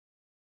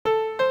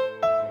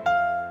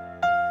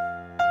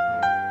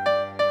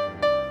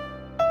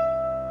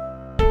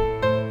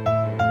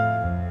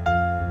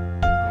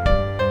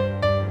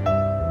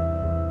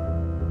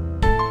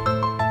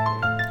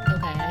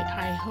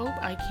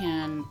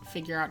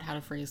figure out how to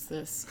phrase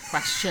this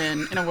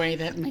question in a way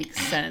that makes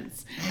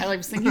sense. I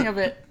was thinking of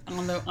it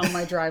on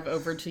my drive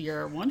over to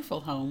your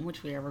wonderful home,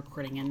 which we are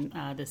recording in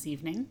this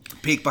evening.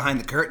 Peek behind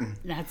the curtain.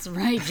 That's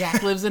right.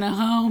 Jack lives in a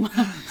home.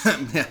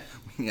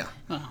 Yeah.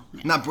 Well,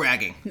 yeah. Not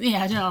bragging.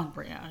 Yeah, no,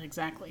 yeah,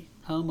 exactly.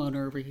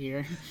 Homeowner over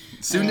here.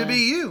 Soon to be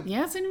you.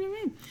 Yeah, soon to be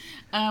me.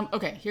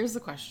 Okay, here's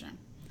the question.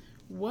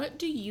 What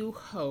do you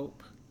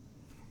hope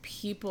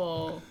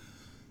people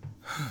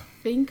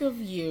think of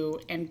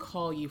you and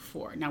call you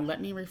for? Now, let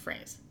me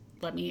rephrase.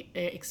 Let me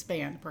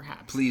expand,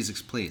 perhaps.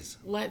 Please.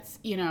 Let's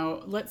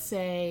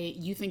say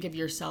you think of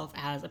yourself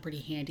as a pretty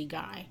handy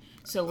guy.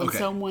 So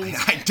when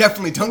I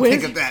definitely don't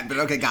think of that, but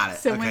okay, got it.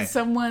 So when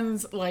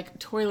someone's like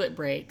toilet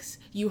breaks,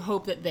 you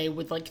hope that they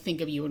would like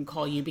think of you and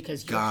call you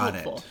because you're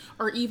helpful.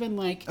 Or even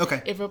like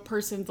if a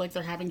person's like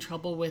they're having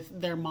trouble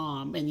with their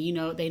mom and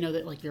they know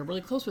that like you're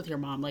really close with your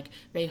mom, like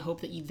they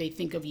hope that they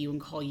think of you and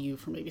call you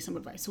for maybe some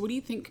advice. So what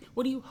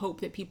do you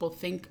hope that people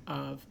think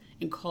of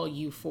and call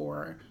you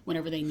for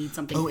whenever they need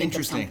something?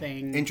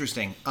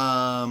 Interesting.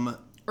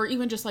 Or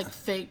even just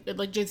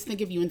just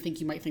think of you and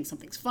think you might think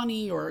something's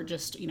funny, or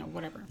just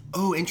whatever.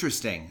 Oh,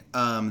 interesting.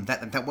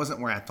 That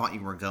wasn't where I thought you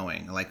were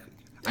going.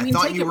 I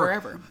thought you were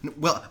wherever.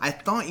 Well, I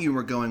thought you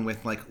were going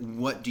with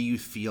what do you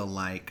feel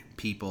like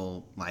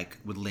people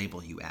would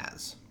label you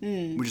as,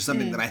 which is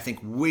something that I think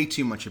way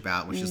too much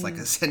about, which is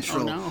a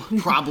central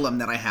problem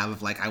that I have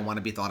of I want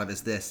to be thought of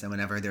as this, and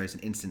whenever there is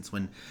an instance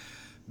when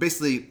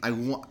basically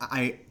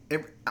I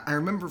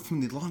remember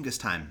from the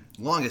longest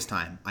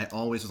time I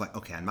always was like,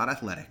 okay, I'm not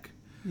athletic.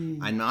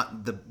 I'm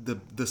not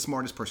the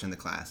smartest person in the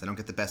class. I don't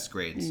get the best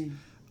grades.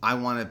 I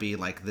want to be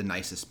the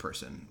nicest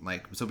person.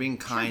 So being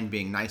kind,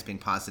 being nice, being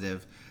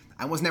positive.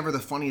 I was never the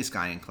funniest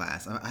guy in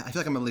class. I feel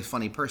like I'm a really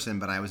funny person,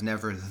 but I was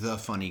never the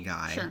funny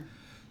guy. Sure.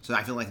 So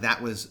I feel like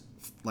that was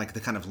the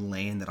kind of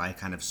lane that I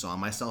kind of saw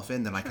myself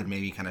in, that I could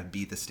maybe kind of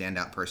be the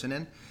standout person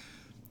in.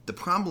 The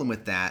problem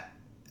with that,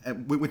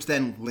 which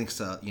then links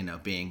to,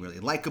 being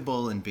really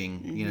likable and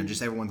being,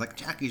 just everyone's like,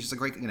 Jackie's just a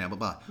great, blah,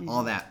 blah,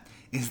 all that,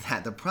 is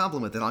that the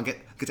problem with it, I'll get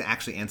to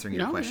actually answering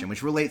your question,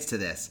 which relates to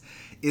this,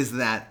 is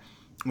that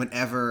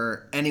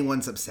whenever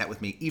anyone's upset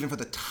with me, even for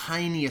the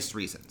tiniest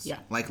reasons,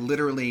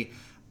 literally,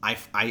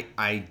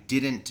 I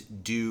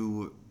didn't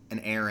do an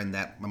errand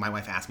that my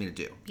wife asked me to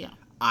do. Yeah.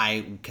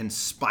 I can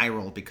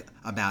spiral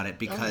about it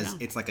because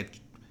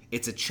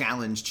it's a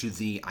challenge to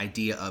the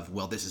idea of,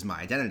 well, this is my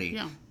identity.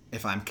 Yeah.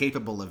 If I'm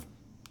capable of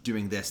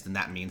doing this, then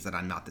that means that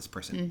I'm not this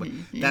person. But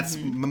that's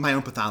my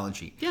own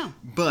pathology. Yeah.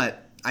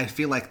 But I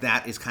feel like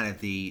that is kind of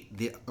the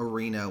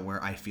arena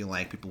where I feel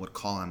like people would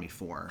call on me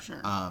for.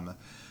 Sure.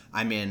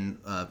 I'm in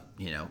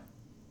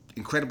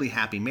incredibly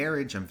happy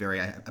marriage. I've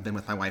been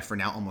with my wife for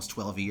now almost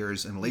 12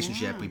 years in a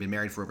relationship. We've been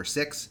married for over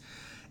 6.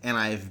 And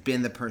I've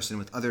been the person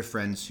with other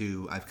friends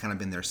who I've kind of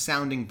been their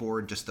sounding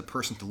board, just the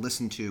person to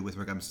listen to with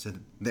regards to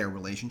their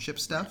relationship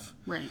stuff.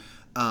 Right.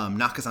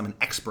 Not because I'm an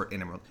expert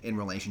in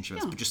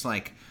relationships, but just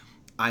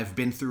I've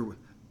been through,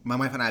 my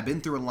wife and I have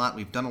been through a lot.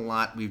 We've done a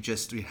lot. We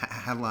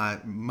had a lot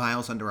of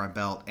miles under our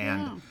belt.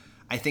 And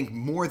I think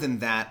more than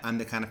that, I'm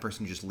the kind of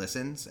person who just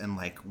listens and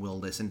will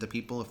listen to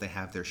people if they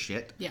have their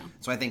shit. Yeah.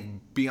 So I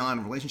think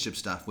beyond relationship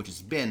stuff, which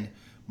has been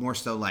more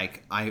so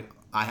I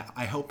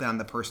hope that I'm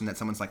the person that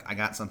someone's I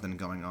got something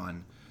going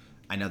on.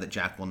 I know that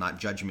Jack will not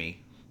judge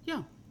me.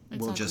 Yeah.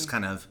 Exactly. Will just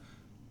kind of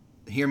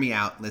hear me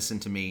out, listen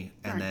to me,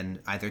 and then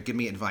either give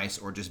me advice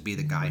or just be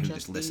the guy who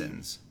just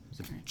listens.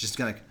 Just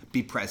gonna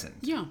be present.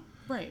 Yeah,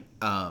 right.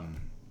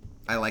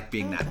 I like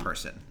being that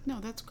person. No,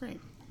 that's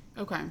great.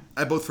 Okay.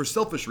 Both for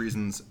selfish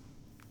reasons,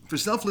 for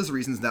selfless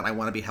reasons that I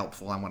want to be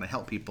helpful, I want to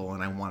help people,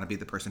 and I want to be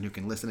the person who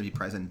can listen and be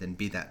present and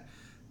be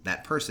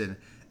that person.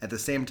 At the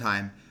same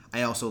time,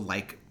 I also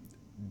like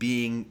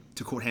being,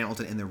 to quote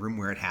Hamilton, in the room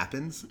where it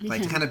happens.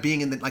 Kind of being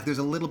in the, there's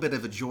a little bit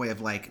of a joy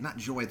of not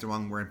joy is the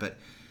wrong word, but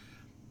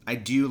I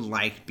do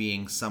like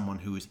being someone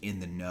who's in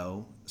the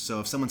know.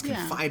 So if someone's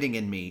confiding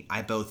in me,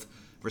 I both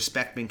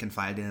respect being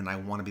confided in, and I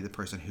want to be the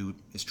person who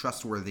is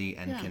trustworthy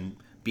and can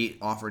be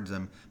offered to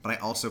them, but I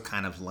also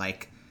kind of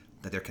like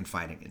that they're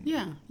confiding in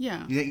me.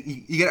 Yeah.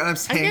 You get what I'm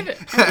saying?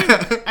 I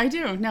get it. I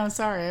do. No,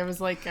 sorry. I was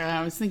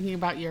I was thinking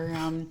about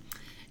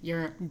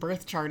your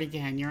birth chart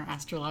again, your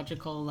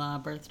astrological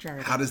birth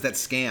chart. How does that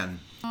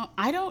scan?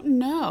 I don't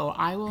know.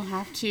 I will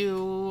have to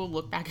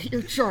look back at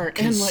your chart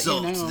and let you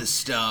know. Consult the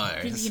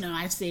stars.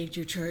 I've saved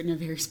your chart in a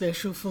very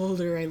special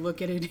folder. I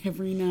look at it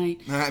every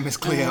night. All right, Miss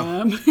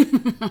Cleo.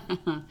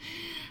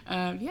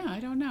 Yeah, I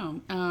don't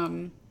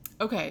know.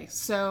 Okay,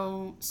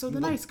 so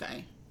the nice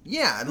guy.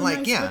 Yeah,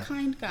 the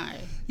kind guy.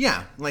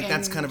 Yeah,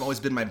 that's kind of always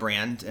been my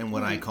brand and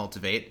what I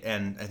cultivate,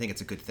 and I think it's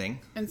a good thing.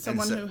 And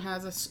someone who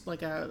has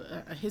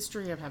a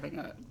history of having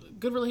a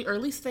good relationship, or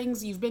at least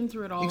things you've been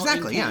through it all.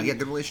 Exactly. Yeah,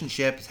 good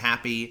relationship,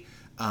 happy.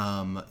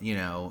 And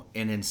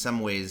in some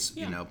ways,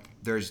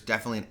 there's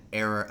definitely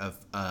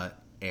an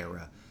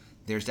era.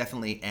 There's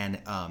definitely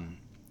an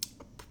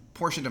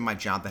portion of my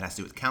job that has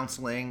to do with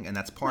counseling, and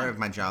that's part of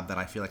my job that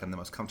I feel like I'm the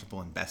most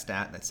comfortable and best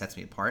at, that sets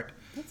me apart.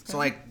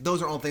 So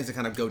those are all things that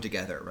kind of go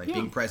together, right? Yeah.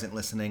 Being present,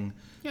 listening,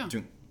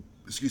 doing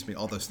excuse me,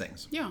 all those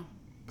things. Yeah.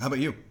 How about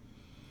you?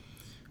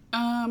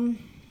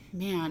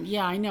 Man,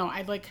 yeah, I know.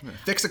 I like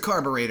fix a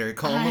carburetor.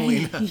 Call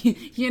Melina.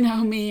 You know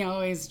me,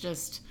 always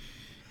just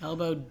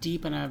elbow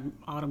deep in an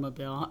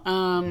automobile.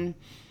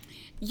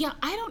 Yeah,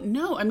 I don't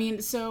know. I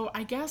mean, so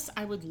I guess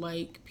I would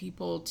like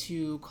people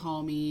to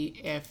call me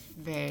if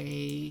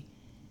they.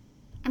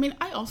 I mean,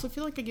 I also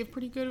feel like I give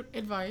pretty good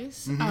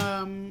advice.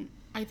 Mm-hmm.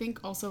 I think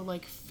also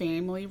like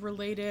family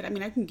related. I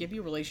mean, I can give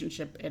you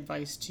relationship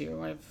advice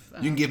too.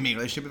 You can give me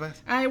relationship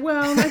advice?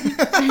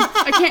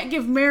 I can't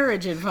give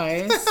marriage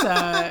advice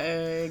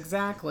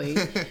exactly.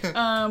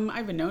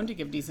 I've been known to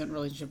give decent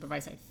relationship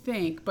advice, I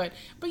think. But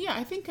yeah,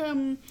 I think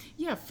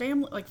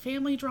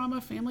family drama,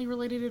 family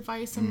related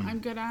advice. I'm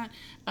good at.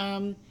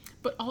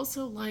 But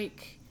also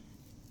like,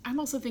 I'm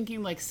also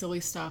thinking like silly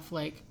stuff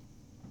like.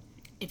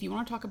 If you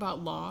want to talk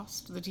about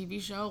Lost, the TV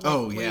show,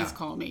 please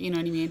call me. You know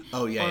what I mean?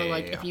 Oh, yeah. Or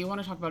if you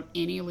want to talk about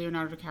any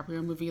Leonardo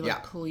DiCaprio movie,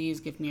 please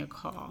give me a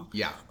call.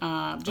 Yeah.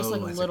 Just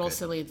little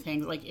silly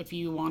things. Like if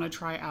you want to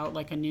try out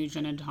like a new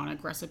gin and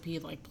tonic recipe,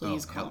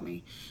 please call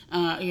me.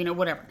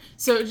 Whatever.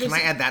 So just, can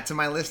I add that to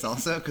my list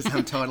also? Because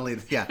I'm totally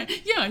yeah,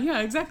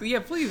 exactly.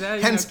 Yeah, please.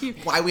 Hence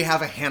why we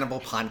have a Hannibal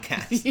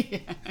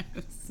podcast.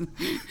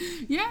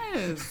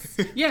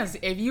 Yes.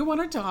 If you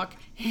want to talk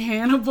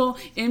Hannibal,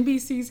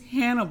 NBC's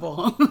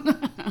Hannibal.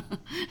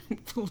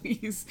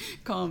 Please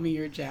call me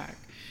your Jack.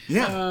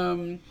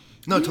 Yeah.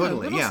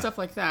 Totally. Little stuff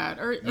like that,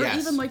 or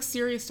even like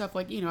serious stuff,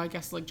 like I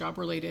guess like job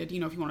related.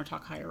 If you want to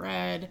talk higher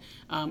ed,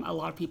 a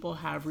lot of people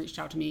have reached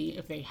out to me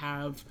if they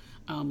have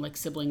like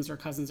siblings or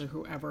cousins or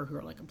whoever who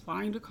are like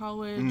applying to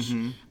college.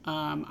 Mm-hmm.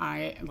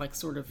 I like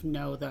sort of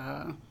know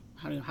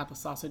how the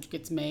sausage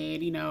gets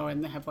made,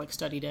 and they have like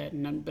studied it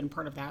and I've been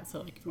part of that.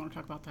 So like if you want to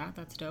talk about that,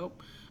 that's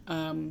dope.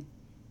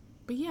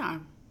 But yeah.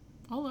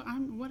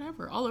 I'm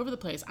whatever, all over the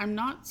place. I'm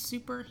not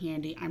super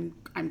handy.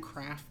 I'm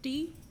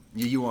crafty.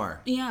 You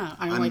are. Yeah,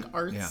 I'm like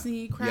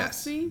artsy,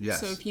 craftsy.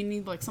 Yes. So if you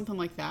need like something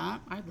like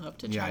that, I'd love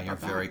to chat about that. Yeah,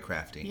 you're very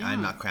crafty. Yeah.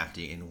 I'm not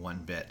crafty in one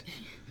bit.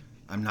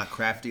 I'm not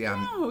crafty.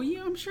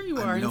 I'm sure you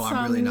are. No,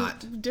 I'm really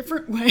not.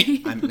 Different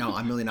way. I'm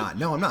really not.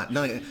 No, I'm not.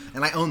 No,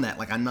 and I own that.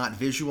 Like I'm not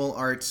visual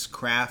arts,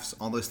 crafts,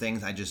 all those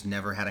things. I just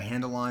never had a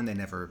handle on. They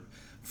never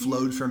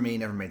flowed for me.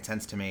 Never made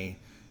sense to me.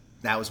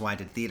 That was why I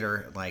did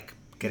theater. Like.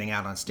 Getting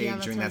out on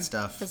stage, doing that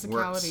stuff, physicality,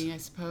 works, I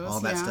suppose, all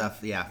that stuff.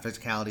 Yeah,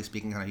 physicality,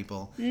 speaking to other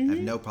people. I have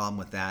no problem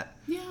with that.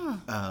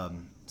 Yeah.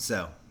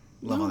 So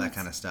love all that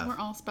kind of stuff. We're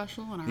all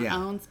special in our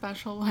own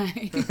special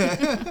way.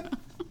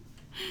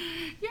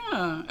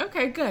 Yeah.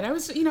 Okay. Good. I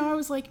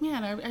was like,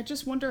 man, I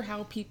just wonder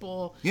how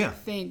people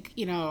think,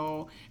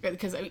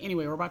 because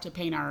anyway, we're about to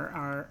paint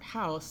our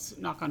house.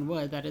 Knock on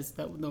wood. That is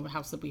the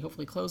house that we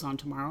hopefully close on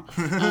tomorrow.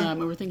 And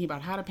we're thinking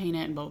about how to paint it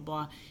and blah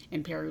blah blah.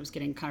 And Perry was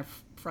getting kind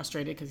of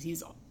frustrated because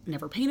he's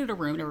never painted a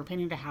room, never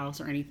painted a house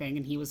or anything,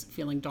 and he was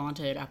feeling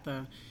daunted at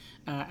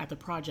the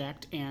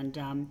project. And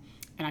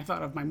I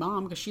thought of my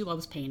mom because she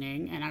loves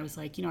painting, and I was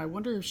like, I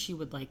wonder if she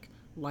would like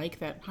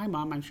that. Hi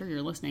Mom, I'm sure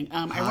you're listening.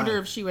 I wonder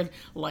if she would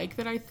like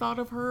that I thought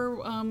of her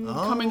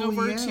coming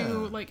over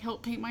to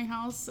help paint my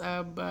house,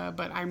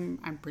 but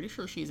I'm pretty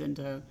sure she's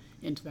into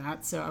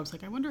that. So I was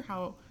like, I wonder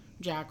how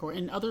Jack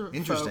and other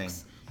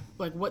folks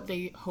what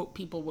they hope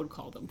people would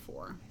call them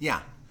for.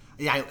 Yeah,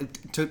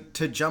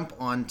 to jump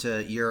onto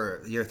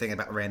your thing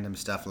about random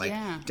stuff,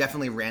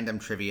 definitely random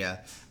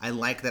trivia. I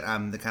like that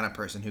I'm the kind of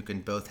person who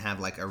can both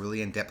have a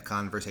really in-depth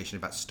conversation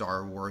about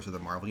Star Wars or the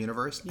Marvel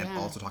Universe and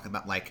also talk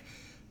about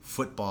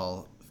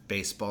football,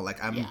 baseball.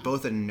 I'm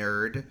both a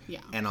nerd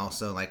and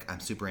also I'm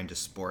super into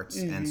sports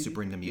and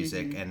super into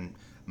music and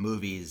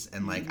movies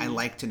and I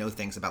like to know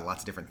things about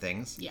lots of different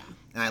things. Yeah.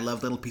 And I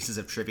love little pieces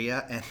of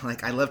trivia and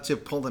I love to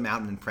pull them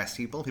out and impress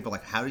people. People are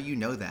like, how do you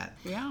know that?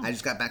 Yeah. I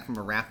just got back from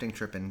a rafting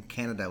trip in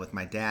Canada with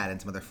my dad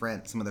and some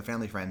other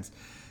family friends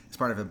as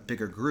part of a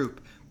bigger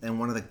group. And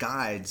one of the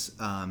guides,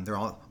 they're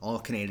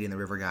all Canadian, the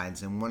river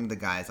guides, and one of the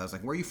guys, I was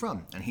like, where are you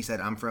from? And he said,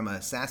 I'm from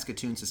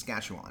Saskatoon,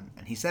 Saskatchewan.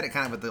 And he said it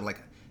kind of with the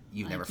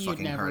you've never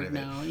fucking heard of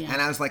it. Yeah.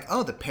 And I was like,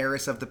 oh, the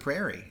Paris of the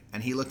Prairie.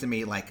 And he looked at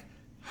me like,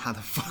 how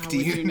the fuck do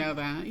you know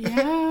that?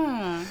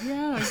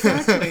 Yeah,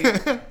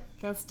 exactly.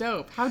 That's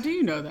dope. How do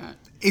you know that?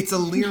 It's a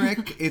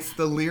lyric. It's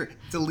a lyric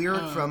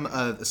from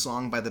a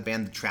song by the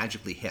band The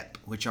Tragically Hip,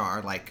 which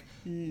are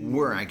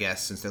were, I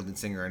guess, since their lead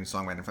singer and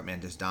songwriter and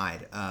frontman just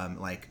died,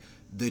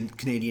 the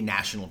Canadian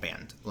national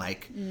band.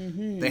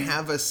 They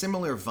have a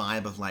similar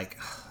vibe of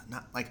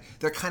not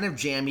they're kind of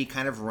jammy,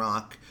 kind of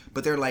rock,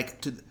 but they're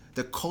to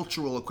the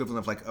cultural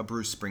equivalent of a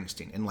Bruce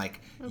Springsteen and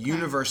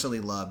universally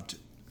loved.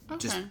 Okay.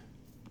 Just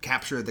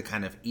capture the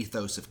kind of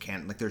ethos of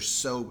Canada. They're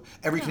so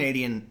every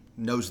Canadian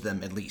knows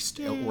them at least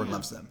or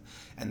loves them.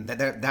 And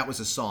that was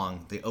a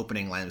song. The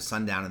opening line was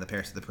 "Sundown in the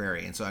Paris of the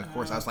Prairie." And so of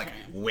course I was like,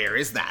 "Where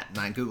is that?" And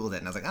I googled it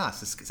and I was like,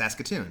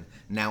 Saskatoon.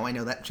 Now I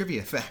know that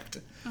trivia fact.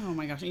 Oh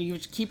my gosh! You were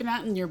keeping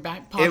that in your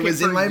back pocket. It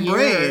was for in my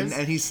years. brain,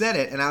 and he said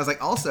it, and I was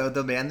like, also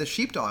the band the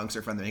Sheepdogs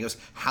are from there. He goes,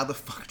 "How the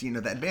fuck do you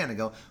know that band?" I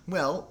go,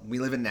 "Well, we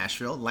live in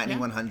Nashville. Lightning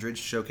 100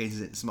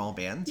 showcases small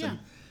bands, and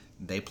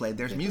they played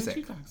their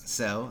music.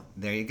 So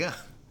there you go."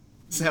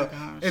 So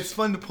it's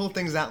fun to pull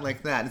things out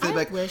like that. Instead of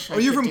like, oh,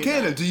 you're from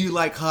Canada. Do you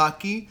like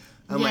hockey?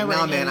 I'm like,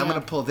 no, man, I'm going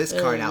to pull this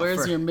card out first.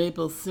 Where's your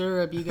maple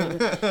syrup? You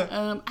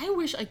gotta... I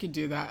wish I could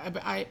do that.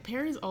 But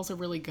Perry's also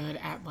really good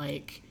at,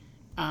 like...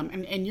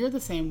 and you're the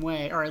same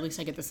way, or at least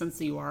I get the sense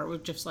that you are,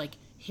 with just, like,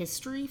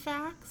 history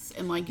facts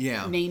and, like,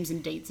 names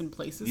and dates and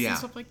places and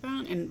stuff like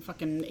that. And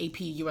fucking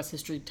AP U.S.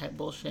 history type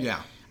bullshit.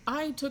 Yeah.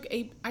 I took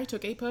a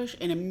push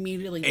and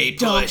immediately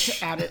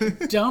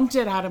dumped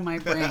it out of my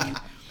brain.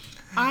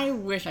 I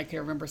wish I could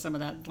remember some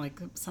of that.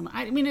 Like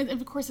I mean,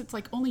 of course, it's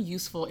like only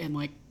useful in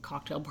like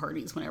cocktail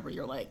parties whenever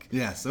you're like,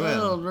 remember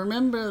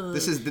Bunker Hill.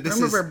 This is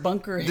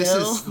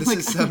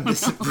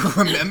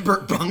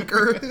remember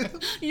Bunker.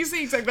 You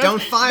see, exactly.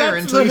 Don't fire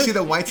until you see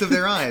the whites of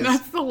their eyes.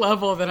 That's the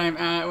level that I'm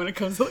at when it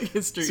comes to like,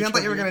 history. See, I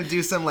thought you were gonna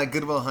do some like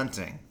Good Will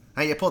Hunting.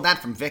 Hey, you pulled that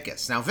from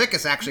Vicus. Now,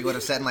 Vicus actually would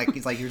have said, like,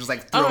 he's like, you're just,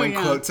 like, throwing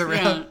quotes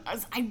around.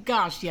 Yeah.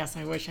 Gosh, yes,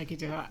 I wish I could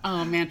do that.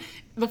 Oh, man.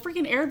 The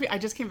freaking Airbnb, I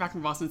just came back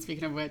from Boston,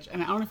 speaking of which,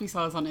 and I don't know if you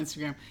saw this on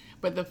Instagram,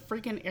 but the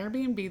freaking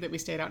Airbnb that we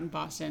stayed out in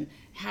Boston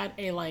had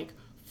a, like,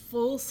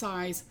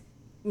 full-size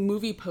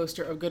movie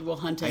poster of Good Will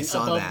Hunting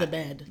above the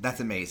bed.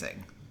 That's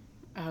amazing.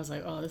 I was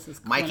like, oh, this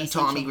is Mikey,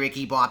 Tommy,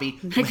 Ricky, Bobby.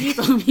 Mikey,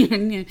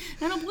 Tommy,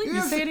 I don't believe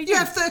you. Say it again. You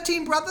have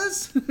 13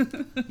 brothers?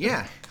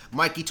 Yeah.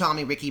 Mikey,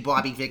 Tommy, Ricky,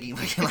 Bobby, Vicky.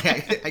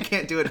 I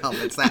can't do it,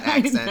 It's that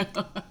accent.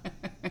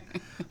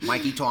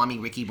 Mikey, Tommy,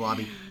 Ricky,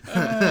 Bobby.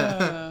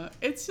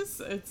 It's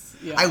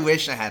yeah. I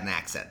wish I had an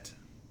accent.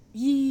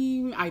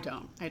 I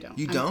don't.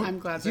 You don't? I'm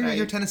glad that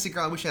you're a Tennessee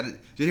girl. I wish I had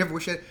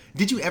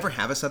Did you ever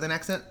have a Southern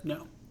accent?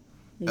 No.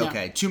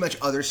 Okay. Too much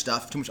other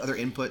stuff, too much other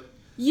input?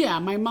 Yeah,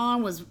 my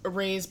mom was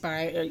raised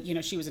by,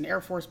 she was an Air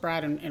Force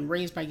brat and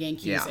raised by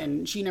Yankees,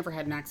 and she never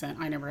had an accent.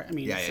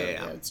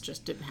 It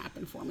just didn't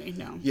happen for me,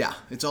 no. Yeah,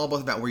 it's all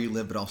both about where you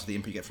live, but also the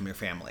input you get from your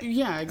family.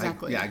 Yeah,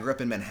 exactly. I grew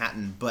up in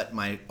Manhattan, but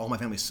all my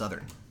family's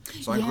Southern.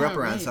 So I grew up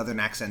around Southern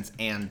accents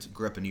and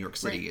grew up in New York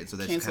City, and so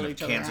they just kind of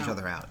cancel each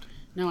other out.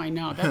 No, I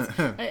know. That's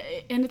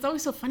and it's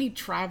always so funny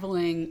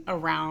traveling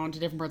around to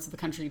different parts of the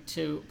country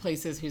to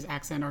places whose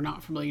accent are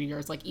not familiar to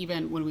yours. Like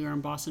even when we were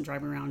in Boston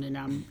driving around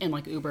in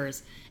like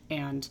Ubers,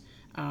 and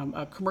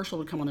a commercial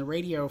would come on the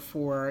radio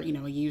for a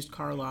used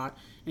car lot,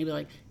 and he'd be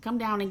like, "Come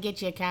down and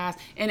get your cars,"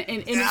 and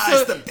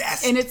it's the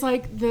best. And it's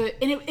like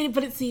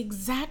but it's the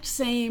exact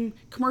same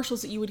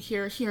commercials that you would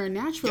hear here in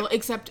Nashville,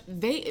 except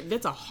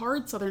that's a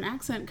hard Southern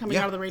accent coming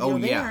out of the radio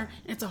there,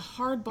 and it's a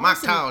hard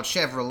Boston. My car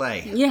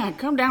Chevrolet. Yeah,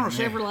 come down with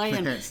Chevrolet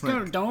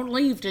and don't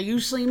leave till you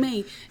see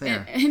me.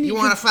 And you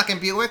want a fucking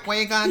Buick? What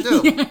you gonna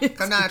do?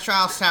 Come down to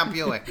Charlestown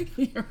Buick.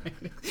 You're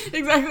right.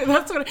 Exactly.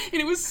 That's what. And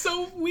it was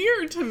so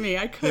weird to me.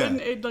 I couldn't.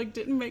 Yeah. It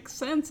didn't make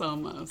sense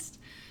almost.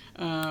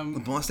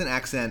 The Boston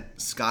accent,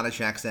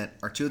 Scottish accent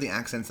are two of the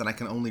accents that I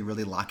can only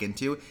really lock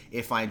into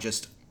if I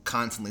just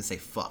constantly say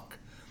fuck.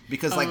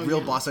 Because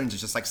real Bostonians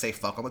just like say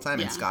fuck all the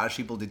time, and Scottish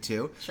people do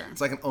too. Sure.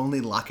 So I can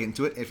only lock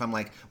into it if I'm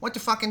like, what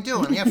you fucking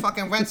doing? You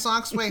fucking Red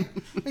Sox? Wait,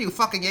 are you a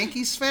fucking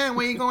Yankees fan?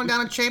 Where you going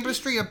down to Chambers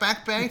Street or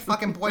Back Bay?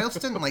 Fucking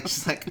Boylston? I'm like,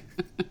 just like...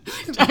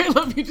 I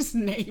love you just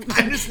named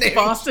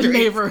Boston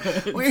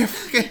neighborhoods.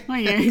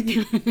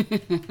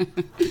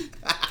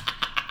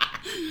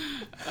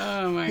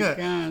 Oh my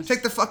gosh.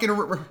 Take the fucking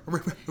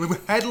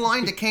red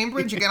line to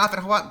Cambridge, you get off at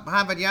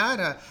Harvard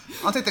Yard.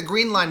 I'll take the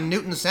green line to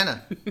Newton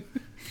Center.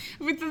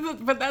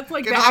 But that's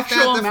like get the off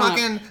actual at the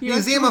fucking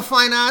Museum of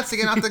Fine Arts to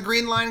get off the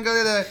Green Line and go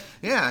to the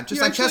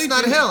just like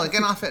Chestnut Hill and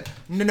get off at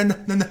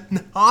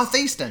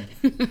Northeastern.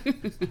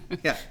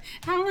 Yeah.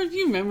 How have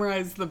you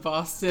memorized the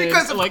Boston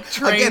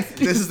train? Again,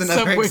 this is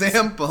another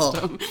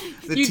example.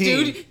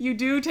 You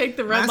do take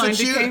the red line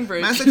to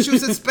Cambridge.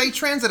 Massachusetts Bay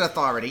Transit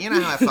Authority. You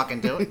know how I fucking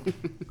do it.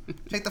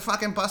 Take the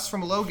fucking bus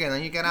from Logan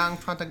and you get out in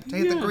front of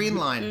take the Green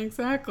Line.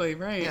 Exactly,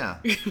 right. Yeah.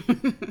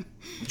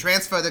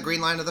 Transfer the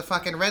Green Line to the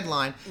fucking red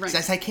line. Right.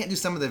 So I can't do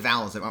some of the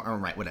vowels.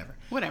 Right, whatever.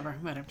 Whatever.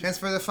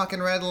 Transfer the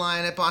fucking red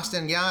line at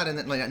Boston Yard and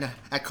then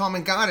at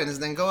Common Gardens,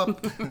 then go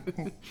up.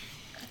 And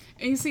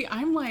you see,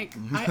 I'm like,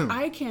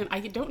 I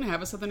don't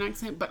have a Southern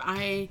accent, but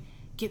I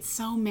get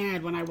so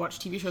mad when I watch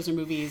TV shows or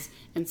movies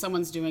and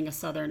someone's doing a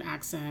Southern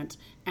accent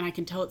and I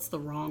can tell it's the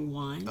wrong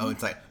one. Oh,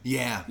 it's like,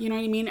 yeah. You know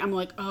what I mean? I'm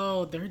like,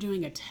 oh, they're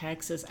doing a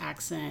Texas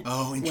accent.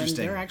 Oh, interesting.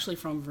 When they're actually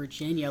from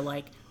Virginia.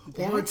 Like,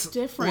 that's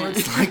different. Or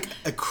it's like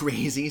a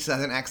crazy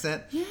Southern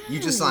accent. Yes. You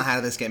just saw How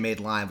Did This Get Made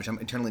live, which I'm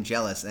eternally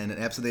jealous. And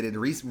an episode they did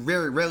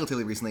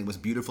relatively recently was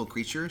Beautiful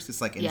Creatures.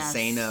 It's like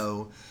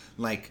insano,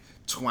 like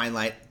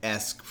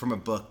Twilight-esque from a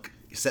book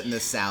set in the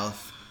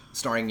South,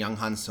 starring young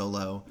Han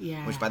Solo.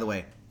 Yeah. Which, by the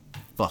way,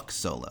 fuck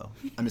Solo.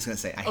 I'm just gonna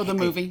say. The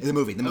movie. The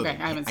movie. Okay,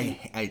 I haven't seen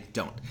it. I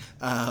don't.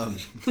 I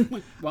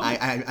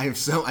have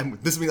so.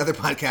 This will be another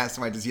podcast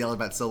where I just yell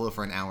about Solo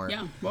for an hour.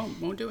 Yeah,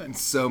 won't do it. I'm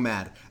so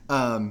mad.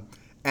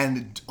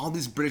 And all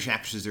these British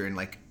actresses are in,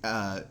 like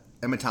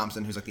Emma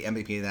Thompson, who's like the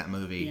MVP of that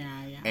movie.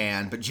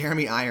 Yeah. But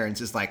Jeremy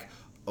Irons is like,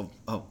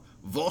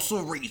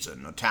 Vossel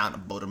Reason, a town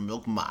of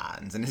buttermilk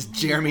mines. And it's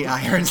Jeremy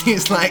Irons.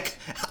 He's like,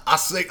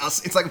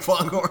 It's like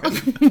Foghorn.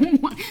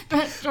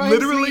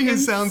 Literally, it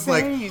sounds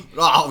like,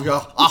 oh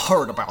yeah, I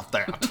heard about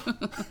that.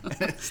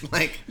 It's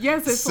like,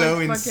 yes, it's so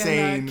like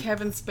insane. Fucking,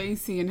 Kevin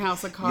Spacey in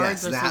House of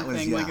Cards or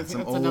something. Was, like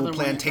some old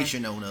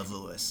plantation owner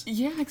voice.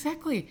 Yeah,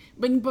 exactly.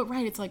 But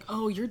right, it's like,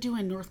 oh, you're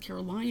doing North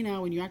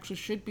Carolina when you actually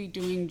should be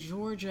doing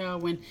Georgia.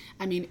 When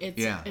I mean, it's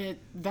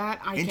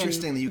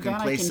interesting that you can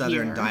play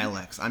Southern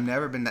dialects. I've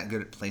never been that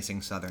good at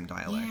placing Southern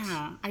dialects.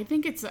 Yeah, I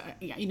think it's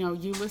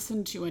you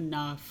listen to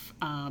enough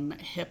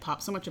hip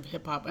hop, so much of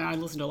hip hop, and I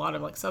listen to a lot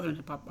of like Southern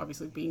hip hop,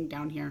 obviously being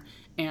down here,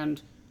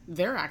 and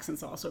their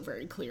accents are also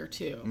very clear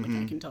too. Like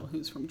I can tell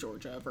who's from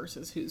Georgia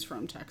versus who's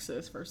from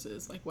Texas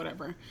versus like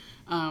whatever.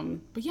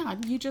 But yeah,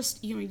 you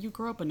just you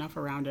grow up enough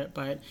around it.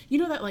 But you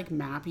know that like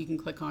map you can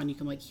click on, you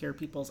can like hear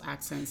people's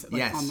accents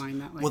like online.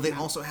 That like, well, they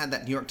also had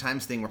that New York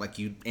Times thing where like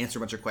you answer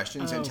a bunch of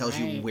questions and it tells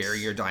you where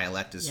your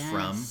dialect is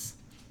from.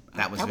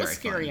 That was very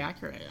scary fun.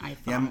 Accurate, I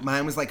thought. Yeah,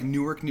 mine was like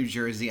Newark, New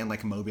Jersey, and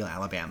like Mobile,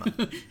 Alabama.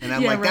 And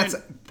I'm that's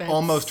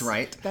almost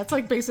right. That's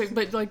like basic,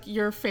 but like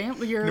your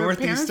family, your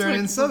Northeastern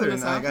and Southern.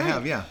 Like I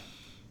have, yeah.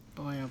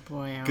 Boy, oh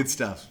boy. Good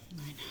stuff.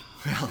 I know.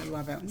 Well, I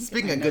love it.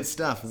 Speaking of good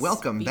stuff,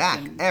 welcome back,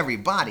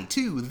 everybody,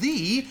 to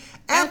the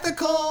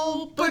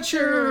Ethical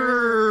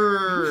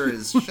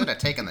Butchers. Should have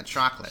taken the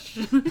chocolate.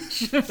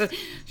 Should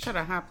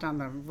have hopped on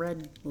the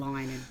red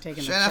line and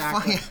taken the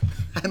chocolate.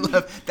 I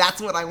love. That's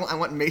what I want. I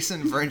want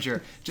Mason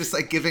Verger just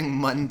like giving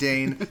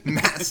mundane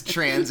mass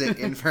transit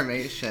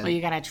information. Well,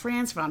 you got to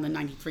transfer on the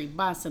 93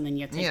 bus, and then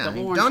you take the orange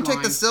line. Don't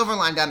take the silver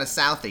line down to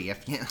Southie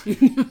if you.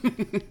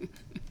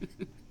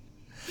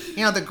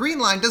 You know, the green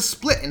line does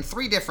split in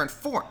 3 different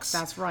forks.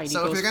 That's right.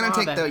 So if you're going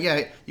to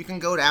take you can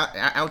go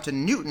out to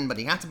Newton, but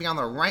you have to be on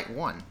the right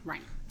one.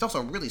 Right. It's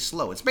also really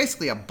slow. It's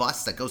basically a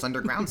bus that goes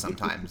underground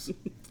sometimes.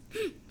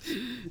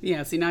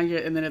 Yeah, see now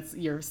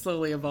you're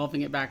slowly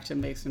evolving it back to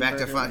Mason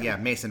Verger.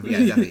 Mason,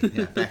 definitely.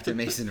 Yeah, back to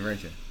Mason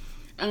Verger.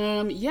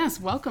 Yes,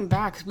 welcome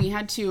back. We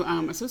had to,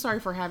 I'm so sorry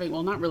for having,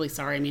 well, not really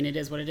sorry. I mean, it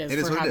is what it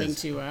is. For having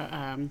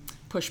to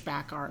push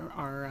back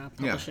our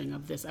publishing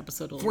of this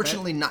episode a little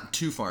Fortunately, not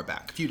too far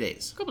back. A few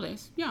days. A couple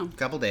days, yeah.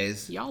 Couple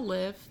days. Y'all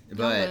live.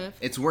 But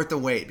it's worth the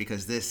wait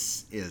because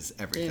this is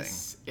everything.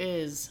 This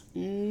is...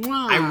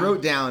 I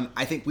wrote down,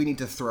 I think we need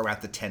to throw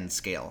out the 10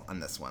 scale on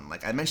this one.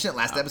 Like, I mentioned it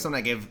last episode, and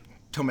I gave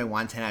Tomei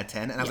Wan 10 out of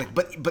 10, and I was like,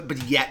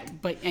 but yet...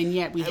 we're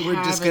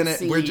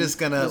just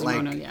gonna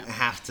like,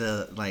 have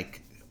to,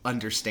 like...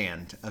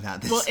 understand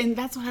about this. Well, and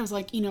that's what I was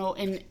like,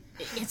 and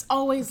it's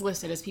always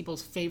listed as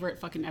people's favorite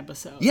fucking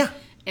episode. Yeah.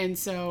 And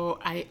so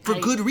for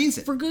good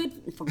reason. For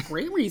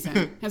great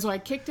reason. And so I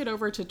kicked it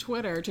over to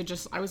Twitter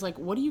I was like,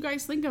 what do you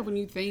guys think of when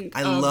you think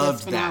of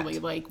this finale?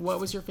 That. Like, what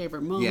was your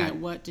favorite moment? Yeah.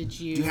 What did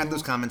you... Do you have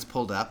those comments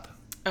pulled up?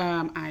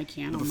 I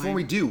can. Before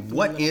we do,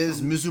 what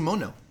is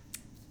Mizumono?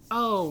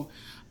 Oh,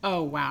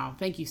 wow.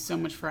 Thank you so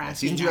much for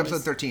asking. Season 2,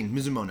 episode 13,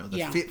 Mizumono,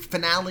 the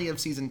finale of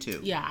Season 2.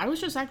 Yeah, I was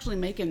just actually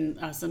making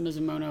some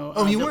Mizumono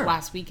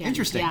last weekend.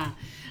 Interesting. Yeah.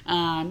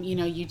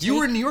 You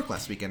were in New York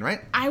last weekend,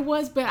 right? I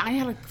was, but I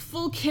had a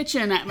full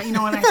kitchen, and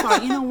I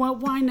thought, you know what,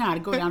 why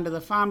not? Go down to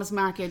the farmer's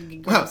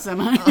market, grab some...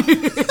 the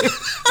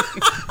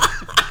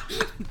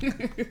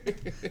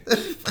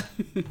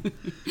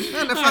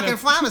fucking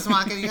farmer's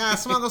market, you gotta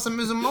smuggle some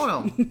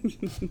Mizumono.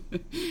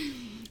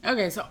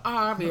 Okay, so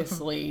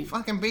obviously...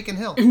 Fucking Beacon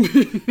Hill.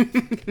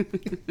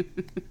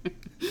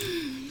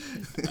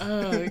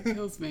 It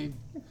kills me.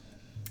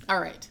 All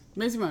right.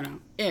 Mizumono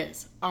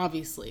is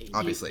obviously...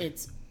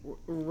 It's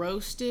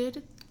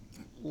roasted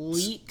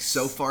leeks.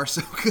 So far,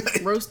 so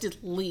good. Roasted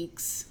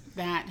leeks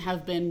that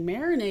have been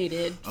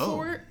marinated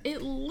for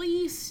at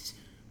least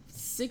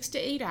 6 to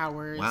 8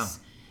 hours. Wow.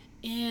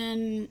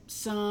 In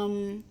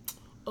some...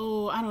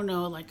 I don't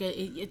know, like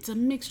it's a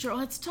mixture.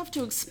 It's tough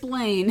to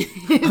explain. Is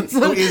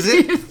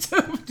it? It's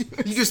tough to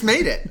explain. You just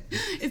made it.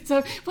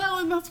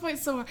 And that's why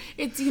it's so hard.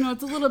 It's,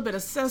 it's a little bit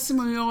of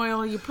sesame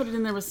oil. You put it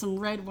in there with some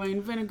red wine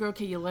vinegar.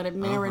 Okay, you let it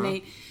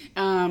marinate.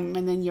 And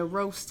then you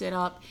roast it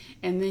up.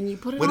 And then you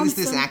put it on What is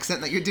this accent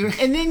that you're doing?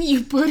 And then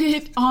you put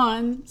it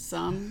on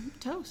some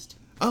toast.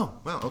 Oh,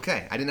 well,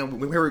 okay. I didn't know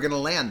where we were going to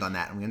land on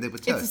that. I'm going to end it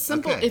with toast. It's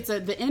simple. Okay.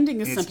 The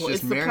ending is simple.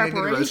 It's the marinated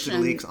preparation. Roasted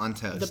leeks on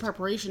toast. The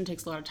preparation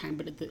takes a lot of time,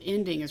 but the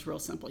ending is real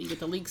simple. You get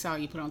the leeks out,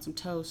 you put on some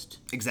toast.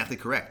 Exactly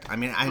correct. I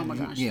mean, oh my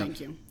gosh, thank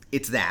you.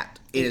 It's that.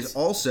 It is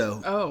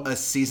also a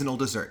seasonal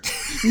dessert.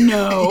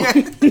 No.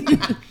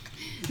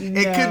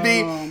 It could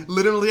be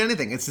literally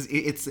anything. It's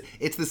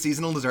the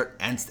seasonal dessert,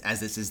 and as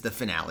this is the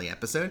finale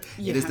episode,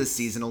 it is the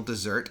seasonal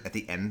dessert at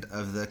the end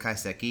of the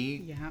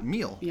kaiseki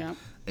meal. Yeah.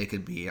 It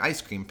could be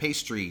ice cream,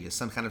 pastry,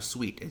 some kind of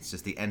sweet. It's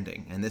just the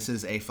ending, and this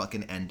is a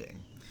fucking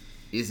ending.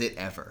 Is it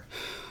ever?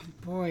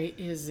 Boy,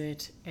 is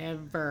it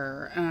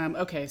ever.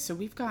 Okay, so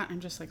we've got...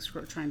 I'm just like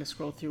trying to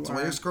scroll through So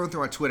we're scrolling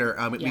through our Twitter.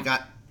 We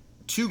got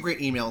 2 great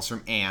emails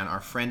from Anne, our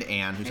friend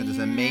Anne, who sent us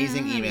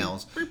amazing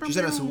emails. She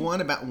sent us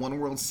one about One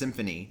World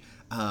Symphony,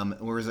 where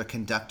there was a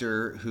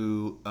conductor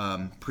who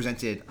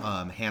presented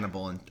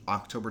Hannibal in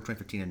October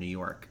 2015 in New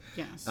York.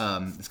 Yes.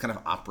 It's kind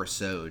of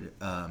opera-sode.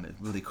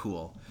 Really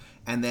cool.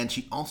 And then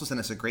she also sent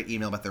us a great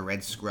email about the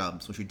Red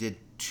Scrubs, which we did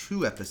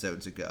 2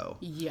 episodes ago.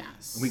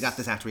 Yes. We got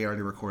this after we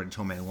already recorded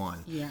Tomei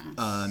 1.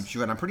 Yes. She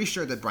wrote, I'm pretty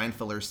sure that Brian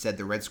Fuller said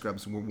the Red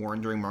Scrubs were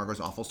worn during Margot's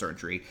awful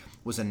surgery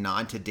was a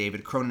nod to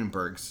David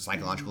Cronenberg's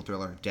psychological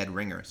thriller Dead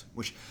Ringers,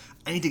 which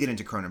I need to get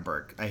into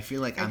Cronenberg. I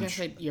feel like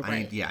you're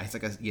right. It's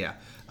like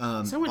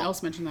someone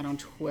else mentioned that on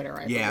Twitter,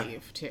 I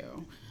believe,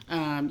 too.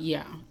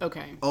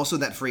 Okay. Also,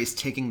 that phrase,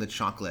 taking the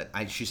chocolate,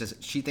 she says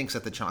she thinks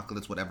that the chocolate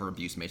is whatever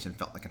abuse Mason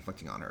felt like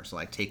inflicting on her. So,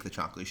 like, take the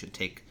chocolate, you should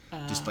take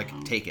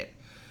it.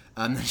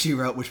 Then she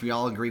wrote, which we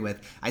all agree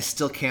with, I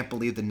still can't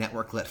believe the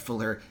network let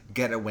Fuller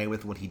get away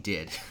with what he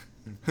did.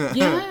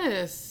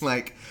 Yes.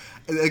 Like,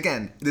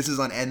 again, this is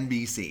on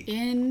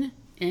NBC.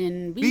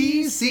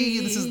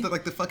 NBC. This is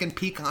the fucking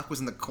peacock was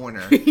in the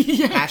corner.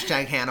 Yeah.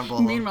 Hashtag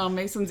Hannibal. Meanwhile,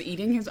 Mason's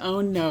eating his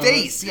own nose.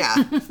 Face, yeah.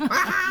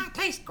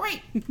 Tastes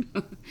great.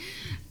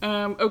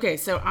 Okay,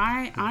 so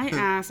I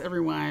asked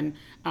everyone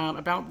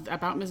about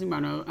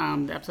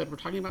Mizumono, the episode we're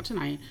talking about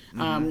tonight.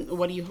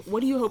 What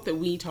do you hope that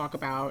we talk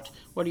about?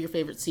 What are your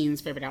favorite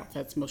scenes, favorite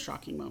outfits, most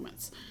shocking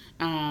moments?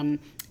 And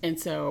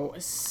so,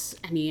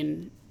 I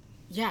mean,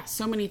 yeah,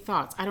 so many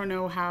thoughts. I don't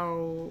know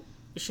how.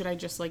 Should I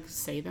just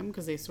say them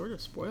because they sort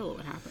of spoil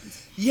what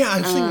happens? Yeah,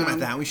 I was thinking about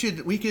that. We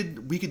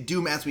could do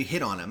them as we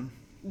hit on them.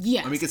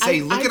 Yes. And we could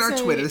say, look at our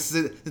Twitter.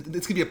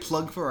 This could be a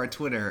plug for our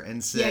Twitter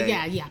and say...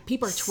 Yeah.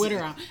 Peep our Twitter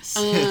out.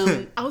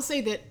 I'll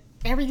say that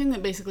everything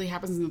that basically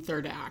happens in the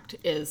third act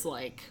is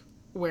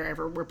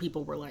where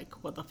people were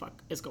like, what the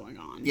fuck is going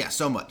on? Yeah,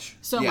 so much.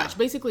 Much.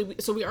 Basically,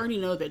 so we already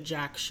know that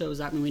Jack shows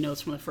up, and we know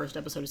it's from the first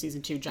episode of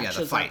season 2. Jack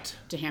shows up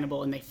to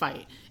Hannibal, and they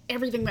fight.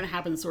 Everything that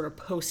happens sort of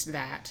post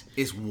that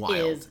is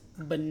wild. Is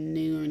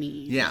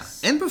bananas. Yeah.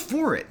 And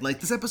before it.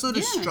 This episode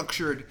is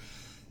structured...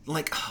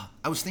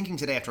 I was thinking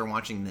today after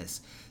watching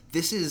this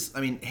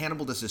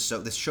Hannibal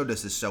this show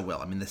does this so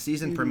well. I mean, the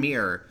season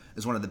premiere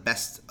is one of the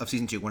best of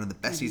season 2, one of the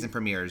best season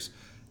premieres,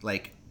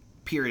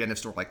 period, end of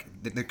story.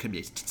 There could be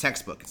a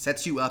textbook. It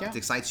sets you up, it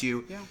excites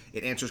you,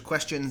 it answers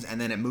questions,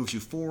 and then it moves you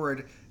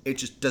forward. It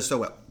just does so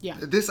well. Yeah.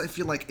 This, I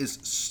feel like,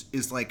 is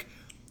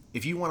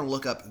if you want to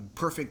look up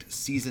perfect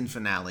season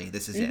finale,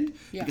 this is it.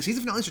 Yeah. Because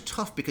season finales are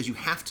tough because you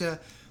have to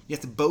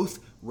both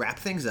wrap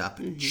things up,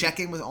 check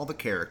in with all the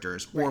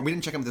characters, or we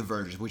didn't check in with the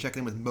Vergers, we checked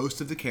in with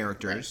most of the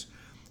characters.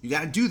 Right. You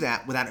got to do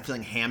that without it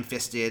feeling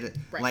ham-fisted.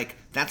 Right.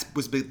 That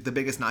was the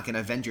biggest knock in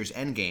Avengers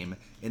Endgame,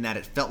 in that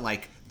it felt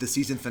like the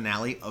season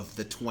finale of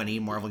the 20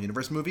 Marvel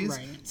Universe movies.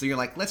 Right. So you're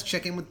like, let's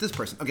check in with this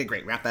person. Okay,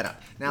 great, wrap that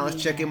up. Now let's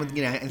check in with,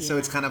 so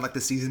it's kind of like the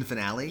season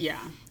finale. Yeah.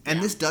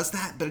 And this does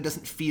that, but it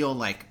doesn't feel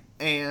like,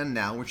 and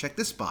now we'll check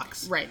this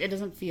box. Right. It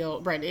doesn't feel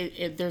right.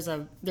 There's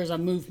a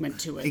movement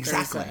to it.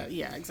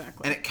 Exactly.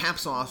 Exactly. And it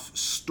caps off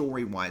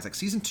story wise.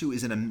 Season 2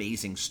 is an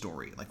amazing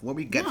story. What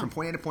we get from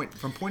point A to point to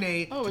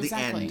the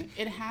end.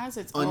 It has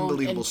its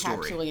unbelievable own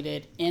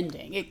encapsulated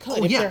ending. It could.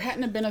 Oh, if there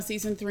hadn't been a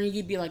season 3,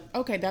 you'd be like,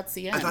 okay, that's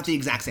the end. I thought the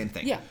exact same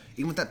thing. Yeah.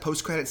 Even with that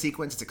post-credit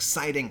sequence, it's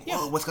exciting. Yeah.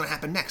 Whoa, what's going to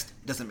happen next?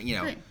 It doesn't mean,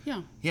 Right.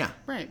 Yeah. Yeah.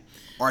 Right.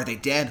 Are they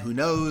dead? Who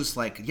knows?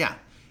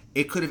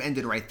 It could have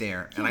ended right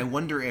there. And I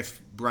wonder if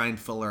Brian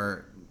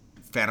Fuller,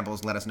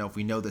 Fanibles, let us know if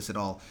we know this at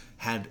all,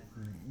 had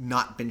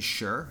not been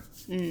sure,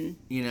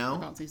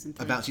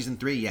 about season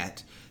 3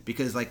 yet,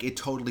 because it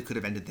totally could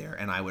have ended there,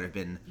 and I would have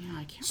been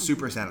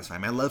super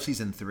satisfied. I love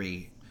season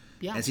 3,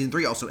 and season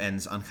 3 also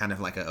ends on kind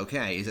of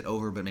okay, is it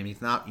over, but maybe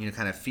it's not,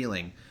 kind of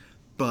feeling.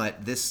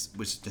 But this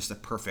was just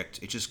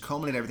it just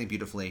culminated everything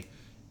beautifully.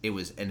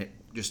 It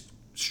just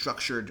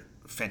structured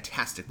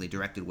fantastically,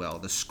 directed well.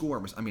 The score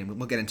was,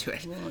 we'll get into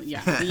it. Well,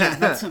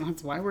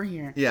 that's why we're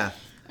here. Yeah.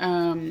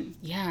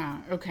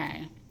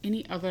 Okay.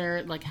 Any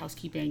other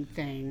housekeeping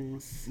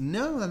things?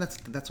 No,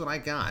 that's what I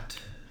got.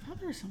 I thought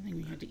there was something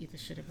we had to eat the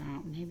shit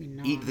about. Maybe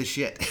not. Eat the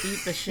shit.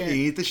 Eat the shit.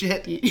 Eat the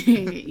shit.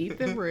 Eat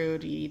the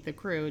rude, you eat the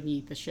crude, you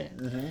eat the shit.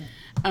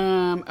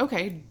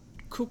 Okay.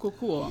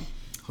 Cool.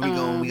 Who we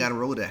going? We got a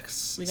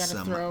Rolodex. We got to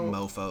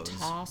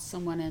toss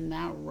someone in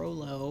that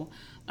Rolo.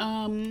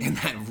 In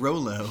that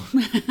Rolo.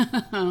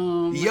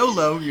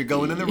 YOLO, you're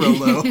going in the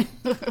Rolo.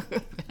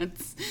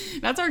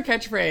 That's our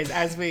catchphrase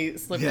as we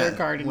slip their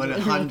card into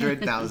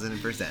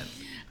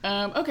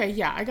 100,000%. Okay,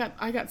 yeah,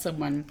 I got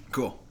someone.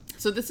 Cool.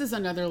 So this is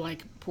another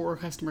poor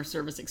customer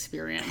service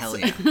experience. Hell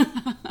yeah.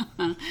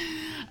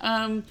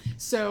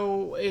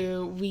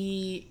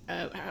 We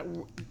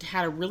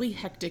had a really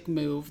hectic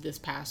move this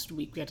past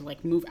week. We had to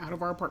move out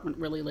of our apartment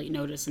really late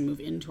notice and move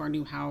into our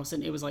new house,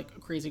 and it was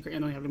crazy.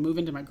 And we had to move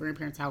into my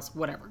grandparents' house,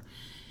 whatever.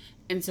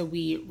 And so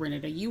we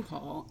rented a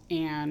U-Haul,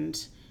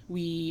 and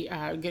we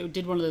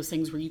did one of those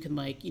things where you can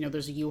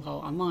there's a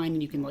U-Haul online,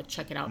 and you can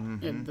check it out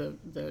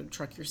the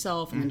truck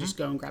yourself, and then just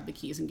go and grab the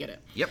keys and get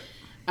it. Yep.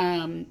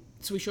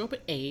 So we show up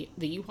at 8.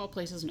 The U-Haul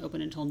place isn't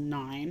open until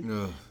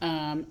 9.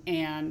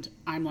 And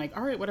I'm like,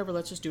 all right, whatever,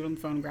 let's just do it on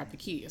the phone and grab the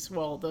keys.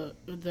 Well, the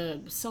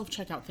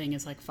self-checkout thing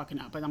is fucking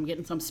up. I'm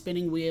getting some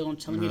spinning wheel and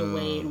telling me to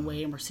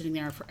wait, and we're sitting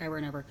there forever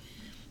and ever.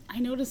 I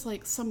noticed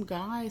like some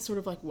guy sort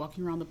of like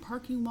walking around the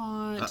parking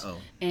lot. Uh-oh.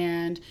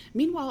 And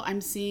meanwhile,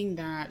 I'm seeing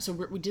that. So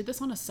we did this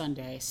on a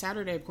Sunday.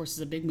 Saturday, of course, is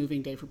a big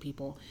moving day for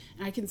people.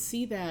 And I can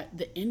see that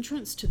the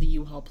entrance to the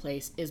U-Haul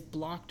place is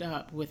blocked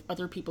up with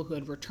other people who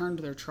had returned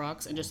their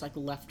trucks and just like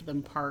left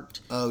them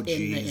parked in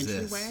the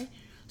entryway.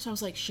 So I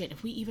was like, shit,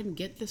 if we even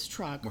get this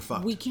truck,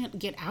 we can't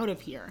get out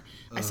of here.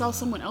 I saw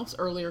someone else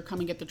earlier come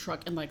and get the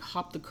truck and like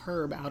hop the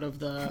curb out of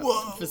the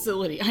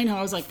facility. I know.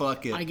 I was like,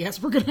 fuck it. I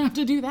guess we're going to have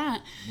to do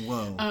that.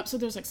 Whoa. So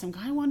there's like some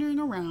guy wandering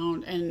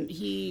around and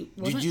he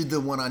wasn't... Did you do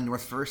the one on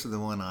North First or the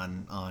one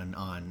on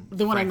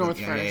the one on North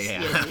First.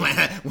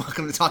 Yeah.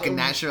 Welcome to Talking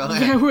Nashville.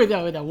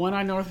 The one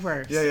on North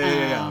First.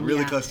 Yeah.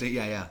 Really close to,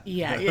 yeah.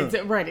 Yeah, it's,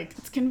 right.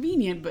 It's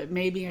convenient, but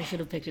maybe I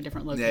should have picked a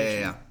different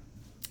location.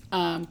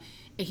 Yeah.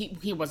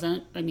 He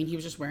wasn't. I mean, he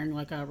was just wearing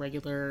like a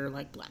regular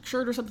like black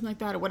shirt or something like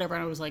that or whatever.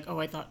 And I was like, oh,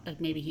 I thought like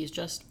maybe he's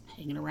just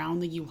hanging around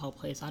the U-Haul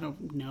place. I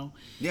don't know.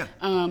 Yeah.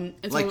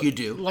 Like you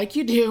do. Like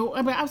you do.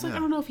 But I was like, I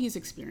don't know if he's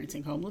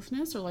experiencing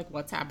homelessness or like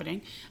what's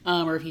happening,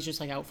 or if he's just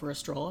like out for a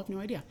stroll. I have no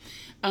idea.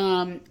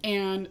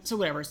 And so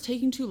whatever. It's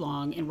taking too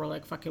long, and we're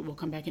like, fuck it. We'll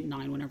come back at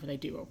 9 whenever they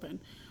do open.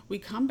 We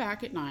come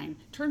back at 9.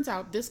 Turns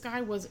out this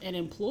guy was an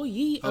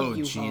employee of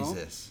U-Haul. Oh,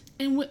 Jesus.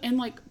 And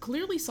like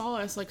clearly saw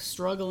us like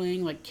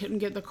struggling, like couldn't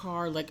get the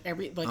car, like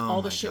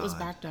all the shit was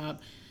backed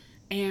up.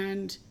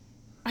 And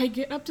I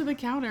get up to the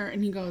counter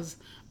and he goes,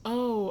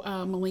 oh,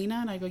 Melina?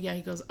 And I go, yeah.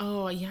 He goes,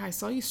 oh, yeah, I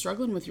saw you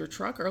struggling with your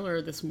truck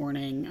earlier this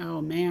morning. Oh,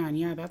 man,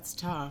 yeah, that's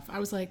tough. I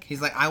was like...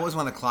 He's like, I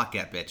wasn't on the clock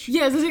yet, bitch.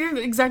 Yeah, that's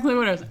exactly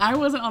what it was. I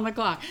wasn't on the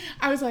clock.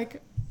 I was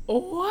like,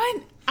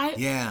 what?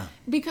 Yeah.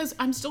 Because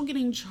I'm still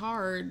getting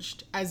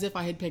charged as if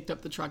I had picked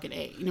up the truck at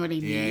 8. You know what I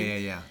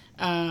mean? Yeah.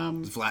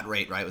 It's a flat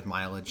rate, right, with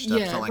mileage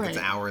stuff. It's not like it's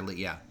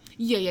hourly,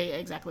 Yeah,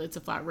 exactly. It's a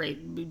flat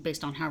rate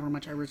based on however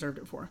much I reserved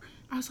it for.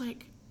 I was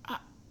like,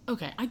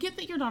 okay, I get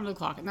that you're not on the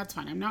clock, and that's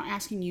fine. I'm not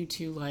asking you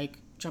to, like,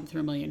 jump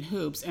through a million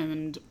hoops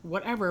and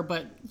whatever,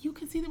 but you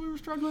could see that we were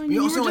struggling.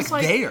 You also, were just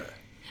like, there.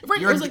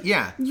 Right.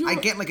 I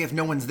get, like, if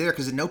no one's there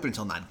because it didn't open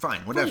until 9, fine,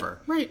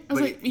 whatever. Right. I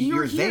was like,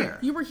 you're there.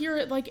 You were here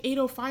at, like,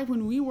 8:05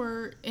 when we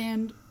were,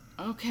 and,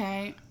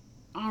 okay...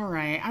 All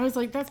right. I was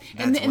like, that's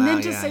and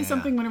then just say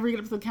something whenever you get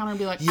up to the counter and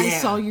be like, I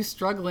saw you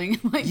struggling.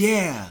 Like,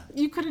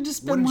 you could have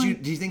just been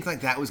do you think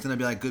like that was going to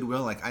be like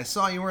goodwill? Like, I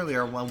saw you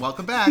earlier. Well,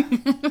 welcome back.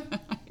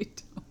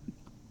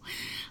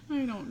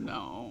 I don't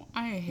know.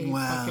 I hate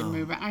fucking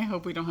moving. I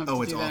hope we don't have to do that.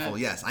 Oh, it's awful.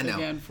 Yes, I know.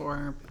 Again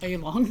for a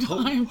long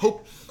time.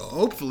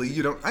 Hopefully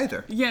you don't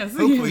either. Yes.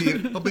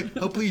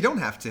 Hopefully you don't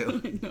have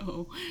to. I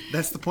know.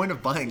 That's the point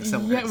of buying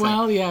somewhere.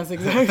 Yeah, yes,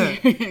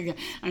 exactly.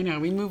 I know.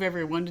 We move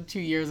every 1 to 2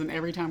 years, and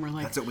every time we're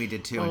like... That's what we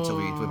did, too, until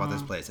we bought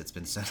this place. It's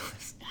been settled.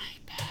 I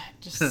bet.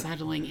 Just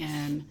settling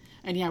in.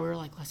 And yeah, we were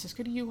like, let's just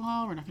go to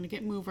U-Haul. We're not going to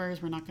get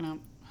movers. We're not going to...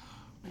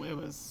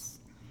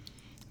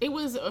 It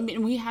was, I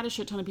mean, we had a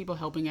shit ton of people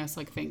helping us,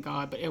 like, thank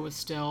God, but it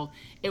was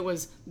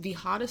the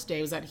hottest day.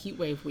 It was that heat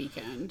wave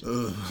weekend.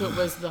 Ugh. So it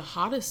was the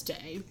hottest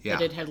day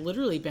that it had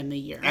literally been the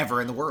year. Ever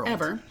in the world.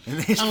 Ever. In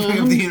the history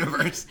of the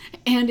universe.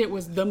 And it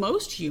was the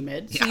most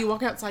humid. So you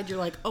walk outside, you're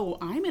like, oh,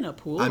 I'm in a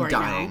pool I'm right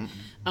dying.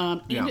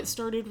 now. And it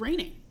started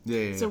raining.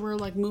 Yeah. So we're,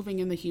 like, moving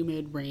in the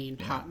humid rain,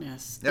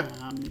 hotness. Yep.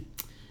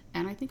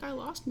 And I think I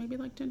lost maybe,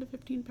 like, 10 to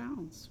 15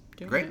 pounds.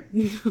 Great.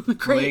 Great.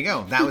 Well, there you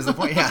go. That was the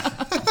point,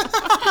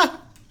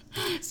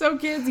 So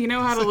kids, you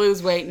know how to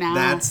lose weight now.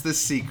 That's the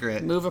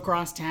secret. Move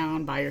across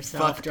town by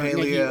yourself. Fuck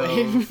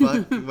paleo.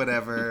 Fuck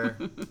whatever.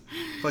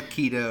 Fuck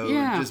keto.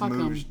 Yeah, just move.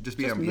 Them. Just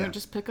be move,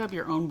 Just pick up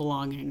your own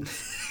belongings.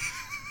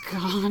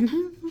 God,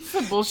 that's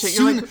the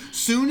bullshit.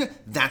 Soon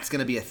that's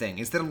gonna be a thing.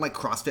 Instead of like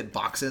CrossFit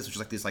boxes, which is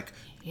like these like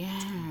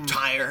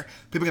tire.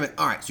 People are gonna be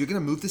like, all right, so you're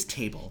gonna move this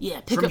table.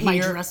 Yeah, pick up my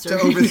dresser.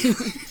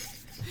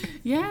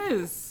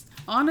 Yes.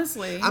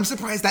 Honestly, I'm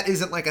surprised that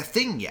isn't like a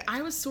thing yet.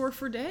 I was sore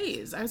for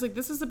days. I was like,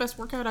 this is the best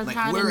workout I've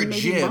had in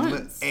maybe maybe months. We're a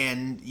gym,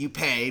 and you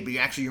pay, but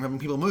you're having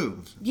people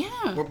move.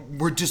 Yeah.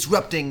 We're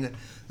disrupting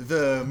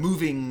the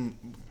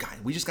moving... God,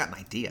 we just got an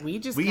idea. We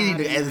need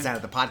to edit this out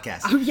of the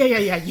podcast. Oh,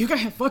 yeah. You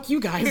guys, fuck you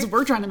guys.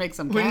 We're trying to make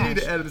some cash. We need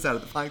to edit this out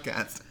of the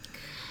podcast.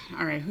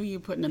 All right, who are you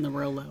putting in the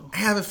real low? I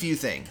have a few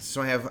things.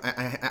 So I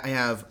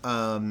have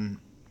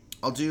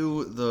I'll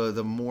do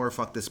the more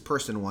fuck this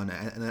person one,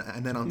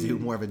 and then I'll do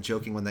more of a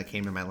joking one that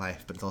came in my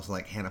life, but it's also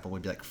like Hannibal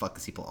would be like, fuck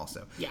these people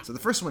also. Yeah. So the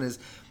first one is,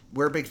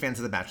 we're big fans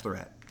of The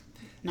Bachelorette.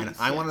 Nice, and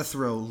I want to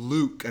throw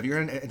Luke. Have you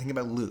heard anything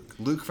about Luke?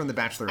 Luke from The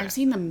Bachelorette. I've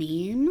seen the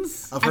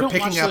memes. Of her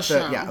picking up the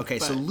show, yeah. Okay,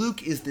 so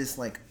Luke is this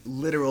like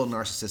literal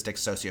narcissistic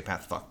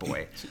sociopath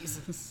fuckboy.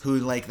 Jesus. Who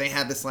like they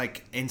had this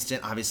like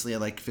instant, obviously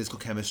like physical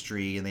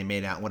chemistry, and they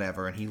made out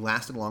whatever, and he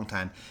lasted a long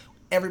time.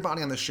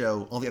 Everybody on the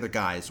show, all the other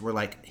guys, were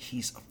like,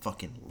 he's a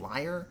fucking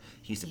liar.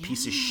 He's a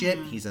piece of shit.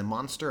 He's a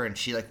monster, and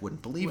she like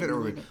wouldn't believe it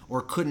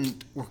or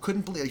couldn't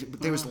believe it. But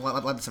there was a lot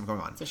of stuff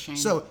going on. It's a shame.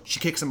 So she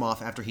kicks him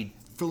off after he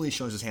fully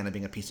shows his hand at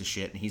being a piece of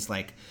shit, and he's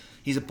like,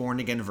 he's a born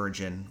again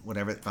virgin.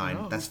 Whatever,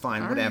 fine, that's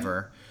fine,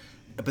 whatever.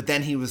 But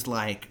then he was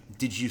like,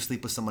 did you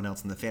sleep with someone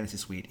else in the fantasy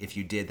suite? If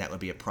you did, that would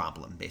be a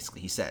problem,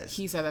 basically, he says.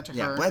 He said that to her.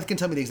 Yeah, Blythe can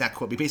tell me the exact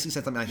quote. He basically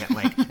said something like that.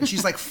 Like, and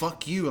she's like,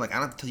 fuck you. Like, I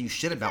don't have to tell you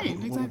shit about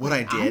what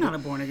I did. I'm not a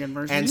born-again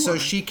version. And so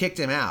she kicked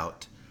him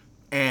out.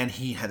 And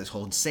he had this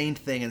whole insane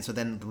thing. And so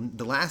then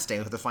the last day,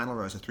 with the final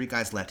rose, the 3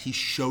 guys left, he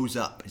shows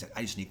up. He's like,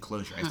 I just need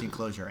closure. I just need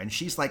closure. And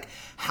she's like,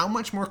 how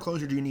much more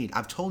closure do you need?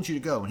 I've told you to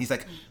go. And he's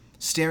like,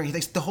 staring. He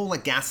thinks the whole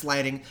like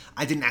gaslighting.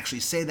 I didn't actually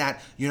say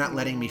that. You're not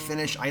letting me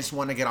finish. I just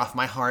want to get off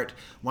my heart.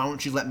 Why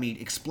don't you let me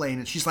explain?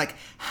 And she's like,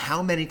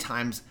 how many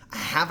times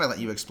have I let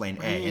you explain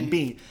A? And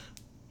B,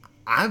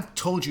 I've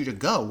told you to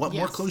go. What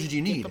more closure do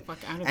you need? Get the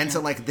fuck out of and here. so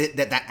like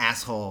that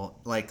asshole,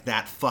 like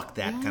that fuck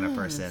that kind of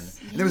person.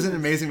 And there was an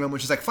amazing moment where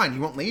she's like, fine,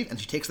 you won't leave? And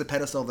she takes the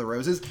pedestal of the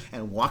roses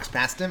and walks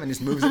past him and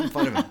just moves it in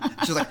front of him.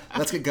 She's like,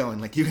 let's get going.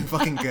 Like, you can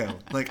fucking go.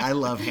 Like, I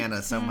love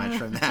Hannah so much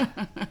from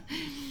that.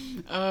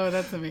 Oh,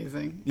 that's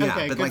amazing. Yeah,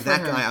 okay, but like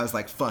that guy, I was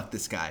like, fuck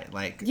this guy.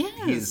 Like,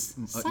 he's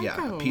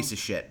a piece of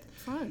shit.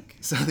 Fuck.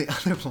 So the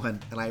other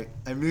one, and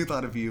I really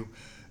thought of you,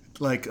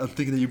 like, I'm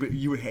thinking that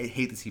you would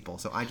hate these people.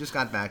 So I just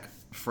got back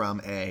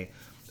from a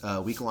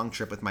week-long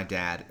trip with my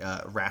dad,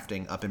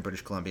 rafting up in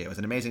British Columbia. It was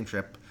an amazing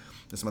trip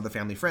with some other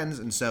family friends.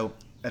 And so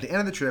at the end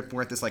of the trip,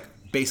 we're at this, like,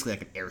 basically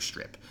like an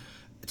airstrip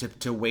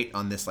to wait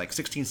on this, like,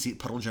 16-seat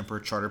puddle jumper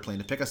charter plane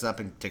to pick us up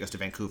and take us to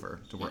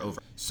Vancouver. So we're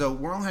over. So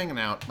we're all hanging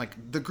out.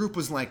 Like, the group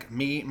was, like,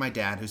 me, my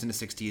dad, who's in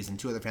his 60s, and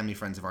 2 other family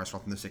friends of ours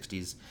from the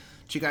 60s.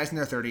 2 guys in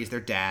their 30s, their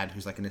dad,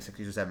 who's, like, in his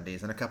 60s or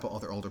 70s, and a couple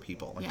other older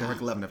people. Like, there were,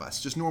 like, 11 of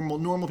us. Just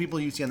normal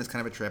people you see on this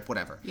kind of a trip,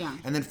 whatever. Yeah.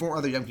 And then 4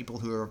 other young people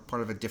who are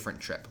part of a different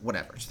trip,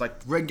 whatever. Just, like,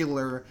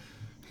 regular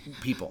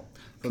people.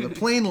 So the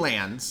plane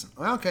lands.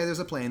 Okay, there's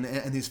a plane,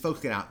 and these folks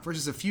get out.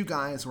 Versus a few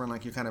guys wearing,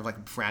 like, your kind of,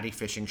 like, fratty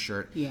fishing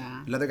shirt.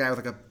 Yeah. Another guy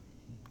with, like, a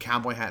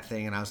cowboy hat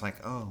thing, and I was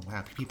like, oh,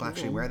 wow, people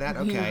actually wear that?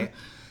 Okay. Yeah.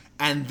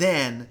 And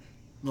then,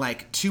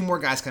 like, 2 more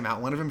guys come out.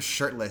 One of them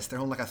shirtless. They're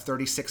on, like, a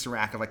 36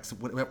 rack of, like,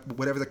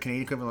 whatever the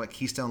Canadian equivalent of, like,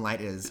 Keystone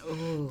Light is.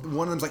 Ooh.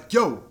 One of them's like,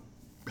 yo,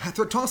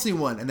 toss me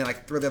one. And they,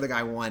 like, throw the other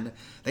guy one.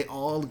 They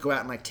all go out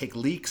and, like, take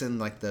leaks in,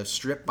 like, the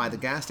strip by the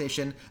gas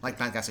station. Like,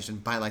 not gas station,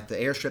 by, like, the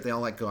airstrip. They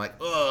all, like, go, like,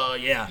 oh,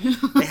 yeah.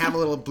 They have a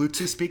little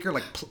Bluetooth speaker,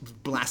 like,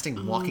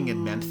 blasting Walking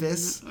in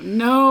Memphis.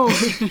 No.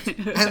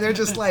 And they're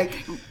just, like,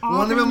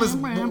 one of them was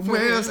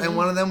wears, and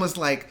one of them was,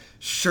 like,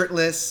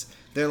 shirtless.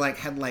 They're, like,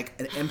 had, like,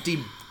 an empty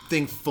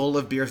thing full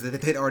of beers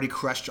that they'd already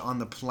crushed on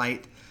the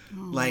flight.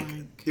 Like,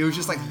 it was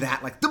just like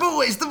that, like, the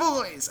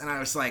boys! And I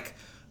was like,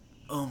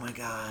 oh my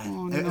God.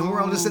 Oh, no. And we're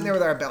all just sitting there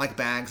with our, like,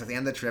 bags at the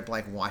end of the trip,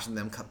 like, watching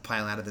them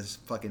pile out of this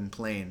fucking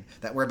plane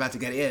that we're about to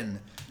get in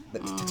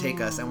to take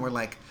us. And we're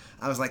like,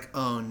 I was like,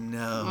 oh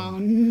no. Oh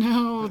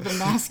no, the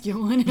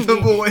masculinity. The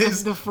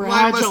boys. The fragile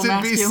why must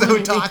it be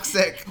so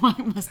toxic? Why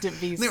must it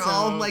be so They're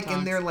all, like, toxic?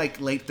 in their, like,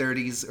 late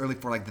 30s, early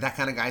 40s, like, that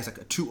kind of guy's,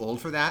 like, too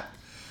old for that.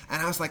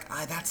 And I was like,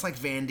 that's like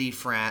Vandy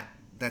frat.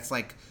 That's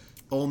like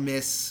Ole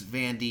Miss,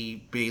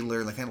 Vandy,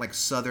 Baylor, like kind of like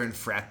Southern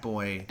frat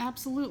boy.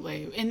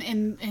 Absolutely.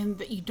 And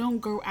that you don't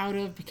grow out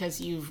of because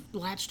you've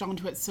latched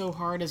onto it so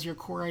hard as your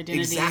core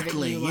identity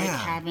exactly, that you like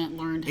haven't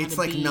learned how it's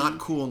to like be not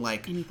cool.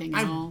 Like anything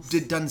I've else.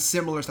 done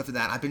similar stuff to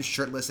that. I've been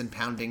shirtless and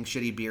pounding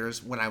shitty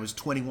beers when I was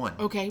 21.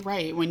 Okay,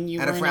 right. When you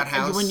at were a frat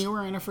house. When you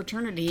were in a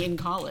fraternity in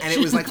college. And it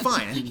was like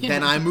fine. Yeah.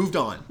 Then I moved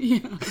on. Yeah.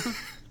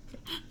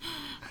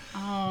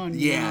 Oh, no.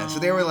 Yeah, so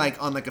they were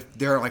like on like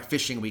they were like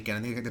fishing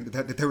weekend, and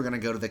they were gonna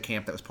go to the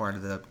camp that was part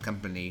of the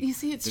company. You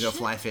see, it's to go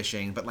fly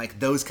fishing, but like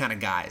those kind of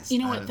guys. You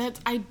know what?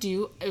 I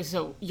do.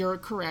 So you're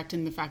correct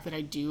in the fact that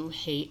I do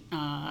hate.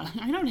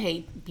 I don't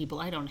hate people.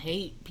 I don't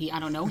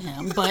know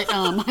him, but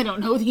I don't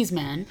know these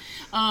men.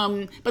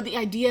 But the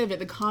idea of it,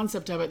 the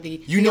concept of it,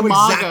 the imago,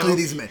 exactly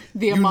these men.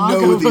 The you imago,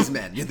 know these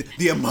men.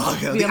 The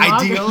imago, the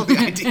ideal.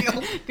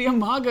 The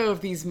imago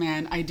of these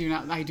men, I do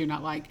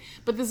not like.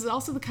 But this is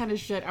also the kind of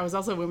shit. I was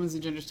also a women's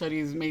and gender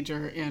studies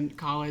major in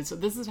college, so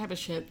this is the type of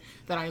shit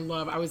that I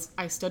love.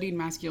 I studied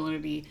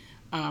masculinity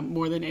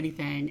more than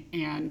anything,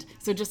 and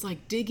so just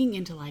like digging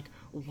into like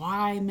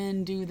why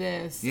men do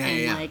this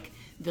like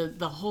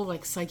the whole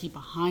like psyche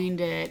behind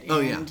it,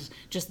 and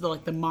just the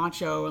like the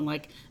macho and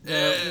like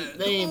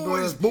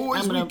boys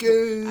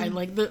weekend. I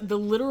like the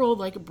literal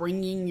like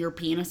bringing your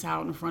penis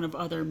out in front of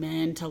other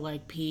men to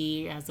like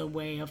pee as a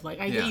way of like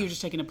I get you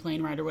just taking a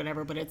plane ride or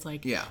whatever, but it's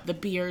like the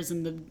beers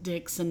and the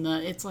dicks and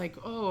it's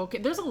like okay,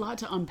 there's a lot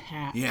to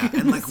unpack. Yeah,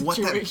 and like what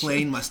that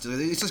plane must do.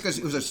 It's just because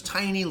it was a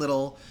tiny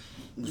little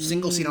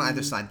single seat on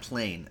either side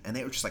plane, and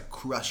they were just like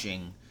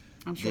crushing.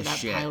 I'm sure that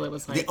pilot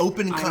was like, the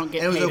open and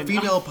it was a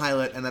female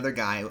pilot, another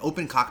guy,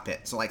 open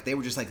cockpit. So like they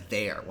were just like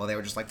there while they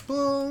were just like,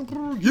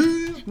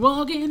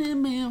 walking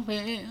in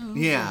Memphis.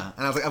 Yeah,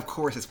 and I was like, of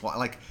course it's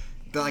like.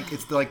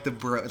 It's like the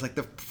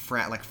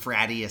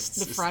frattiest.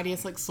 The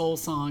frattiest like soul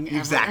song ever.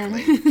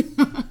 Exactly.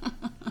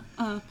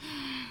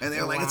 And they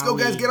were like, let's go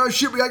guys, get our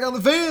shit, we gotta get on the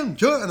van,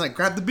 and like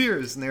grab the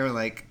beers. And they were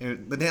like,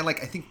 but they had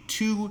like I think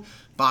 2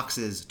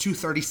 boxes, 2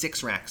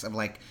 36 racks of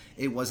like,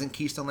 it wasn't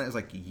Keystone Light, it was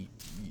like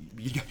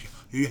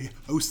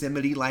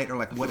Yosemite Light or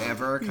like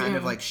whatever kind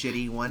of like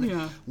shitty one.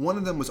 Yeah. One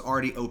of them was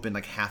already open,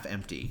 like half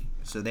empty.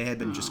 So they had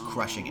been just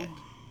crushing it.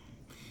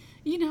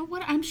 You know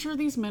what? I'm sure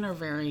these men are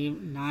very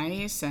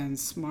nice and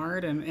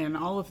smart and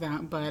all of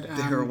that, but...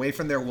 they're away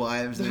from their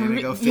wives. They're going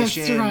to go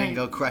fishing and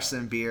go crush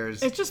some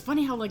beers. It's just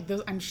funny how, like,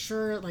 I'm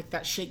sure, like,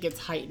 that shit gets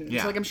heightened.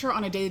 Yeah. So, like, I'm sure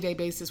on a day-to-day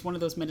basis, one of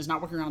those men is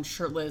not walking around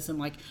shirtless and,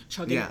 like,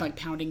 chugging, like,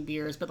 pounding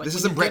beers. But, like, this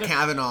isn't Brett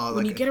Kavanaugh.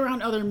 When you get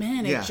around other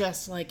men, it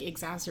just, like,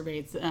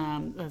 exacerbates.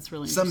 That's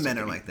really interesting. Some men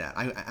are like that.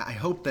 I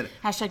hope that...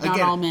 Hashtag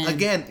not all men.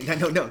 Again,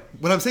 no.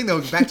 What I'm saying,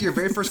 though, back to your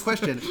very first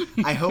question,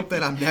 I hope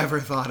that I'm never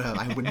thought of.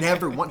 I would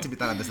never want to be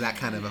thought of as that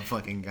kind of a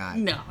fucking guy.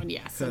 No,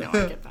 yes. No,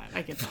 I get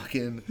that.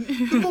 Fucking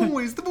the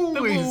boys.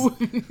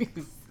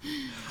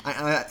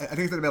 I think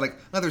it's about like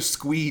another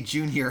Squee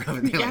Junior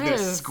over there. Like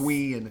there's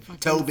Squee and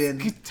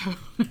Tobin.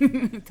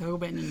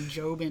 Tobin and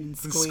Jobin and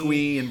Squee.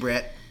 Squee and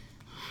Brett.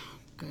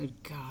 Good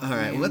God. All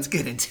right, well, let's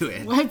get into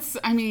it.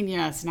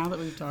 Yes, now that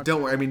we've talked.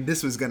 Don't worry,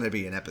 this was going to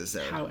be an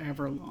episode.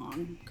 However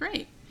long.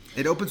 Great.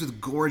 It opens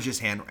with gorgeous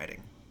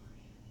handwriting.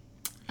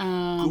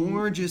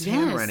 Gorgeous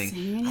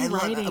handwriting. I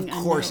love, of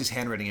course, his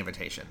handwriting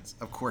invitations.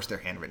 Of course, they're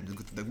handwritten.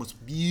 The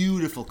most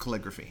beautiful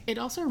calligraphy. It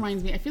also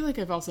reminds me, I feel like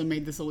I've also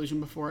made this illusion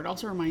before. It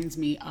also reminds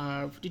me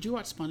of, did you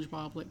watch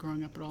SpongeBob, like,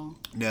 growing up at all?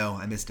 No,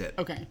 I missed it.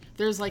 Okay.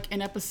 There's, like,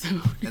 an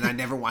episode. And I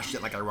never watched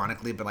it, like,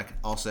 ironically, but, like,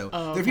 also,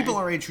 there are people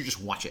our age who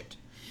just watch it.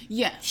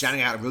 Yes.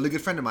 Shouting out a really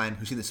good friend of mine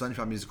who's seen the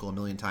SpongeBob musical a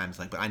million times,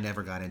 like, but I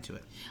never got into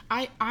it.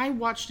 I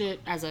watched it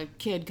as a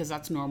kid because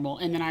that's normal,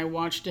 and then I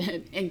watched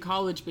it in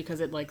college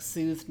because it like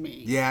soothed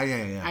me.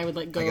 Yeah. I would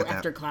like go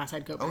after class.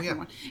 I'd go back and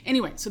watch.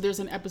 Anyway, so there's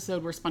an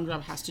episode where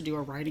SpongeBob has to do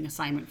a writing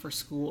assignment for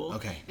school.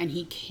 Okay. And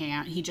he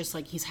can't. He just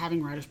like he's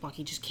having writer's block.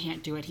 He just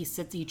can't do it.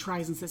 He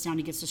tries and sits down.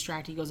 He gets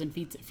distracted. He goes and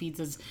feeds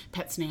his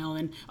pet snail,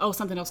 and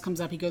something else comes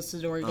up. He goes to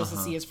the door. He goes to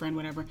see his friend,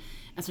 whatever.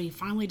 And so he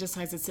finally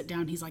decides to sit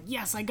down. He's like,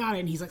 yes, I got it.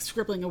 And he's like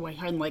scribbling away,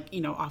 and like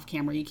off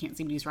camera you can't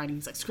see what he's writing.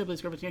 He's like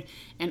scribbling,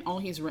 and all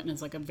he's written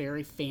is like a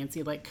very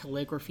fancy like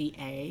calligraphy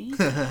A.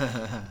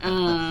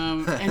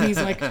 And he's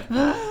like,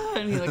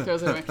 and he like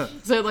throws it away.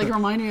 So it like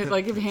reminded me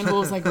like if Hannibal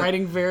was like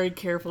writing very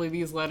carefully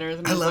these letters.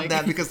 And I love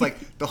that because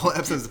like the whole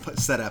episode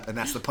is set up, and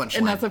that's the punchline.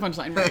 And that's the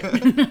punchline,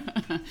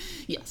 right?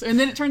 Yes. And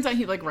then it turns out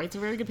he like writes a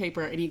very good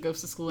paper, and he goes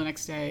to school the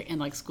next day,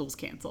 and like school's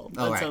canceled.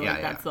 Oh, and right. So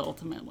like that's the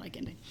ultimate like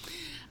ending.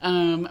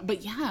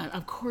 But yeah,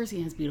 of course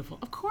he has beautiful.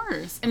 Of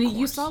course. And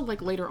you saw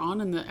like later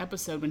on in the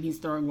episode when he's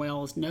throwing away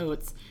all his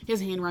notes,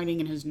 his handwriting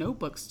in his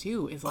notebooks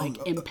too is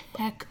like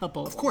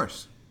impeccable. Of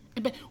course.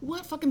 But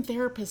what fucking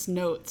therapist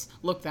notes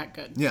look that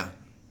good? Yeah.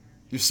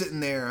 You're sitting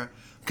there,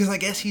 because I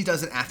guess he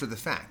does it after the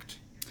fact.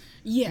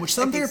 Yeah, which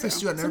some therapists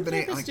do. I've never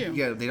been like,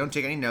 yeah, they don't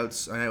take any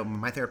notes. I know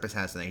my therapist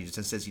has that. He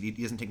just says he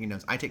doesn't take any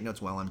notes. I take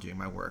notes while I'm doing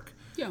my work.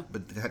 Yeah,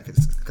 but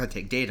it's got to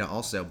take data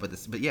also.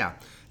 But yeah,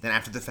 then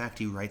after the fact,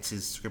 he writes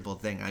his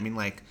scribbled thing. I mean,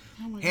 like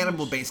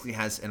Hannibal basically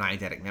has an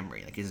eidetic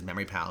memory. Like his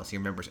memory palace, he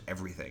remembers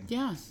everything.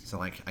 Yes. So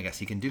like, I guess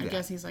he can do that. I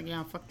guess he's like,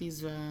 yeah, fuck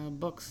these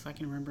books. I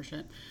can remember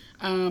shit.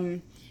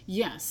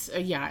 Yes,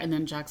 yeah. And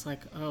then Jack's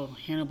like, oh,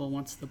 Hannibal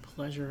wants the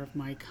pleasure of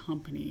my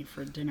company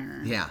for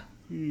dinner. Yeah.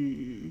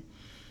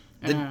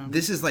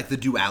 This is like the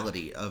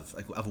duality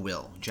of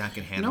Will, Jack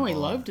and Hannibal. No, I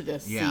loved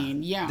this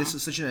scene. Yeah. This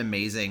is such an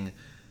amazing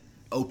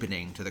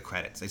opening to the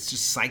credits. It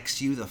just psychs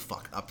you the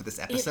fuck up for this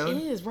episode.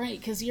 It is, right,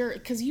 because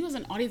you as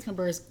an audience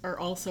member are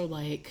also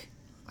like,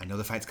 I know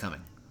the fight's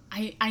coming.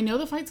 I know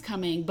the fight's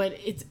coming, but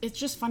it's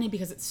just funny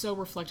because it's so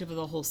reflective of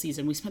the whole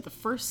season. We spent the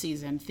first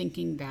season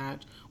thinking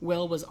that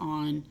Will was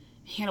on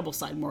Hannibal's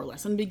side, more or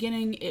less. In the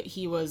beginning,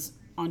 he was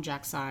on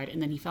Jack's side,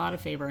 and then he fell out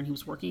of favor, and he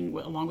was working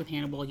along with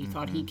Hannibal. You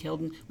thought he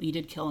killed him. Well, he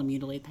did kill and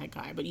mutilate that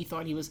guy, but you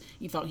thought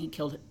he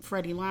killed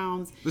Freddie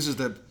Lowndes. This is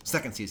the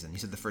second season. You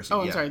said the first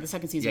season. Oh, I'm sorry, the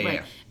second season,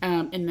 right.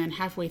 Yeah. And then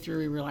halfway through,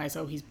 we realized,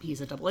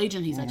 he's a double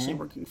agent. He's actually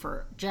working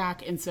for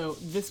Jack. And so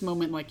this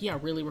moment,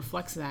 really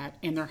reflects that.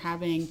 And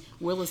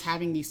Will is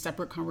having these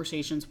separate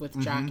conversations with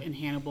Jack and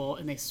Hannibal,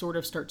 and they sort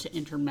of start to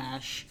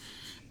intermesh.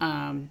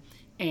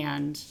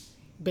 And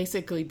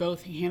basically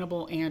both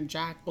Hannibal and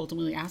Jack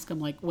ultimately ask him,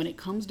 like, when it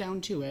comes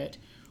down to it,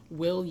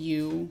 will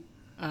you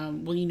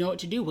know what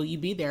to do? Will you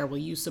be there? Will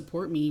you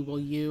support me? Will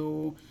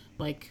you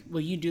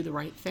do the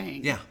right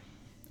thing? Yeah.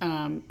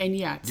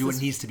 Do what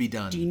needs to be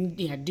done.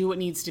 Do what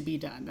needs to be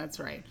done. That's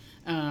right.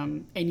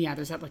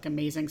 There's that like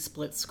amazing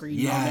split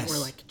screen moment where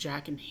like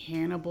Jack and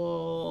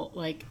Hannibal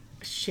like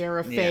share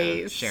a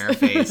face.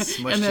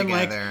 Smush and then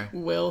together.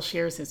 Like Will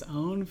shares his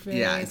own face.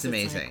 Yeah, it's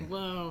amazing. Like,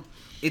 whoa.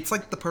 It's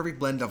like the perfect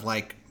blend of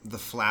like the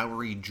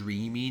flowery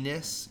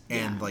dreaminess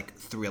and like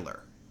thriller.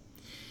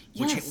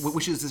 Yes.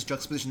 Which is this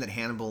juxtaposition that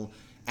Hannibal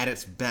at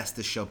its best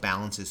this show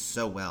balances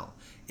so well.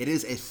 It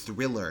is a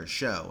thriller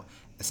show,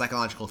 a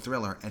psychological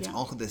thriller, and it's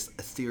also this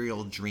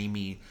ethereal,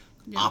 dreamy,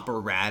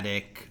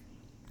 operatic,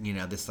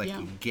 this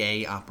like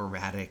gay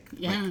operatic,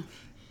 like,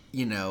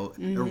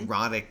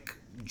 erotic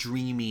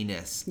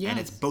dreaminess, and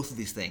it's both of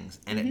these things,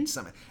 and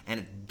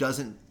it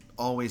doesn't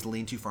always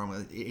lean too far.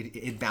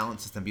 It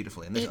balances them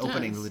beautifully, and this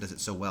opening really does it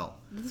so well.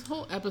 This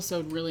whole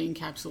episode really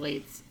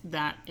encapsulates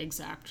that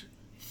exact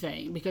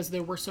thing, because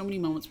there were so many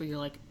moments where you're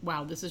like,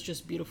 wow, this is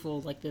just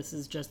beautiful. Like, this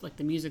is just like,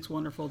 the music's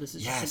wonderful. This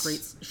is just a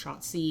great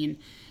shot scene.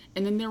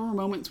 And then there were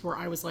moments where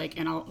I was like,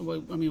 and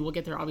we'll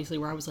get there obviously,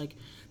 where I was like,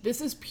 this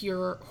is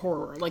pure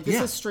horror. Like,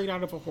 this is straight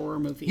out of a horror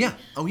movie. Yeah.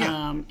 Oh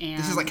yeah. And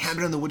this is like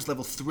Cabin in the Woods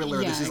level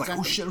thriller. This is like,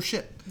 oh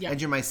shit. Yeah.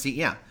 Edge of my seat.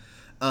 Yeah.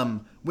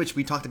 Which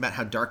we talked about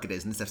how dark it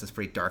is, and this episode's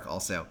pretty dark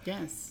also.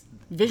 Yes.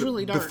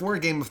 Visually dark. Before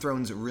Game of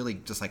Thrones really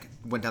just like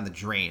went down the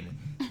drain,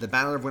 the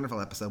Battle of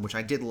Winterfell episode, which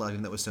I did love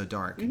even though it was so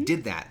dark,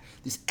 did that.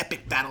 These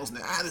epic battles, and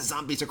the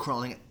zombies are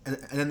crawling, and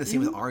then the scene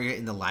with Arya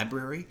in the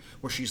library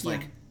where she's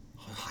like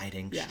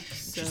hiding. Yeah.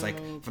 She's like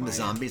from the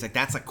zombies. Like,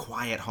 that's a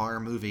quiet horror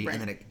movie,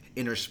 and then it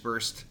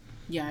interspersed.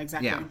 Yeah,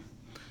 exactly. Yeah.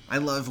 I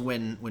love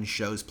when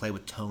shows play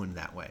with tone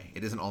that way.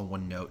 It isn't all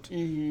one note,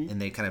 and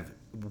they kind of,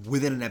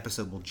 within an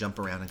episode, will jump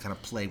around and kind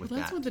of play with that.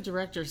 That's what the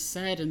director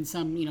said in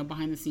some,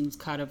 behind-the-scenes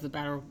cut of the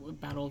Battle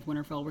of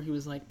Winterfell, where he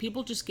was like,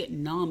 people just get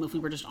numb if we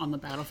were just on the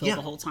battlefield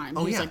the whole time.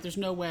 He's like, there's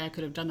no way I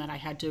could have done that. I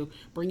had to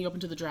bring you up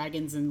into the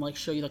dragons and like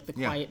show you like the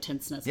quiet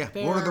tenseness. Yeah,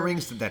 Lord of the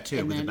Rings did that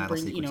too with the battle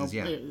sequences.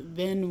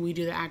 Then we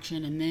do the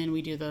action, and then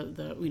we do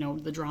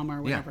the drama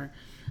or whatever.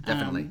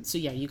 Definitely. So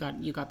yeah, you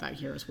got that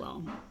here as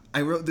well.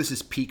 I wrote this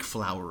as peak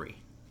flowery,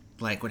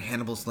 like when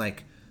Hannibal's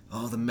like,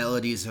 oh, the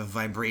melodies of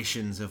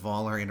vibrations of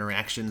all our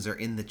interactions are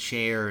in the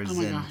chairs. Oh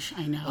my gosh,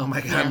 I know. Oh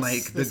my god,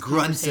 like the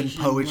grunts and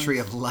poetry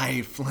of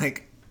life,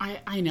 like.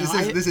 I know.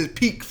 This is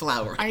peak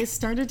flower. I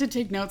started to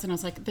take notes, and I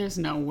was like, "There's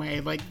no way!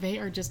 Like, they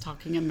are just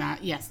talking in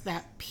that. Yes,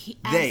 that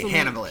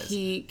Hannibal is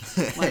peak,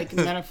 like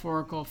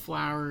metaphorical,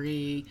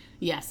 flowery.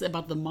 Yes,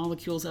 about the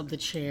molecules of the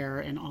chair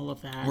and all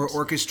of that. Or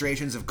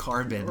Orchestrations of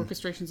Carbon.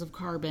 Orchestrations of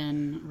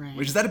Carbon, right?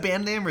 Which, is that a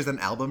band name or is that an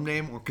album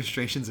name?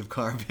 Orchestrations of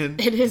Carbon.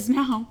 It is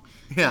now.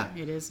 Yeah,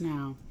 it is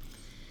now.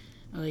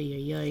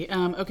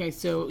 Okay,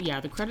 so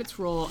yeah, the credits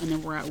roll, and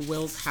then we're at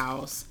Will's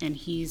house, and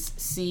he's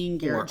seeing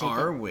Garrett.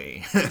 Or are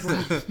we?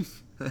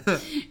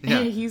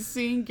 He's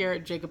seeing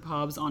Garrett Jacob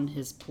Hobbs on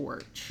his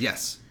porch.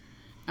 Yes.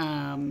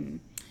 And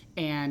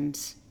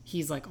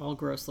he's like all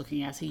gross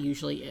looking as he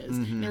usually is.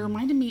 And it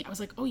reminded me, I was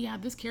like, oh yeah,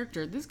 this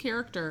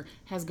character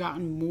has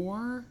gotten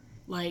more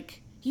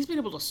like. He's been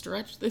able to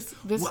stretch this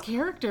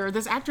character.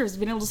 This actor has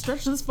been able to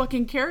stretch this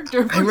fucking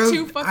character for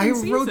 2 fucking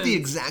seasons. I wrote the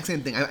exact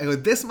same thing. I go,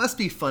 this must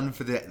be fun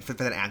for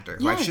that actor.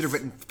 Yes. I should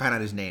have found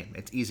out his name.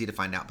 It's easy to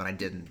find out, but I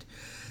didn't.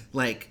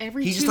 Like,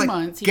 every he 2 just like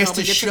months, he gets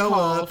to show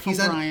up. He's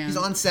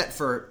on set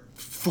for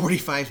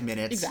 45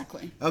 minutes.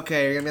 Exactly.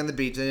 Okay, you're gonna be on the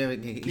beach.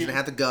 He's gonna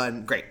have the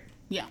gun. Great.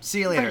 Yeah. See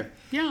you later. Right.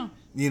 Yeah.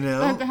 You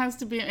know? That has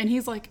to be, and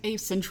he's like a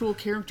central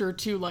character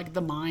to like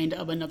the mind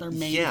of another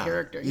main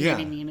character. You know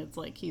what I mean? It's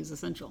like he's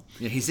essential.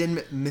 Yeah, he's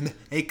in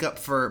makeup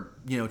for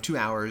 2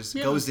 hours,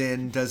 goes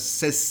in,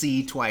 says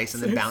 "see" twice,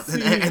 and then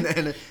bounces,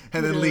 and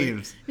then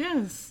leaves.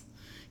 Yes.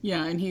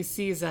 Yeah, and he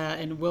sees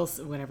and Will,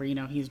 whatever,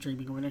 he's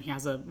dreaming or whatever. He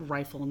has a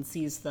rifle and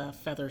sees the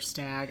feather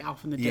stag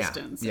off in the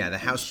distance. Yeah, the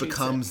house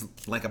becomes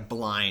like a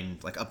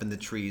blind, like up in the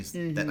trees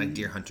that like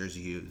deer hunters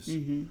use.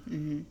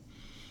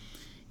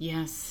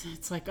 Yes,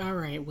 it's like, all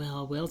right,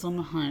 Will's on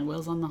the hunt.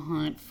 Will's on the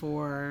hunt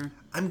for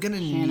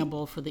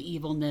Hannibal, for the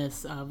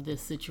evilness of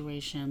this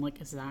situation. Like,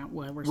 is that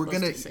what we're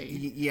supposed to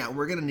see? Yeah,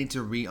 we're gonna need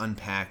to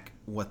re-unpack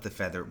what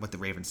the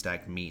raven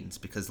stag means,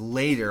 because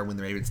later, when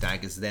the raven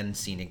stag is then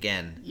seen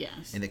again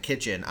in the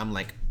kitchen, I'm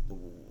like,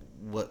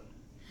 what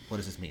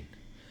does this mean?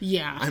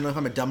 Yeah. I don't know if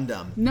I'm a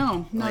dum-dum.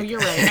 No, you're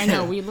right. I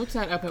know. We looked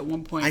that up at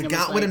one point. I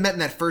got what it meant in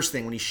that first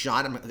thing when he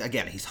shot him.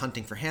 Again, he's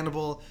hunting for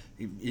Hannibal.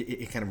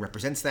 It kind of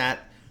represents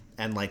that.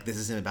 And like, this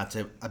is him about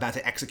to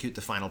execute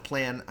the final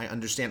plan. I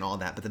understand all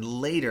that, but then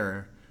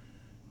later,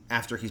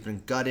 after he's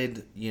been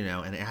gutted,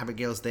 and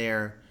Abigail's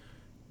there,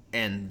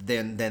 and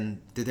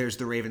then there's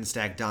the raven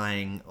stag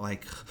dying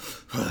like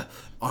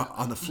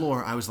on the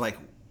floor. I was like,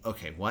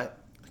 okay, what?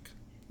 Like,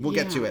 we'll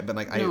get to it, but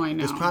like, I know.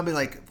 There's probably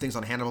like things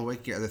on Hannibal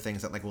Wiki, other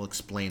things that like will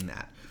explain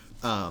that.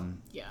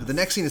 The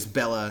next scene is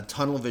Bella,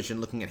 tunnel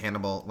vision, looking at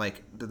Hannibal.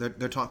 Like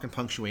they're talking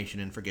punctuation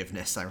and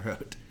forgiveness. I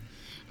wrote.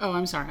 Oh,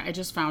 I'm sorry. I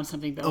just found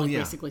something that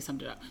basically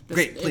summed it up.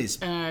 Great, please.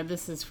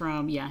 This is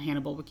from,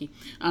 Hannibal Wiki.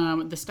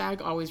 The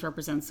stag always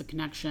represents the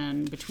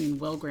connection between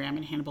Will Graham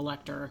and Hannibal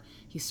Lecter.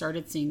 He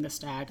started seeing the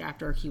stag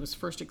after he was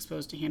first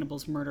exposed to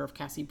Hannibal's murder of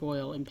Cassie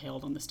Boyle,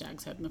 impaled on the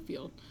stag's head in the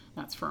field.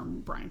 That's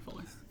from Brian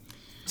Fuller.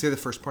 Say the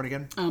first part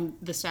again.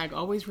 The stag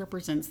always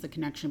represents the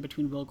connection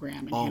between Will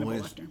Graham and Hannibal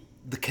Lecter.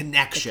 The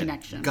connection.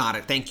 Got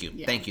it. Thank you.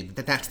 Yeah. Thank you.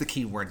 That's the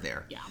key word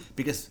there. Yeah.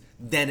 Because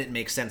then it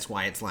makes sense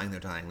why it's lying there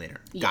dying later.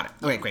 Got it.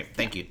 Okay, great.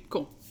 Thank you.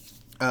 Cool.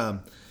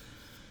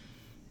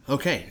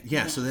 Okay,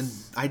 yeah, so then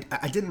I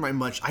didn't write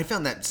much. I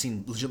found that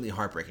scene legitimately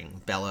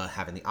heartbreaking. Bella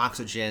having the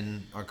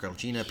oxygen, our girl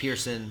Gina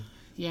Pearson.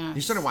 Yeah.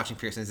 You started watching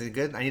Pearson. Is it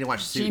good? I need to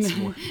watch Suits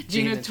more.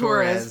 Gina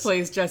Torres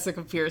plays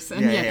Jessica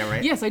Pearson. Yeah,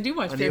 right? Yes, I do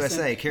watch on Pearson.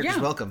 USA. Characters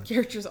welcome.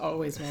 Characters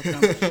always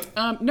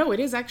welcome. No, it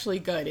is actually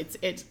good.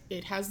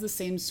 It has the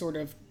same sort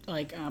of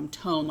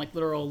tone, like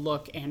literal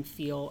look and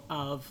feel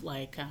of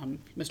like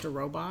Mr.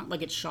 Robot.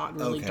 Like it's shot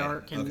really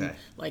dark and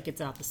like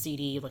it's out the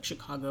seedy like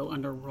Chicago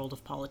underworld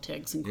of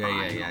politics and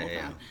crime and all of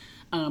that.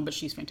 But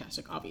she's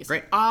fantastic, obviously.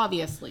 Great.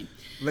 Obviously.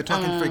 They're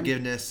talking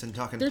forgiveness and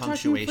talking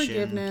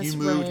punctuation. You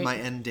moved my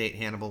end date,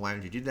 Hannibal. Why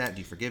did you do that?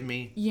 Do you forgive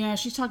me? Yeah,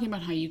 she's talking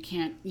about how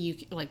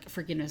like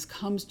forgiveness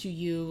comes to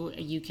you.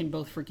 You can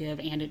both forgive,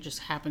 and it just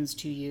happens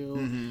to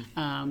you.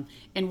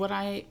 And what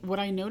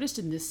I noticed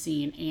in this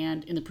scene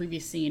and in the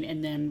previous scene,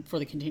 and then for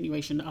the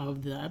continuation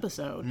of the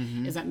episode,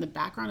 is that in the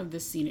background of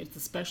this scene, it's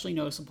especially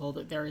noticeable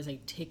that there is a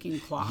ticking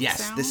clock.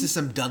 Yes, sound. this is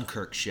some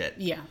Dunkirk shit.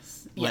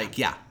 Yes. Like,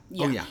 yeah.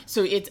 Yeah. Oh, yeah.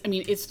 So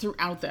it's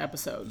throughout the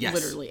episode, yes.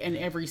 literally. And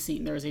every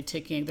scene, there's a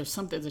ticking. There's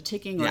a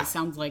ticking, or it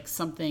sounds like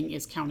something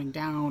is counting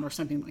down or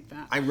something like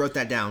that. I wrote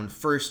that down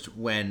first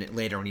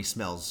later when he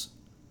smells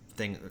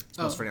Fernando.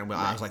 I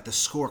was like, the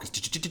score,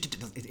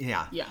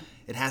 yeah.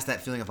 It has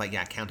that feeling of like,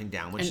 counting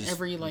down. Which and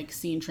every like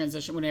scene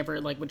transition, whenever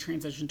it like would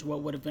transition to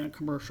what would have been a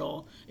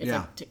commercial, it's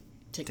like tick,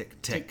 tick,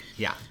 tick, tick.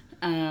 Yeah.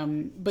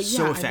 But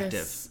so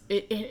effective.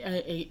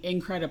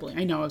 Incredibly.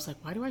 I know. I was like,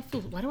 why do I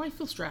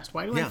feel stressed?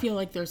 Why do I feel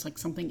like there's like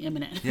something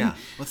imminent? Yeah. Well,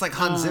 it's like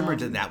Hans Zimmer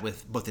did that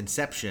with both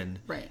Inception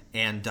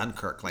and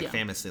Dunkirk, like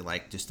famously,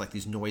 like just like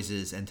these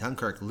noises. And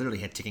Dunkirk literally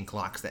had ticking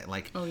clocks that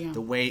like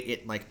the way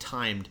it like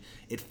timed,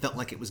 it felt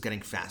like it was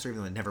getting faster,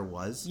 even though it never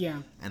was.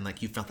 Yeah. And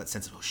like you felt that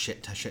sense of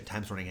shit,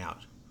 time's running out.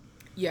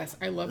 Yes,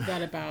 I love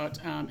that about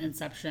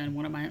Inception.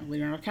 One of my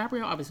Leonardo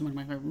DiCaprio, obviously one of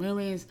my favorite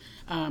movies.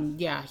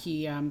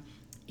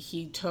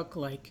 He took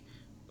like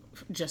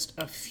just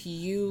a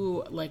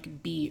few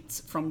like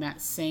beats from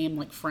that same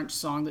like French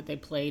song that they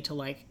play to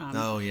like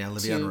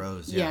Olivia and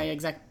Rose. Yeah,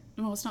 exactly.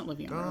 No, it's not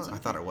Olivia and Rose. I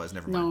thought it was.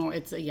 Never mind. No,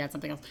 it's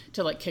something else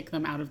to like kick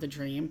them out of the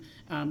dream.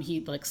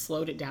 He like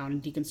slowed it down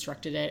and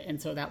deconstructed it, and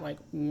so that like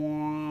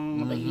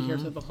that you hear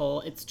through the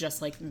whole, it's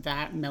just like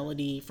that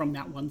melody from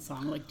that one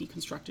song like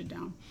deconstructed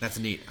down. That's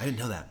neat. I didn't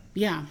know that.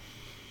 Yeah.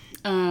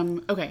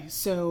 Okay.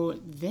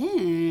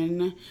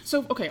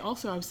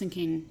 Also, I was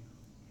thinking.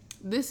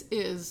 This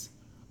is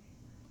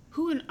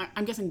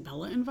I'm guessing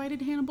Bella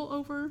invited Hannibal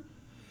over.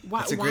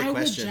 That's a great question.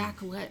 Why would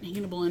Jack let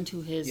Hannibal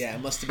into his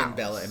it must have been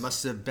Bella.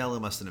 Bella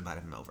must have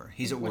invited him over.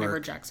 He's at work. Whenever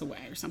Jack's away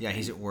or something. Yeah,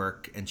 he's at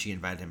work, and she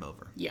invited him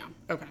over. Yeah,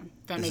 okay.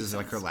 This makes sense.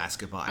 Like her last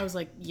goodbye. I was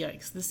like,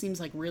 yikes, this seems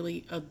like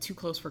really too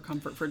close for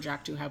comfort for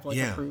Jack to have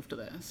approved of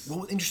this.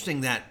 Well, interesting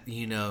that,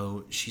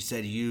 she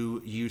said,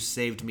 you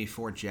saved me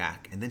for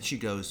Jack, and then she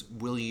goes,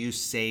 will you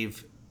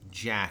save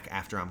Jack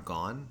after I'm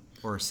gone?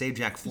 Or save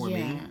Jack for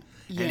me?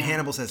 Yeah. And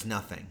Hannibal says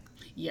nothing.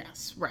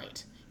 Yes,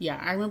 right. Yeah,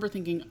 I remember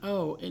thinking,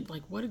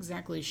 what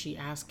exactly is she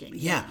asking?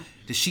 Yeah.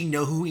 Does she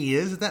know who he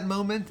is at that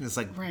moment? And it's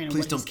like,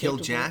 please don't kill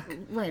Jack.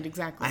 Right,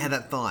 exactly. I had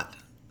that thought.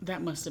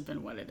 That must have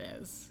been what it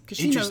is. Because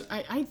she knows,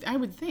 I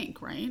would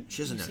think, right?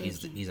 She doesn't know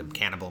he's a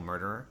cannibal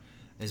murderer.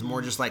 It's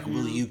more just like,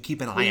 will you keep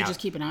an eye out? Just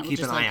keep an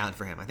eye out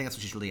for him. I think that's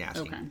what she's really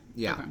asking. Okay.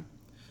 Yeah. Okay.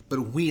 But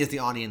we as the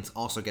audience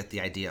also get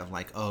the idea of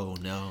like, oh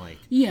no, like...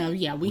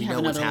 Yeah, we have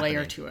another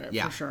layer to it,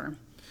 for sure.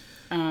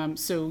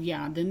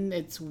 Then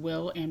it's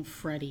Will and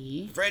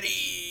Freddie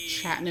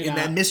chatting it up. In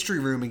that mystery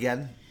room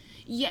again.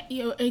 Yeah,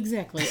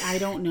 exactly. I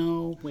don't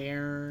know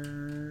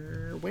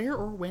where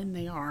or when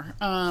they are.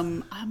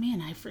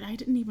 I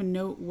didn't even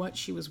know what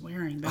she was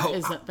wearing.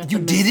 That's you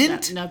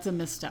didn't? That's a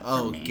misstep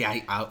for me.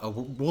 Yeah,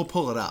 we'll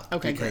pull it up.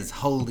 Okay, because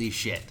great. Holy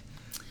shit.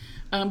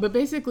 But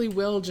basically,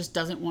 Will just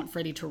doesn't want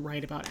Freddie to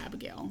write about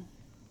Abigail.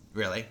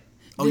 Really?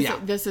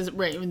 This is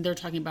right when they're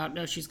talking about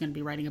she's going to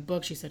be writing a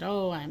book. She said,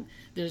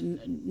 there's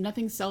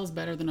nothing sells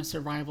better than a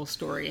survival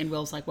story. And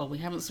Will's like, well, we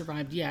haven't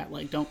survived yet.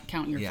 Like, don't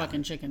count your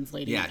fucking chickens,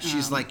 lady. Yeah,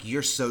 she's like,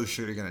 you're so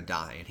sure you're going to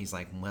die. And he's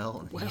like,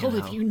 well,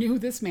 if you knew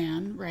this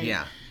man, right?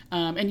 Yeah.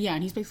 And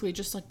he's basically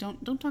just like,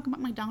 don't talk about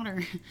my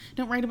daughter.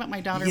 Don't write about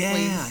my daughter,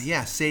 please.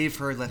 Yeah, save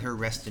her, let her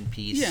rest in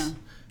peace.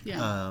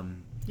 Yeah.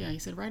 He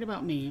said, write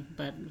about me,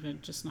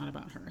 but just not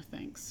about her.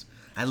 Thanks.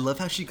 I love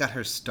how she got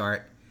her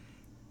start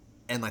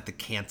and like the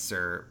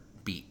cancer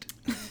beat.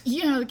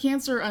 Yeah, the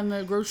cancer on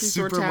the grocery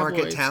store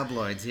supermarket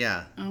tabloids.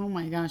 Yeah. Oh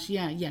my gosh.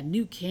 Yeah.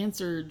 New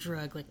cancer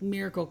drug, like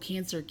miracle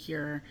cancer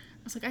cure.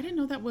 I was like, I didn't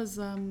know that was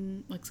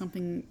like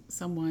something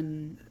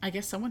someone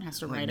has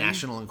to write.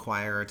 National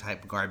Enquirer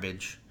type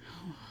garbage.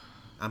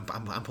 I'm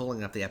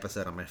pulling up the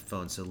episode on my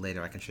phone so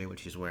later I can show you what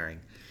she's wearing.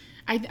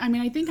 I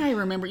think I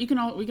remember.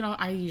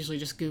 I usually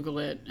just Google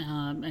it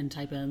and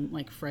type in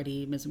like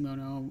Freddie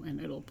Mizumono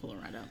and it'll pull it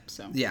right up.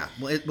 So yeah,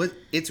 well,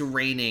 it's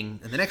raining.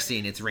 In the next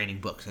scene, it's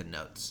raining books and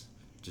notes.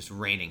 Just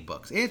raining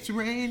books. It's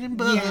raining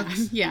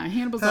books. Yeah.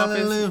 Hannibal's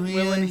office.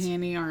 Will and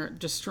Hanny are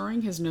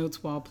destroying his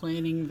notes while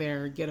planning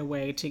their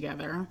getaway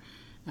together,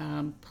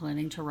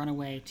 planning to run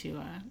away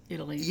to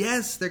Italy.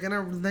 Yes, they're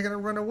gonna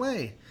run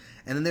away,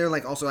 and then they're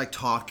like also like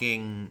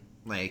talking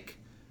like.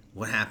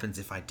 What happens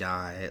if I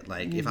die?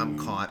 Like, if I'm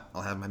caught,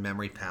 I'll have my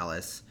memory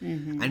palace.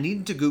 I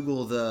needed to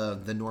Google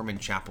the Norman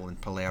Chapel in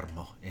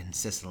Palermo in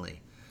Sicily.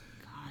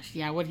 Gosh,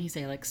 yeah, what did he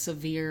say? Like,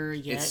 severe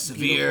yet beautiful. It's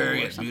severe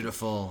yet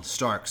beautiful.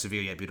 Stark,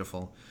 severe yet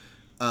beautiful.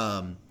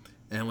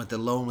 And with the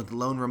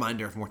lone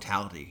reminder of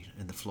mortality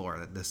in the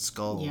floor, the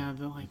skull. Yeah,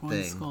 the like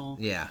one skull.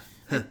 Yeah.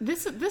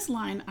 This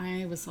line,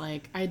 I was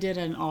like, I did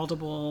an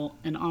audible,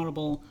 when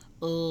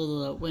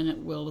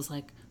Will was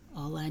like,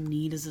 all I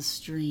need is a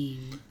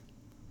stream.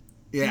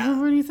 Yeah.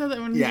 Remember when he said that?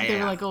 When they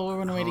were like, we're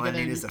going away together. All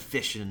I need is a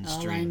fishing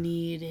stream. All I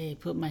need,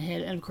 put my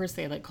head... And of course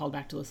they like called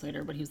back to this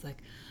later, but he was like,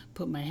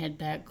 put my head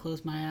back,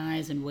 close my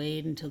eyes, and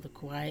wait until the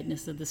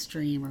quietness of the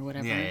stream or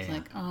whatever. It's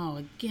like, oh,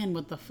 again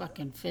with the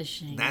fucking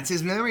fishing. That's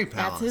his memory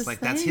palace.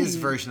 That's his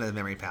version of the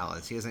memory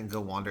palace. He doesn't go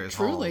wander his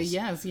halls. Truly,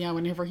 yes. Yeah,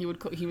 whenever he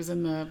was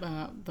in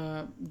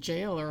the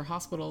jail or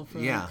hospital for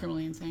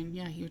criminally insane,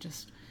 he would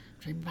just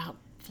dream about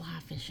fly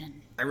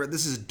fishing.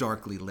 This is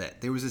darkly lit.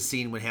 There was a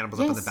scene when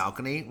Hannibal's up on the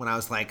balcony when I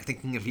was like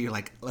thinking of you,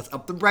 like, let's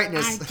up the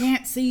brightness. I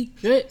can't see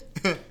shit.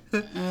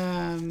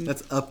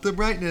 Let's up the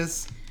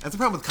brightness. That's the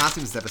problem with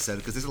costumes this episode,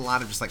 because there's a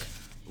lot of just like,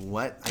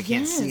 what? I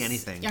can't see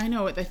anything. Yeah, I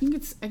know it. I think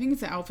it's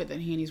the outfit that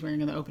Hanny's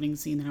wearing in the opening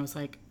scene that I was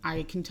like,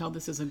 I can tell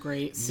this is a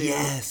great suit.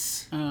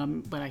 Yes.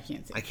 But I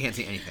can't see. I can't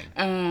see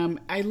anything.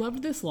 I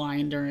loved this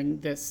line during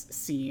this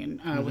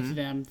scene with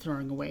them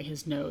throwing away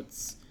his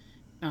notes.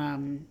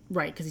 Right,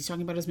 because he's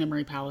talking about his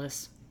memory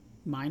palace.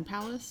 Mind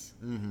Palace?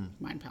 Mm-hmm.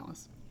 Mind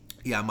Palace.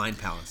 Yeah, Mind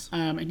Palace.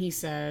 And he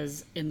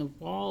says, in the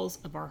walls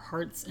of our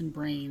hearts and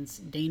brains,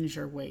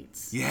 danger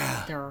waits.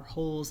 Yeah. There are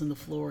holes in the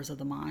floors of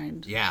the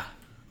mind. Yeah.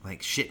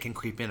 Like, shit can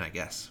creep in, I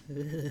guess.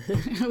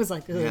 I was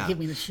like, give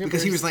me the shivers.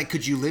 Because he was like,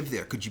 could you live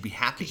there? Could you be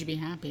happy? Could you be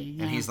happy?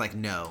 Yeah. And he's like,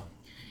 no.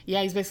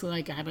 Yeah, he's basically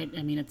like, I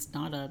mean, it's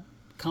not a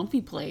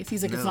comfy place.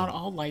 He's like, it's not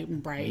all light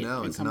and bright and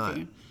comfy. No, it's not.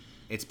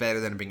 It's better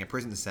than being a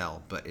prison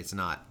cell, but it's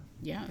not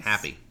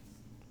happy.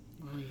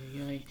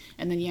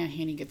 And then,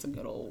 Hanny gets a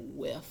good old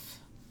whiff.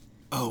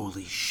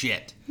 Holy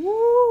shit.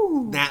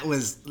 Woo!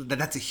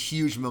 That's a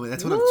huge moment.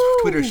 That's one of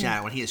Twitter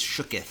chat when he is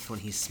shooketh, when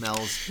he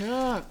smells.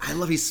 Shook. I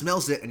love he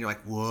smells it and you're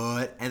like,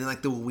 what? And then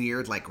like the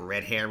weird like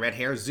red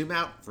hair, zoom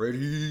out,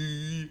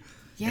 Freddy.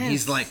 Yes. And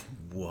he's like,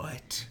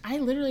 what? I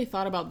literally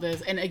thought about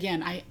this. And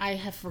again, I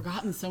have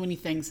forgotten so many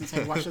things since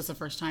I watched this the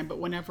first time. But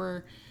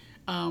whenever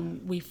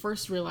we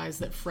first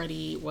realized that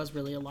Freddy was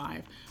really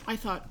alive, I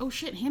thought, oh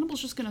shit,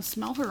 Hannibal's just going to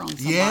smell her on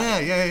somebody.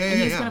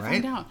 And he's going to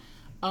find out.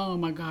 Oh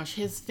my gosh,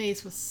 his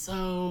face was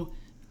so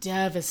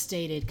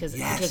devastated because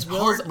Will's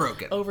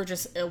heartbroken.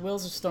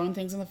 Will's just throwing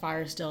things in the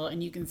fire still,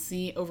 and you can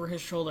see over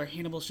his shoulder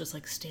Hannibal's just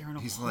like staring a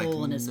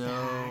hole in his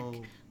back.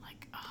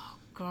 Like, oh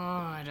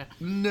god,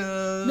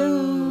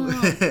 no.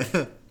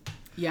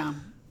 Yeah.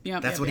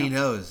 That's what he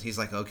knows. He's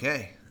like,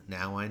 okay,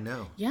 now I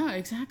know. Yeah,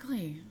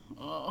 exactly.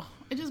 Oh,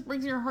 it just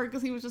breaks your heart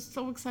because he was just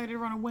so excited to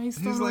run away. He's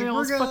like,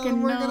 we're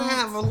gonna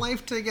have a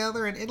life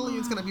together in Italy.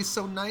 It's gonna be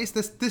so nice.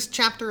 This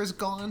chapter is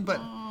gone, but.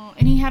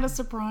 And he had a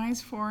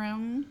surprise for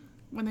him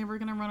when they were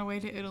going to run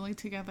away to Italy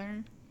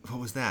together. What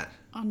was that?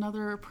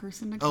 Another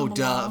person to come along. Oh,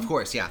 duh. Of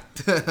course, yeah.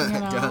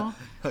 Duh.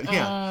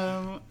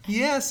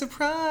 Yeah,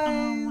 surprise.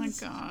 Oh, my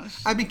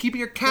gosh. I've been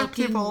keeping her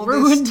captive all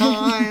this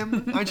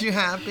time. Aren't you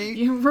happy?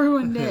 You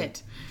ruined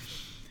it.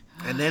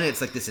 And then it's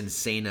like this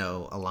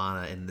insano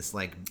Alana in this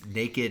like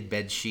naked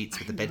bed sheets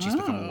with the bed sheets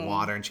become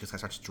water and she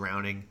starts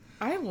drowning.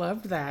 I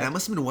loved that. That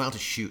must have been wild to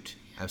shoot.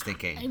 I was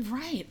thinking.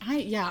 Right.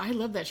 I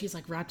love that. She's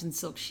like wrapped in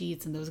silk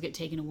sheets and those get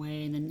taken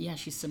away. And then,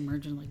 she's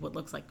submerged in like what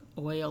looks like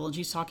oil. And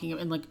she's talking,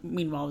 and like,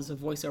 meanwhile, there's a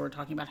voiceover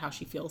talking about how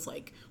she feels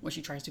like when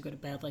she tries to go to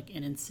bed, like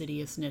an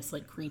insidiousness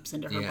like creeps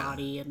into her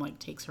body and like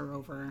takes her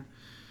over.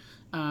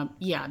 That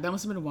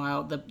must have been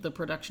wild. The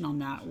production on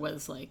that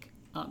was like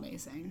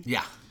amazing.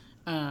 Yeah.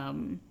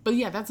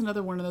 But that's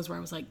another one of those where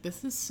I was like,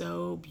 this is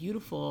so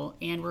beautiful.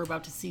 And we're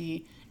about to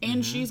see,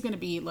 and she's going to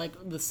be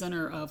like the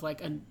center of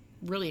like a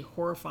really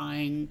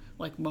horrifying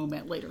like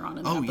moment later on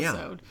in the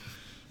episode.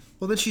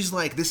 Well, then she's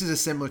like, this is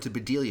similar to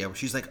Bedelia, where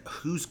she's like,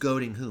 who's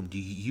goading whom? Do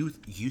you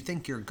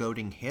think you're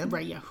goading him?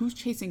 Right, yeah. Who's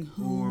chasing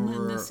whom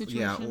in this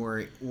situation? Yeah,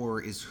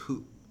 or is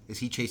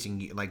he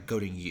chasing you, like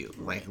goading you?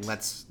 Right.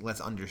 Like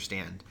let's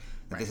understand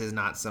that this is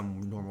not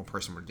some normal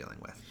person we're dealing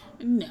with.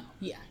 No,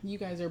 yeah. You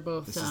guys are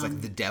both This is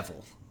like the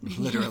devil.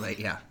 Literally,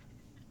 yeah.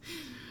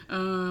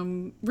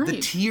 Right.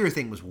 The tear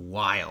thing was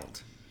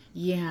wild.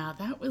 Yeah,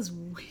 that was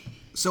weird.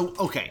 So,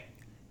 okay.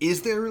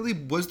 Was there really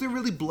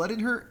blood in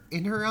her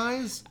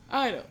eyes?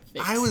 I don't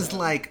think so. I was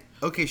like,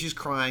 okay, she's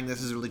crying.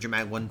 This is really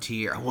dramatic. One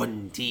tear.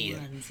 One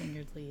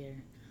single tear.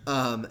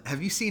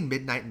 Have you seen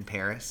Midnight in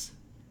Paris?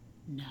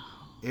 No.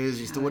 It was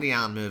just the Woody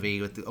Allen movie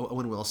with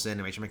Owen Wilson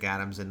and Rachel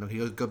McAdams, and he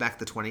goes go back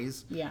to the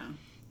 20s. Yeah.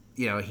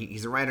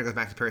 He's a writer, goes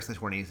back to Paris in the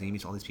 20s, and he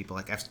meets all these people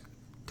like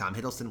Tom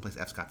Hiddleston plays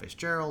F. Scott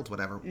Fitzgerald,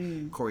 whatever.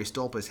 Corey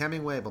Stoll plays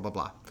Hemingway, blah, blah,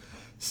 blah.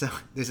 So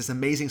there's this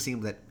amazing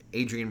scene that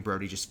Adrian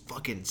Brody just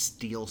fucking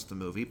steals the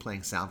movie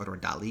playing Salvador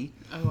Dali.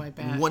 Oh, I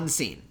bet. One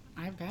scene.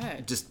 I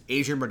bet. Just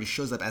Adrian Brody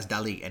shows up as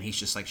Dali, and he's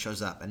just like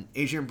shows up. And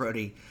Adrian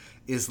Brody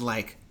is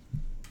like,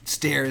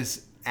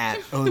 stares at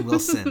Owen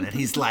Wilson, and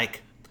he's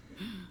like,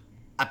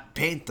 I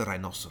paint the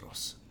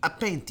rhinoceros. I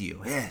paint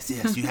you. Yes,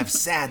 you have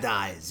sad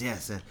eyes.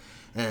 Yes.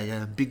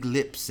 big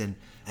lips and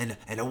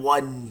a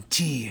one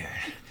tear.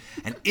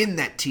 And in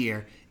that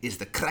tear is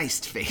the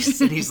Christ face.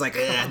 And he's like,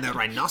 and the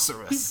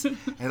rhinoceros.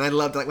 And I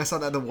loved, like, when I saw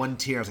that, the one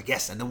tear, I was like,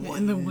 yes, and the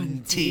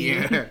one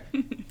tear.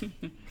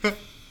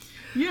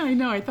 Yeah, I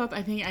know. I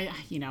think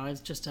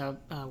it's just a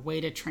way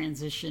to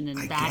transition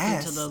and back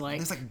into the, like...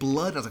 There's, like,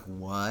 blood. I was like,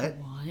 what?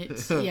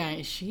 What? Yeah,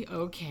 is she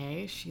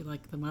okay? Is she,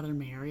 like, the Mother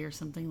Mary or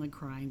something, like,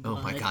 crying blood?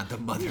 Oh, my God, the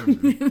Mother...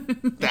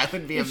 That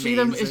would be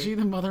amazing. Is she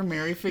the Mother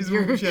Mary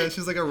figure?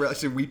 She's like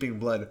she's weeping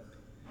blood.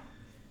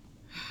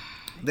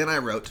 Then I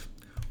wrote,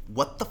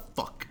 what the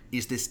fuck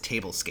is this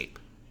tablescape?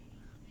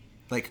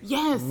 Like,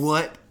 yes.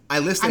 What? I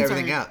listed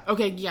everything out.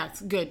 Okay,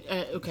 yes, good.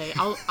 Okay,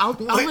 I'll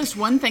list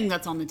one thing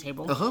that's on the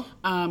table.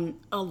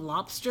 A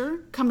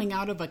lobster coming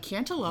out of a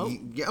cantaloupe.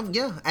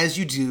 Yeah, as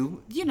you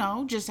do. You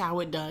know, just how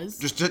it does.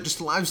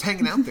 Just lives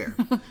hanging out there.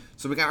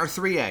 So we got our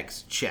 3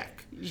 eggs,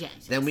 check.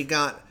 Yes. Then we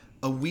got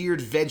a weird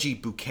veggie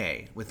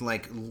bouquet with,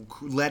 like,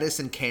 lettuce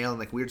and kale and,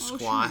 like, weird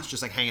squash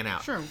just, like, hanging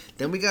out. Sure.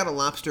 Then we got a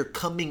lobster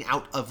coming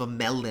out of a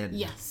melon.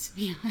 Yes.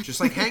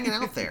 Just, like, hanging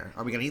out there.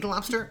 Are we going to eat a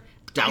lobster?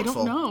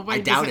 Doubtful. I don't know. I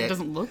doubt it. It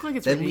doesn't look like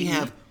it's Then we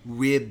have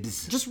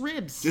ribs. Just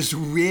ribs. Just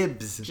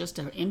ribs. Just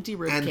an empty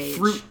rib and cage. And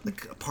fruit,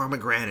 like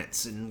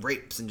pomegranates and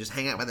grapes, and just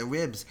hang out by the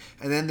ribs.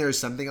 And then there's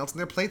something else on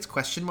their plates,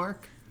 question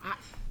mark?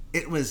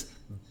 It was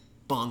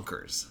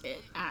bonkers.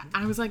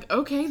 I was like,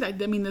 okay,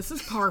 this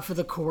is par for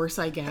the course,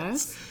 I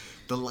guess.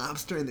 The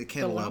lobster and the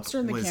cantaloupe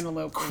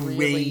was crazy.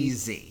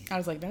 Really, I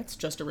was like, that's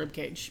just a rib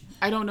cage.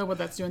 I don't know what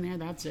that's doing there.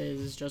 That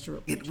is just a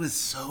rib cage. It was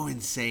so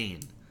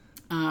insane.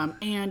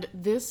 And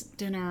this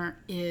dinner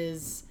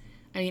is,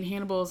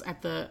 Hannibal's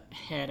at the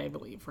head, I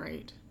believe,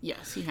 right?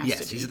 Yes, he has to be.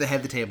 Yes, he's at the head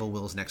of the table.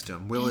 Will's next to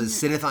him. Will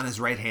sitteth on his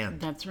right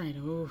hand. That's right.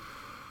 Ooh.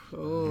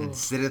 And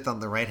sitteth on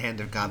the right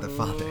hand of God the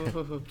Father.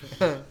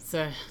 It's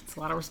a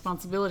lot of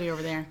responsibility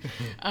over there.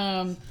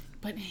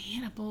 But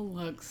Hannibal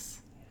looks...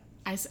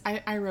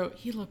 I wrote,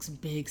 he looks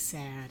big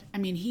sad.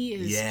 He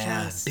is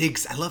just... big.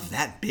 I love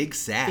that. Big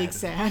sad. Big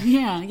sad.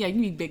 Yeah. You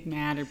can be big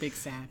mad or big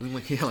sad.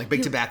 Like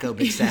big tobacco,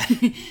 big sad.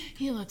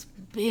 He looks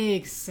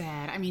big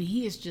sad.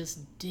 he is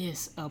just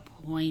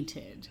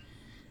disappointed.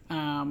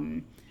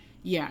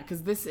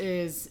 Because this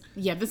is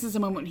a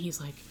moment when he's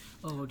like,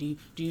 oh, do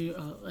you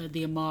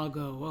the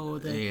imago? Oh,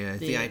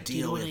 the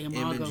ideal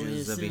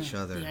images of each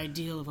other. The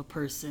ideal of a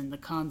person, the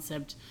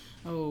concept.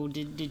 Oh,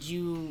 did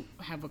you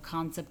have a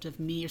concept of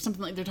me or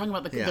something like? They're talking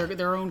about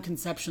their own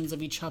conceptions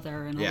of each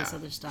other and all this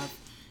other stuff,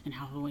 and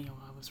how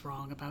I was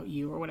wrong about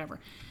you or whatever.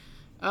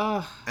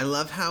 I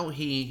love how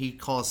he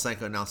calls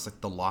psychoanalysis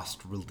like the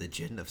lost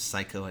religion of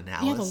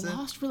psychoanalysis. Yeah, the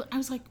lost religion. I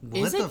was like,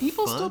 is it?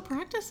 People still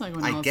practice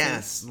psychoanalysis. I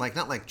guess,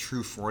 not like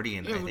true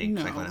Freudian. I think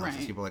psychoanalysis.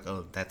 Right. People are like,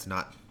 oh, that's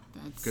not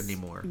good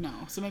anymore. No,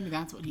 so maybe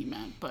that's what he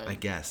meant. But I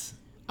guess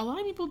a lot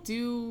of people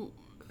do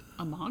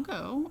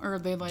imago, or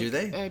they like. Do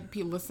they?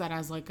 List that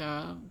as like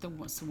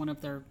one of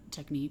their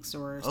techniques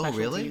or specialties. Oh,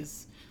 really?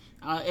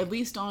 At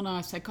least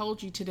on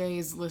Psychology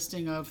Today's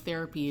listing of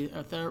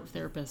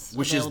therapists,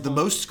 which is the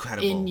most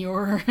credible in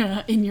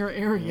your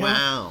area.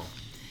 Wow.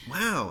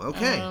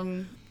 Okay.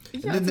 And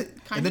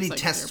then he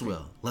tests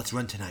Will. Let's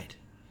run tonight.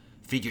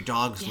 Feed your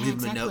dogs.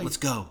 Leave them a note. Let's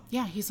go.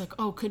 Yeah, he's like,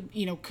 oh, could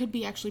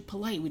be actually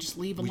polite. We just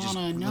leave him on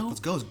a note. Let's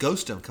go.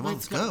 Ghost him. Come on,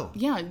 let's go.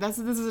 Yeah, this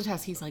is a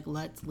test. He's like,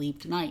 let's leave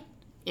tonight.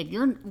 If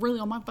you're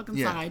really on my fucking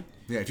side.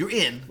 Yeah, if you're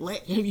in.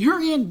 If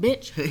you're in,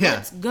 bitch,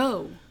 let's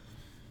go.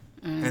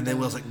 And then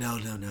Will's like, no.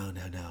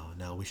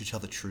 We should tell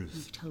the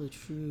truth. Tell the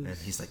truth. And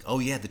he's like, oh,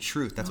 yeah, the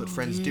truth. That's what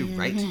friends do,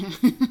 right?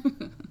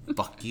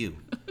 Fuck you.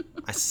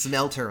 I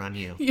smelled her on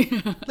you.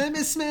 Yeah. Let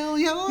me smell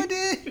your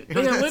dick.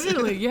 Yeah,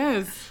 literally,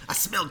 yes. I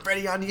smelled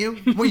Freddie on you.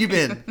 Where you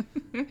been?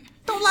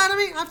 Don't lie to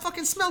me. I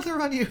fucking smelled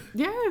her on you.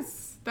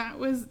 Yes. That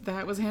was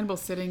Hannibal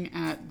sitting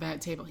at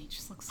that table. He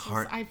just looks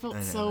so... I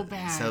felt so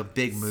bad. So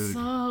big mood.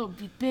 So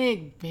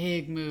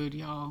big mood,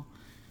 y'all.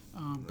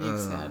 Big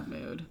sad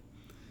mood.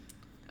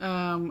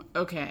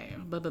 Okay.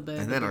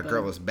 And then our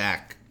girl was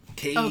back.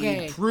 Kate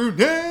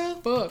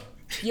Prunell. Fuck.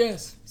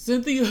 Yes.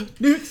 Cynthia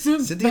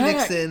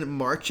Nixon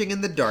marching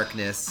in the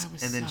darkness.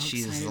 And then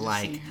she's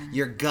like,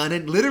 you're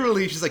gunning.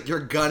 Literally, she's like, you're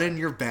gunning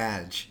your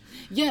badge.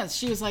 Yes,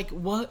 she was like,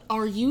 what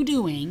are you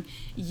doing?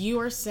 You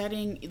are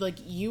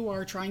you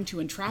are trying to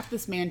entrap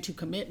this man to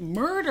commit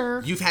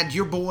murder. You've had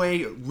your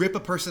boy rip a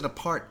person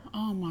apart.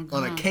 Oh my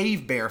God. On a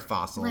cave bear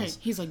fossils. Right.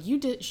 He's like, you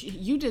did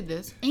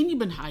this, and you've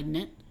been hiding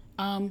it.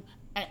 And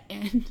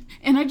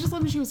I just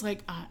love when she was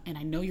like, and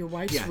I know your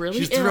wife's really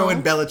she's ill.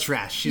 throwing Bella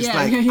trash. She's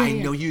I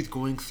know you're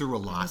going through a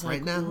lot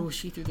right now. Oh,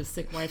 she threw the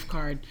sick wife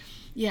card.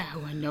 Yeah,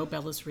 I know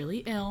Bella's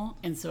really ill,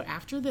 and so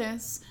after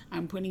this,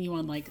 I'm putting you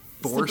on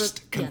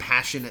forced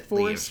compassionate leave.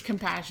 Forced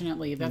compassionate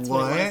leave. That's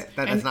what it was.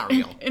 That's not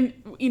real. And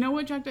you know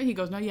what, Jack? He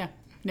goes, no, yeah,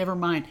 never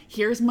mind.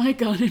 Here's my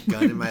gun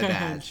and my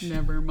badge.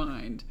 Never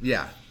mind.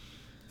 Yeah.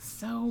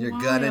 So your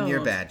wild. gun and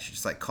your badge.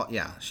 She's like,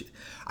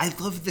 I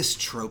love this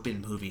trope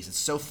in movies. It's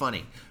so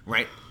funny,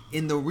 right?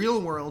 In the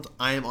real world,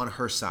 I am on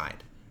her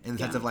side in the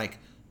sense of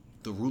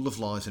the rule of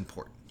law is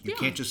important. You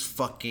can't just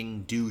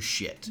fucking do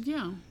shit.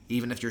 Yeah.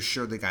 Even if you're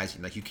sure the guy's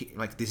like, you can't,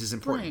 like, this is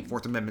important. Right.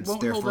 Fourth Amendment's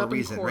Won't there hold for a up in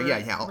reason. court.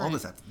 Right? Yeah, all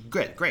this stuff.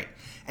 Good, great.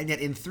 And yet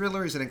in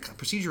thrillers and in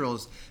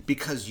procedurals,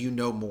 because you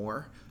know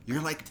more,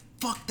 you're like,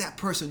 fuck that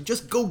person,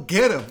 just go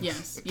get him.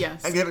 Yes.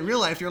 And yet in real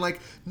life, you're like,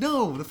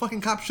 no, the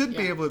fucking cop shouldn't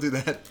be able to do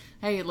that.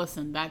 Hey,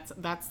 listen, that's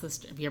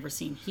the. Have you ever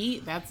seen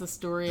Heat? That's the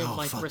story of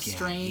like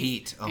restraint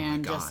Heat. Oh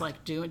and my God. just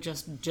like do it.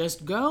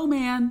 Just go,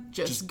 man.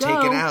 Just go.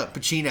 Take it out,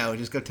 Pacino.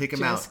 Just go take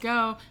him out. Just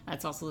go.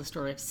 That's also the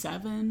story of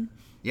Seven.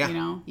 Yeah. You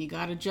know, you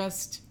gotta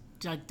just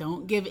like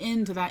don't give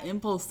in to that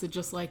impulse to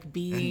just like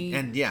be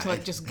to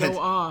like just go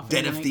off.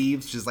 Den of like,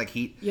 Thieves, just like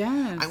Heat.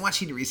 Yes. I watched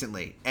Heat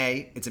recently.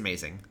 A, it's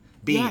amazing.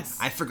 B,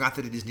 I forgot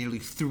that it is nearly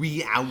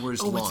 3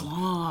 hours long. It's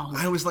long.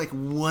 I was like,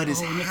 what is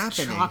happening?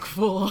 It's chock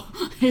full.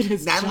 It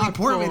is Natalie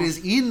Portman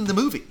is in the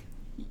movie.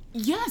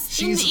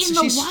 Yes, in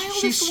the wildest way.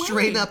 She's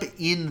straight up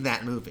in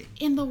that movie.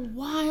 In the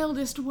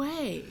wildest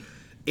way.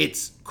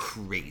 It's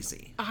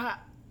crazy. I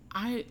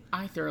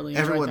thoroughly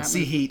enjoyed Everyone, that see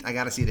movie. Heat. I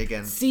gotta see it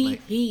again. See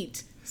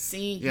Heat.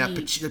 Yeah,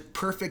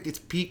 perfect. It's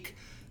peak.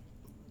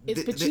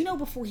 It's Pacino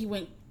before he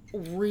went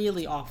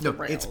really off the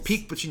rails. It's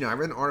peak Pacino. I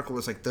read an article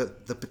that's like the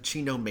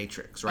Pacino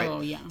Matrix, right? Oh,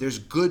 yeah. There's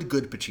good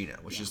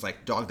Pacino, which is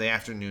like Dog Day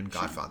Afternoon,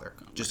 Godfather.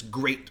 Just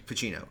great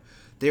Pacino.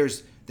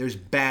 There's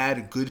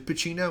bad good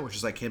Pacino, which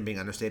is like him being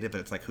understated,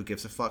 but it's like who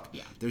gives a fuck.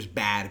 Yeah. There's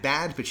bad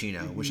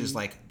Pacino, which is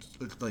like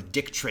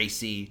Dick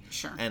Tracy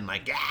and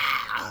like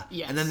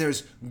Yes. And then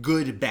there's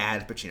good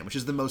bad Pacino, which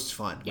is the most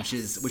fun, which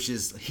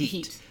is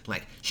Heat.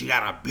 Like, she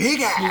got a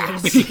big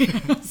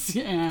ass.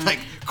 Yeah. Like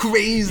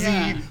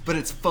crazy, but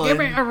it's fun. Give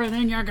me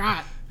everything you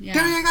got. Yeah.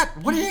 Give me you got.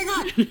 What do you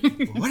got?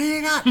 What do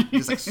you got?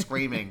 He's like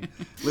screaming.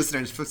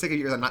 Listeners, for the sake of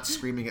yours, I'm not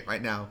screaming it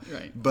right now.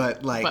 Right.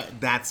 But like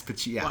that's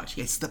Pacino.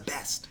 Yeah, it's the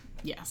best.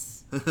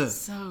 Yes.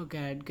 So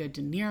good. Good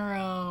De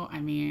Niro. I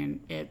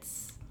mean,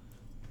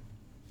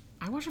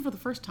 I watched it for the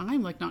first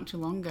time like not too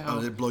long ago. Oh,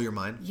 did it blow your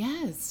mind?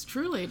 Yes,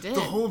 truly it did. The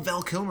whole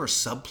Val Kilmer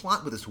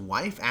subplot with his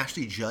wife,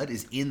 Ashley Judd,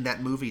 is in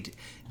that movie.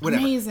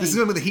 Whatever. Amazing. This is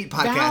going to be the Heat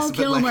podcast. Val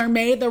Kilmer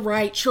made the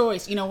right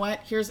choice. You know what?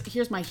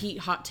 Here's my Heat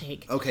hot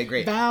take. Okay,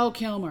 great. Val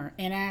Kilmer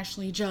and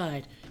Ashley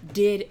Judd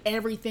did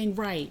everything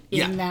right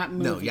in that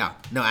movie.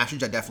 No, Ashley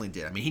Judd definitely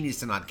did. I mean, he needs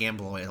to not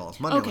gamble away all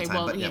his money all the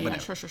time.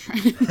 But Sure.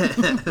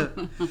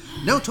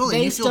 No, totally.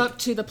 They stuck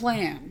to the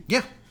plan.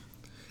 Yeah.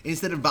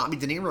 Instead of Bobby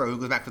De Niro, who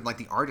goes back to like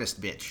the artist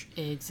bitch.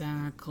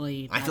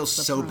 Exactly. I feel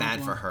so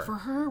bad for her. For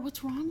her?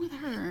 What's wrong with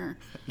her?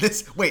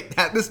 This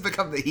has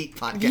become the Heat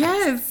podcast.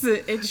 Yes,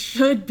 it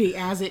should be,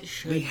 as it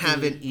should be. We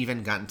haven't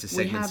even gotten to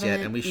segments yet,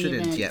 and we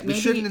shouldn't yet. We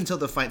shouldn't until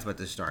the fight's about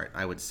to start,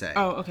 I would say.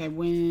 Oh, okay.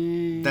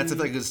 When... That's a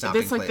really good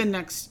stopping place.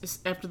 That's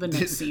like after the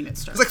next scene it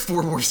starts. There's like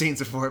 4 more scenes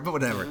before it, but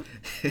whatever.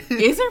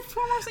 Is there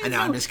 4 more scenes? I know,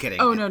 I'm just kidding.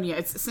 Oh, no, yeah.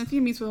 It's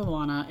Cynthia meets with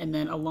Alana, and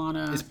then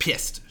Alana... is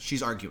pissed.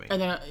 She's arguing. And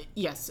then,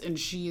 and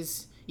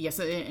she's... Yes,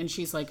 and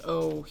she's like,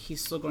 oh,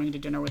 he's still going to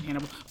dinner with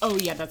Hannibal. Oh,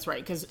 yeah, that's right,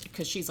 because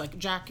she's like,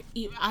 Jack,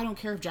 I don't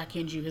care if Jack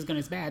hands you his gun,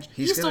 his badge.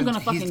 He's still going to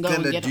fucking go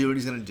and get him. He's going to do what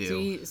he's going to do.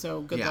 See?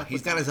 So good luck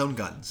he's got his own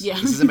guns. Yeah.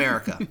 This is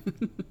America.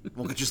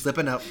 We'll get you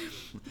slipping up.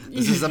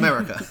 This is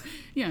America.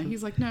 Yeah,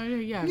 he's like,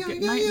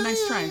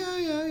 nice try.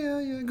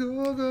 Yeah,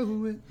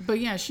 go. But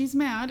yeah, she's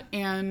mad,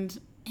 and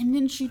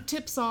then she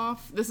tips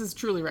off, this is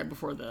truly right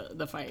before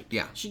the fight.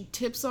 Yeah. She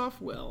tips off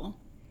Will,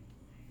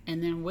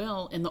 and then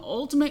Will, in the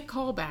ultimate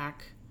callback...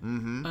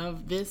 Mm-hmm.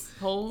 Of this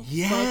whole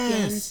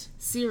fucking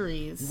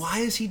series.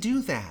 Why does he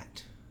do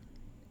that?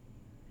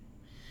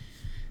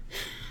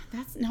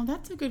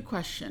 That's a good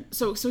question.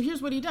 So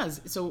here's what he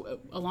does. So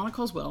Alana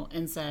calls Will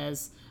and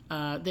says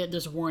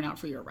there's a warrant out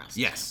for your arrest.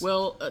 Yes.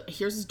 Will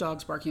hears his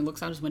dogs barking,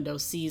 looks out his window,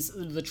 sees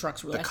the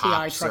trucks, the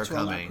FBI trucks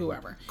roll up,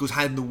 whoever. Goes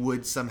hide in the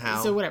woods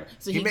somehow. So whatever.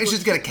 So he manages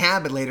to get a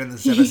cab later in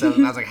this episode,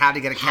 and I was like, how'd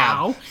he get a cab?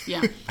 How?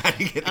 Yeah. How'd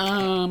he get a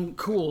cab?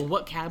 Cool.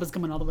 What cab is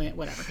coming all the way?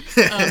 Whatever.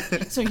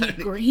 So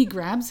he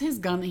grabs his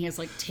gun that he has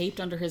like taped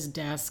under his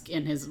desk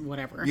in his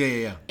whatever.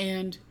 Yeah.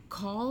 And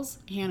calls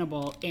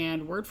Hannibal,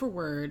 and word for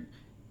word,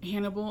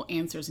 Hannibal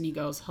answers and he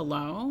goes,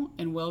 hello?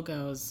 And Will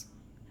goes,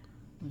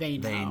 they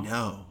know. They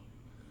know.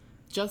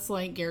 Just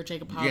like Garrett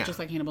Jacob Howe, just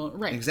like Hannibal.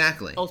 Right.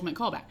 Exactly. Ultimate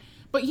callback.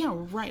 But yeah,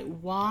 right.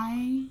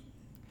 Why?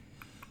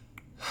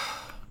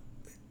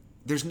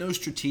 There's no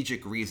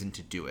strategic reason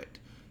to do it.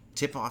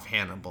 Tip off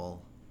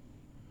Hannibal.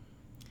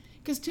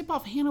 Because tip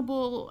off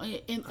Hannibal,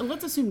 and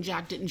let's assume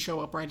Jack didn't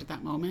show up right at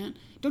that moment.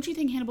 Don't you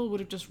think Hannibal would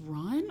have just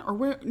run? Or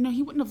where? No,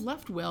 he wouldn't have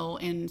left Will,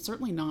 and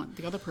certainly not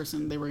the other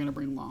person they were going to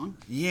bring along.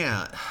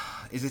 Yeah.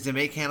 Is it to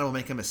make Hannibal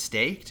make a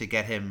mistake? To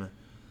get him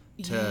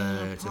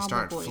to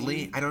start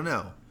fleeing? I don't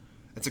know.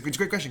 It's a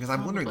great question, because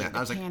I'm wondering that. And I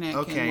was like,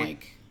 okay,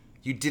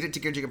 you did it to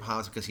Garrett Jacob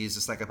Howe because he's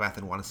a psychopath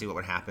and wanted to see what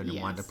would happen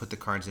and wanted to put the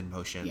cards in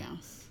motion.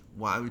 Yes.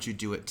 Why would you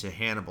do it to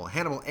Hannibal?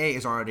 Hannibal, A,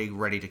 is already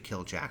ready to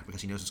kill Jack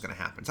because he knows what's going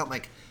to happen. It's not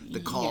like the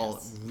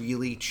call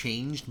really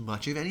changed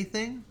much of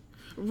anything.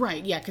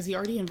 Right, yeah, because he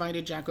already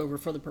invited Jack over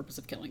for the purpose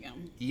of killing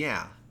him.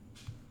 Yeah.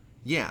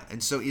 Yeah,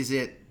 and so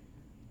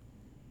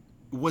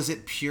was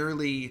it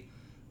purely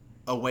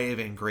a way of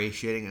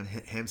ingratiating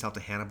himself to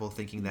Hannibal,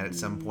 thinking that at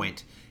some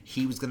point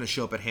he was going to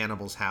show up at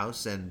Hannibal's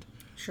house and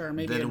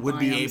maybe then would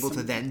be able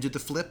to then do the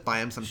flip, buy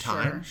him some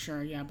time.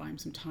 Sure, yeah, buy him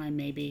some time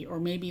maybe. Or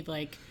maybe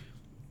like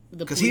the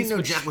because he didn't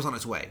know Jack was on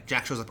his way.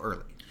 Jack shows up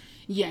early.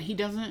 Yeah, he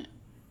doesn't.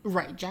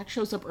 Right, Jack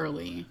shows up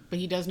early, but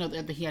he does know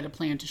that he had a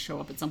plan to show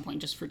up at some point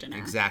just for dinner.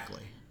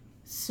 Exactly.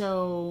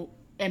 So,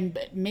 and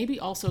maybe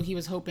also he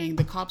was hoping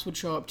the cops would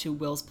show up to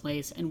Will's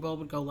place and Will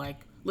would go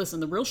like, listen,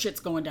 the real shit's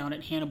going down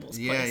at Hannibal's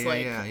place.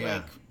 Like,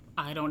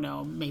 I don't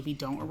know, maybe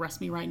don't arrest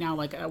me right now,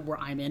 like where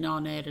I'm in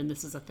on it and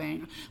this is a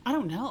thing. I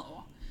don't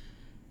know.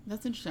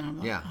 That's interesting.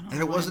 And if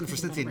it wasn't for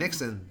Cynthia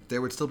Nixon,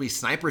 there would still be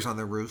snipers on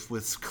the roof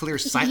with clear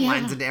sight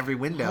lines into every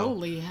window.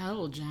 Holy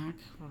hell, Jack.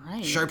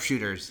 Right.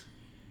 Sharpshooters.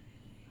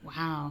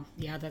 Wow.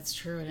 Yeah, that's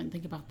true. I didn't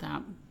think about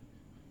that.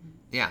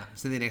 Yeah,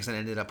 Cynthia Nixon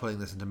ended up putting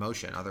this into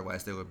motion.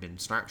 Otherwise, there would have been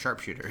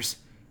sharpshooters.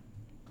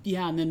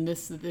 Yeah, and then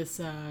this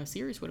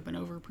series would have been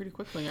over pretty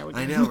quickly, I would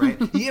think. I know, right?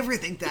 You ever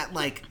think that,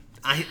 like,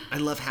 I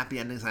love happy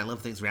endings, and I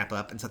love things wrap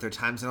up, and so there are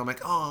times and I'm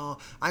like, oh,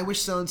 I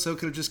wish so-and-so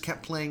could have just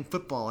kept playing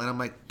football. And I'm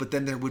like, but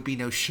then there would be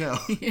no show.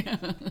 Yeah.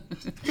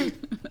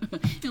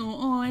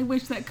 Oh, I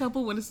wish that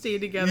couple would have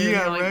stayed together. Yeah, and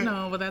you're right? like,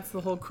 no, but that's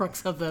the whole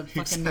crux of the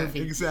fucking movie.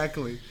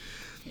 Exactly.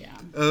 Yeah.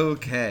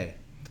 Okay.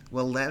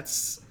 Well,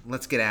 let's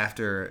get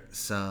after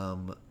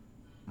some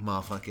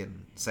motherfucking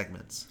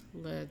segments.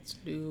 Let's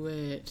do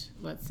it.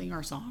 Let's sing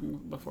our song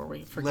before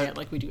we forget,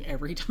 like we do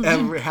every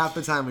time. Half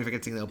the time we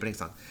forget to sing the opening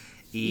song.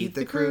 Eat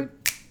the crude.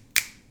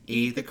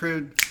 Eat the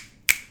crude.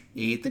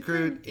 Eat the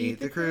crude. Eat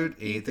the crude.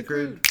 Eat the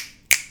crude.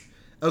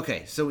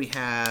 Okay, so we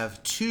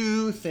have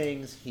two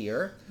things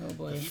here. Oh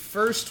boy. The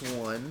first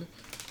one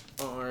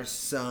are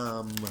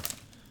some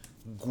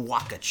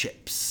guaca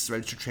chips,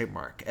 registered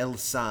trademark, El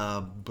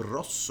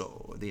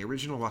Sabroso, the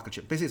original guaca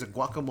chip. Basically, it's a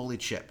guacamole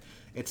chip.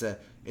 It's a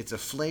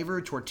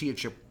flavored tortilla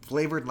chip,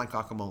 flavored like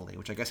guacamole,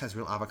 which I guess has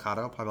real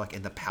avocado, probably like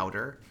in the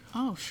powder.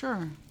 Oh,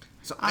 sure.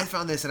 So I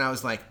found this and I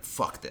was like,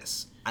 fuck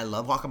this. I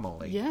love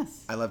guacamole.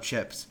 Yes. I love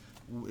chips.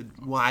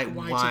 Why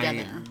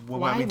together?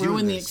 Why we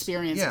ruin the this?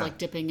 experience of like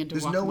dipping into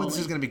There's guacamole? no way this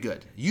is going to be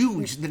good.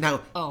 You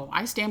now. Oh,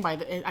 I stand by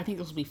that. I think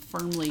this will be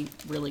firmly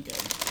really good.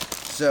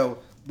 So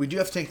we do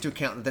have to take into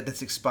account that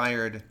this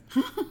expired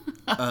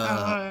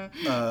on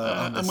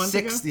the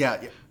 6th.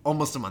 Yeah,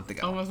 almost a month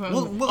ago.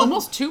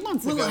 Almost 2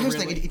 months ago. Here's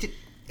the thing. It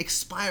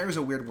expire is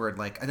a weird word.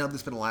 Like, I know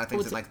there's been a lot of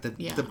things that like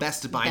the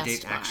best buy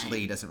date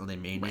actually doesn't really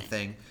mean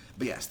anything.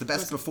 But yes, the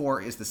best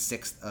before is the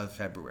 6th of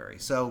February.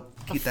 So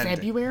keep that.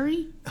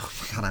 February? Oh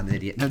my god, I'm an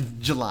idiot. No,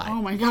 July.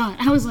 Oh my god,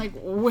 I was like,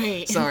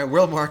 wait. Sorry,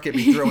 World Market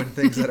be throwing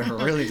things that are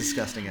really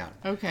disgusting out.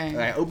 Okay.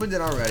 I opened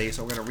it already,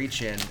 so we're gonna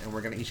reach in and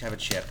we're gonna each have a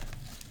chip,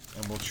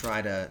 and we'll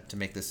try to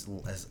make this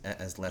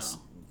as less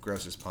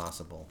gross as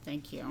possible.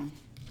 Thank you.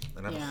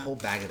 And I have a whole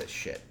bag of this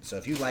shit. So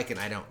if you like it,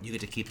 I don't. You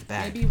get to keep the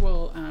bag. Maybe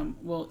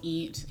we'll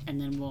eat and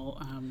then we'll.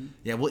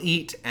 Yeah, we'll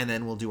eat and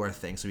then we'll do our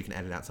thing, so we can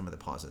edit out some of the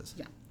pauses.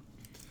 Yeah.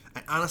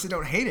 I honestly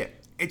don't hate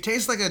it. It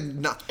tastes like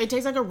It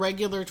tastes like a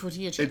regular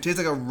tortilla chip. It tastes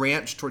like a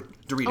ranch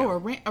Dorito. Oh, a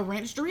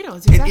ranch Dorito.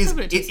 That's exactly what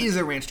it tastes like. It is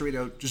a ranch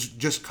Dorito,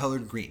 just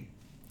colored green.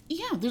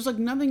 Yeah, there's like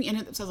nothing in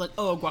it that says like,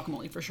 oh,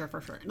 guacamole for sure.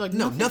 Like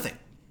nothing.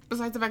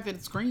 Besides the fact that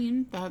it's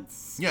green,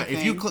 that's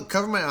if you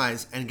cover my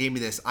eyes and gave me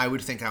this, I would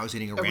think I was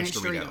eating a ranch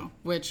Dorito,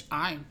 which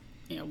I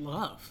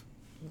love.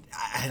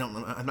 I don't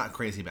know. I'm not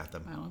crazy about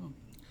them. I love them.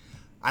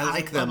 I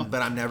like them,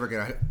 but I'm never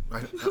gonna.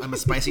 I'm a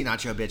spicy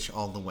nacho bitch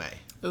all the way.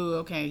 Ooh,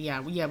 okay, yeah.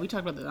 We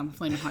talked about that. I'm a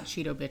flaming hot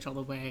Cheeto bitch all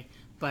the way.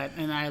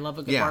 And I love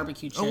a good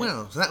barbecue chip. Oh,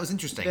 wow. So that was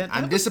interesting.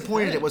 I'm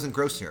disappointed it wasn't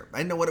gross here. I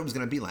didn't know what it was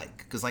going to be like.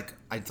 Because, I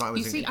thought it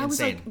was insane. I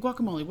was like,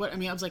 guacamole. What? I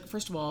mean, I was like,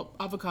 first of all,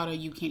 avocado,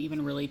 you can't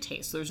even really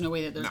taste. So there's no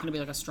way that there's going to be,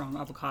 like, a strong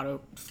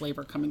avocado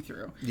flavor coming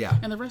through. Yeah.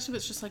 And the rest of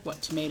it's just, like,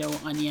 what? Tomato,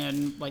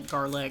 onion, like,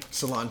 garlic.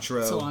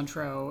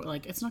 Cilantro.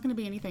 Like, it's not going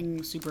to be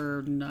anything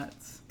super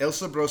nuts. El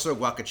Sabroso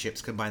guaca chips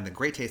combine the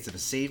great taste of a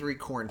savory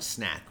corn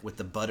snack with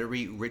the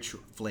buttery, rich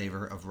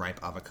flavor of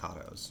ripe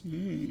avocados.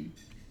 Mmm.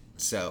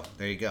 So,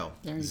 there you go.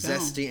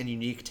 Zesty and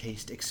unique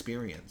taste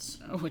experience.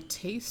 Oh, a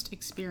taste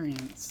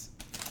experience.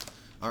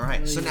 All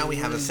right. So now we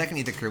have a second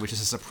Eat the Crew, which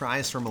is a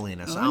surprise for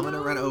Melina. So I'm going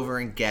to run over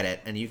and get it,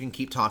 and you can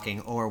keep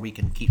talking, or we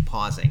can keep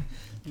pausing.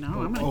 No,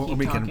 I'm going to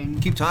keep talking. Can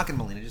keep talking,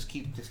 Melina. Just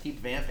keep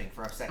vamping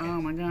for a second. Oh,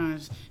 my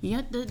gosh.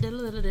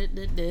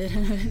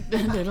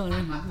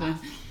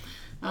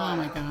 Oh,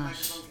 my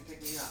gosh. Microphone can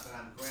pick me up, but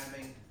I'm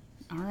grabbing.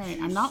 All right.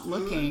 I'm not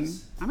looking.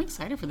 I'm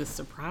excited for this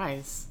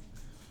surprise.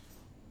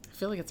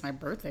 I feel like it's my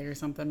birthday or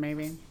something,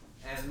 maybe.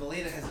 And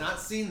Melina has not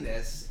seen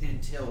this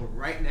until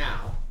right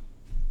now.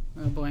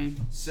 Oh boy.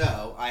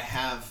 So I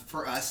have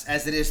for us,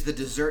 as it is the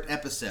dessert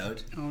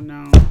episode. Oh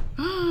no.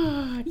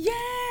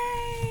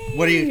 Yay!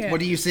 What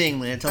are you seeing,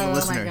 Melina? Tell the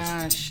listeners. Oh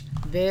my gosh.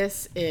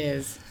 This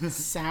is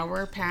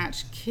Sour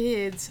Patch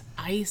Kids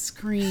ice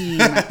cream.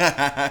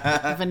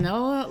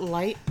 Vanilla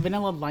light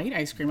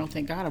ice cream. Oh,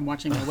 thank God, I'm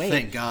watching my weight.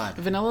 Thank God.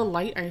 Vanilla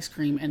light ice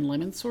cream and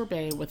lemon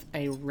sorbet with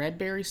a red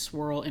berry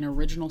swirl and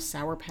original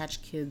Sour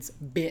Patch Kids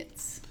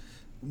bits.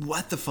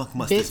 What the fuck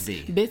must Bits,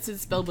 this be? Bits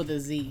is spelled with a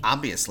Z.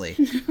 Obviously.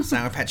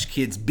 Sour Patch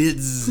Kids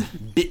Bits.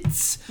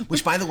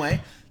 Which, by the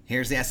way,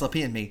 here's the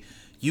SLP in me.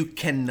 You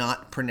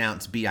cannot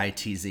pronounce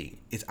B-I-T-Z.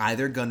 It's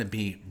either going to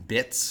be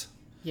Bits.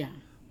 Yeah.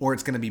 Or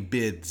it's going to be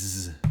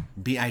Bids.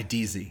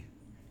 B-I-D-Z.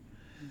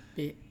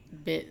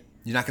 Bit.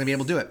 You're not going to be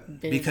able to do it.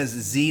 Because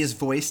Z is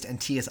voiced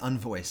and T is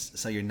unvoiced.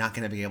 So you're not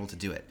going to be able to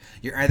do it.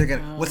 You're either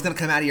going to... what's going to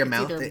come out of your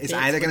mouth is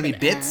either going to be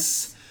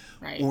Bits...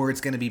 Right. Or it's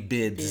going to be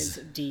bids.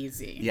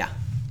 D-Z. Yeah.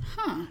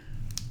 Huh.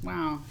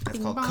 Wow. That's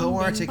called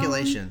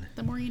co-articulation.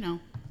 The more you know.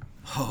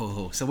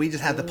 Oh, so we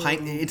just have the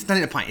pint. It's not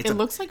even a pint. It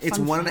looks like it's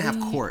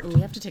 1.5 quart.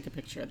 We have to take a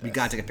picture of this. We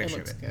got to take a picture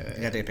of it. Good.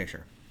 We got to take a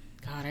picture.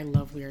 God, I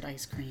love weird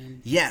ice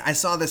cream. Yeah, I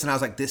saw this and I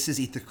was like, this is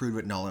Eat the Crude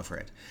written all over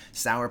it.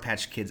 Sour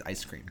Patch Kids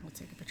ice cream. We'll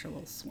take a picture, a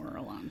little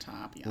swirl on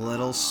top. Yas.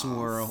 Little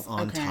swirl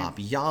on top.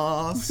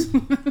 Yas.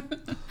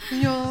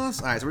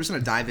 Yas. All right, so we're just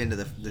going to dive into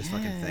this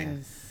fucking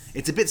thing.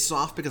 It's a bit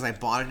soft because I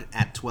bought it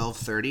at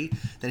 12:30,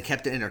 then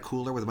kept it in a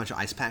cooler with a bunch of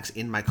ice packs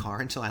in my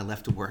car until I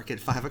left to work at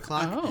 5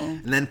 o'clock,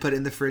 and then put it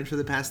in the fridge for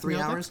the past 3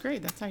 hours. That's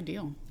great. That's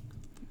ideal.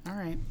 All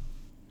right.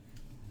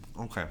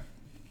 Okay.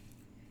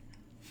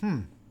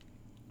 I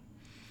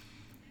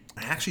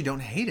actually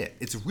don't hate it.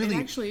 It's really... It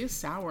actually is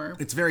sour.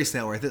 It's very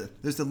sour.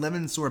 There's the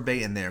lemon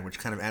sorbet in there, which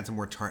kind of adds some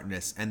more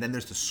tartness, and then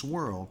there's the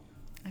swirl.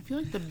 I feel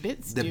like the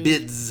bits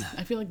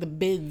I feel like the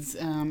bids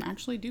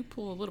actually do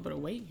pull a little bit of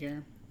weight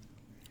here.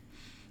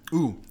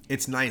 Ooh,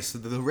 it's nice.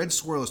 The red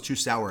swirl is too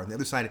sour. On the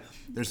other side,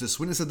 there's the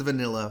sweetness of the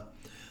vanilla,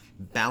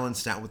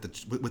 balanced out with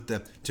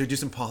the to do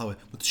some Paul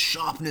with the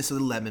sharpness of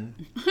the lemon.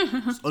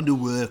 It's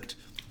underworked.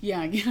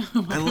 Yeah.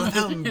 I love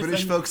how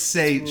British folks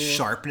say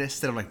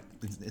sharpness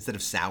instead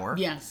of sour.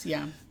 Yes,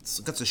 yeah. It's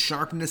got the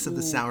sharpness of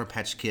the Sour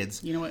Patch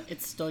Kids. You know what?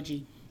 It's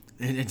stodgy.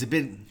 And it's a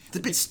bit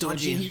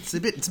stodgy. It's a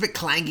bit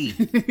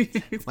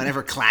claggy.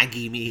 Whatever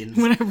claggy means.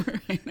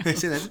 Whatever. I know. I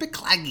say that. It's a bit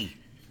claggy.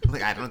 I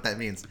don't know what that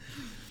means.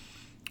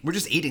 We're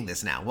just eating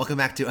this now. Welcome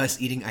back to us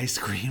eating ice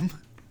cream.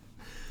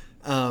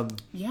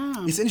 Yeah.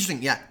 It's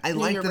interesting. Yeah, I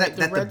like that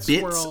the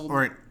bits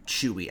aren't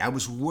chewy. I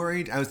was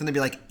worried I was going to be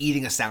like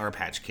eating a Sour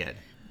Patch Kid.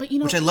 But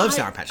which I love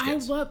Sour Patch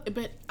Kids.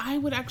 But I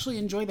would actually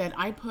enjoy that.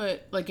 I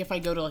put, like, if I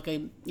go to like a,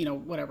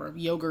 whatever,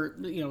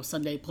 yogurt,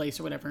 sundae place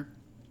or whatever,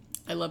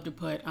 I love to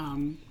put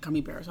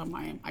gummy bears on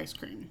my ice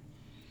cream.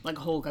 Like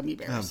whole gummy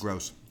bears. Oh,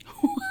 gross.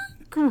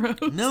 Gross.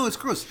 No, it's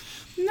gross.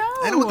 No.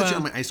 I don't want that shit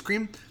on my ice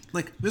cream.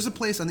 Like, there's a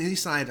place on the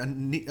east side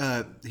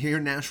here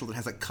in Nashville that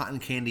has, like, cotton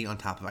candy on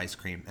top of ice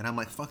cream. And I'm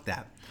like, fuck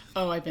that.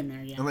 Oh, I've been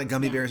there, yeah. I'm like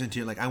gummy bears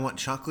into, like, I want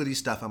chocolatey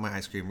stuff on my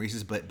ice cream.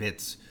 Reese's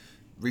Bits,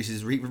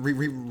 Reese's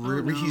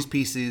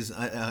Pieces,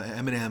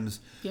 M&M's,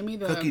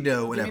 cookie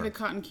dough, whatever. Give me the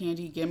cotton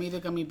candy. Give me the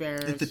gummy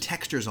bears. The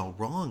texture's all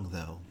wrong,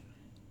 though.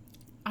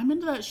 I'm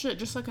into that shit,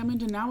 just like I'm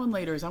into now and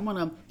laters.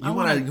 You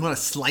want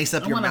to slice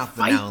up your mouth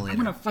the now and later.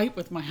 I'm gonna fight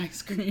with my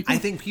ice cream. I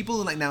think people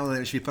like now and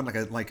later should be put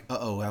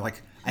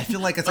I feel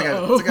like it's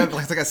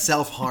like a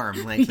self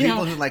harm. Like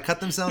people who like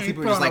cut themselves,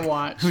 people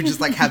who just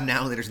like have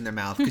now and laters in their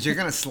mouth because you're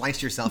gonna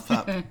slice yourself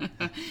up.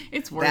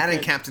 It's worth that it.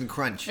 and Captain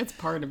Crunch. It's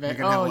part of it. You're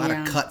gonna have a lot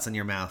of cuts in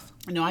your mouth.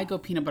 No, I go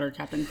peanut butter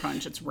Captain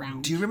Crunch. It's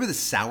round. Do you remember the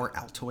sour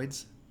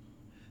Altoids?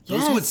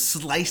 Those would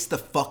slice the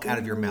fuck out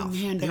of your mouth.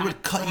 Man, they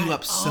would cut you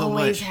up so much.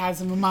 I always had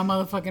some in my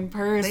motherfucking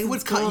purse. They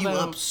would cut you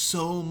up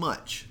so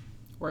much.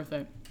 Worth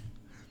it.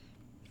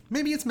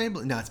 Maybe it's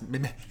Maybelline. No,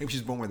 maybe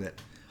she's born with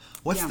it.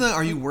 What's the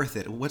Are You Worth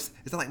It? Is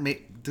that like?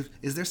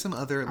 Is there some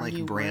other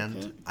like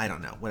brand? I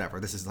don't know.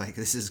 Whatever. This is like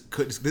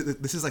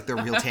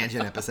the real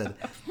tangent episode.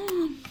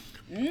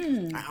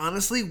 I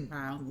honestly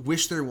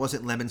wish there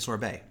wasn't lemon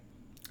sorbet.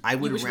 I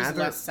would rather it was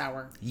less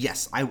sour.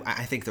 Yes,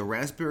 I think the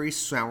raspberry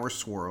sour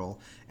swirl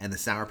and the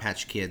Sour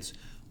Patch Kids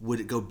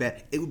would go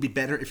better. It would be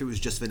better if it was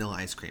just vanilla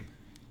ice cream.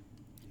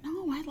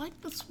 No, I like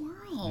the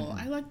swirl.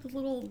 I like I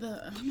don't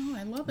know,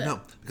 I love it.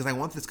 No, because I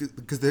want this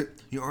because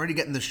you're already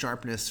getting the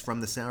sharpness from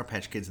the Sour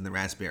Patch Kids and the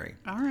raspberry.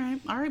 All right,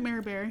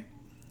 Mary Berry.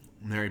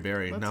 Mary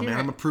Berry. No, man,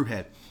 I'm a Prue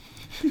head.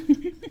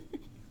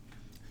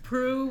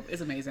 Prue is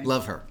amazing.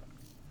 Love her.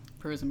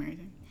 Prue is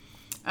amazing.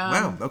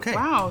 Wow, okay.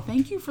 Wow,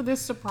 thank you for this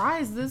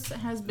surprise. This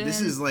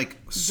is like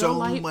so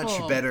delightful.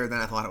 Much better than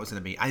I thought it was going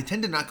to be. I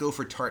tend to not go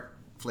for tart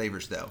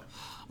flavors though.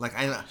 Like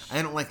I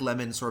don't like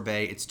lemon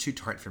sorbet. It's too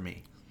tart for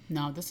me.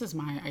 No, this is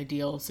my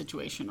ideal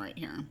situation right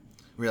here.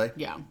 Really?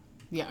 Yeah.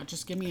 Yeah,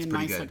 just give me a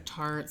nice like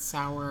tart,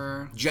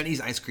 sour.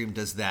 Jenny's ice cream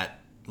does that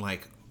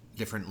like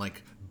different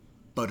like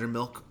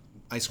buttermilk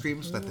ice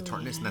creams with the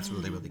tartness and that's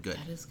really, really good.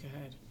 That is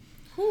good.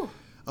 Whew.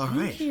 All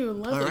right. Thank you.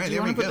 Love it. Do you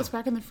want to put this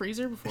back in the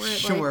freezer before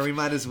it we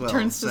might as well.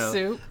 Turns to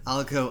soup?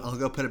 I'll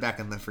go put it back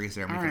in the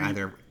freezer and we can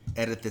either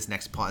edit this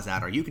next pause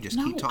out or you can just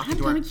keep talking I'm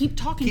going to keep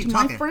talking to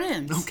my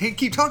friends. Okay,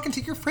 keep talking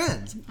to your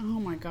friends. Oh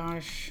my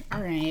gosh.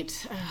 All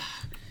right.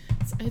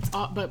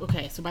 But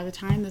okay, so by the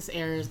time this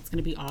airs, it's going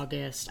to be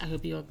August. I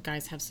hope you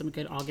guys have some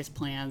good August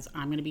plans.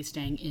 I'm going to be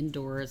staying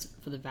indoors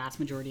for the vast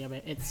majority of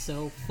it. It's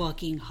so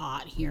fucking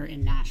hot here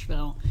in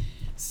Nashville.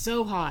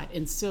 So hot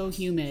and so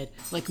humid,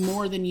 like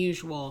more than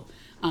usual.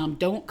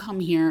 Don't come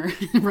here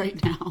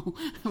right now.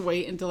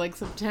 Wait until like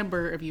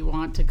September if you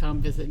want to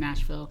come visit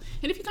Nashville.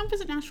 And if you come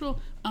visit Nashville,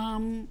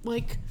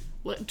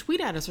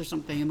 tweet at us or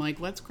something and like,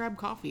 let's grab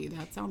coffee.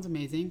 That sounds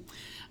amazing.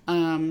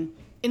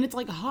 And it's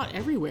like hot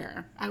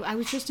everywhere. I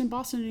was just in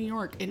Boston, New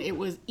York, and it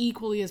was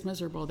equally as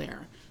miserable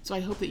there. So I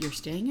hope that you're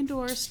staying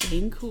indoors,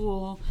 staying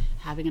cool,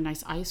 having a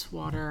nice ice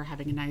water,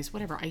 having a nice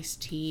whatever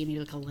iced tea, maybe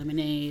like a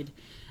lemonade.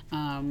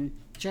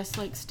 Just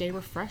like stay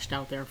refreshed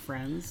out there,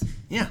 friends.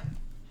 Yeah.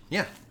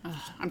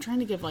 I'm trying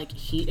to give like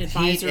heat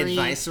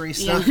advisory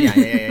stuff.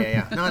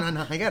 Yeah. No,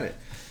 I get it.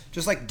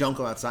 Just like don't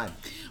go outside.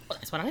 Well,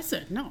 that's what I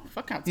said. No,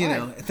 fuck outside. You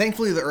know,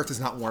 thankfully the Earth is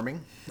not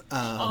warming.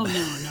 No,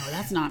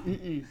 that's not.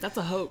 That's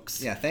a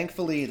hoax. Yeah,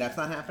 thankfully that's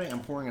not happening.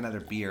 I'm pouring another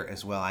beer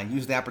as well. I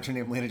used the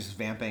opportunity of Lena just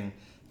vamping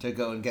to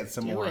go and get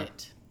some more.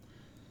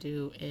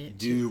 Do it.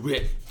 Do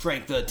it,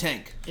 Frank the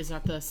Tank. Is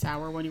that the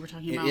sour one you were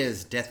talking about? It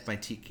is Death by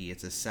Tiki.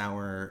 It's a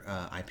sour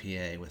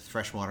IPA with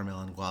fresh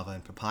watermelon, guava,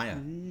 and papaya.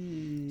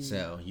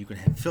 So you can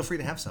feel free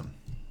to have some.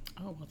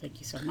 Oh, well, thank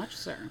you so much,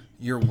 sir.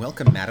 You're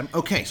welcome, madam.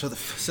 Okay, so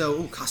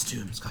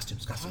costumes.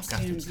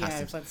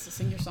 Yeah, let's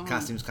sing your song.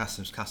 Costumes.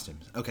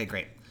 Okay,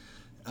 great.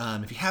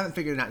 If you haven't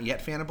figured it out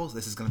yet, Fanables,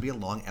 this is going to be a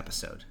long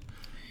episode.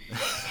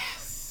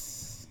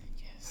 Yes.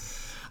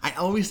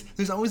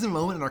 There's always a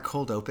moment in our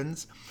cold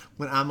opens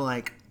when I'm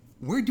like,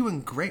 we're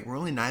doing great. We're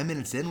only 9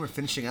 minutes in. We're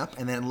finishing up.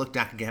 And then look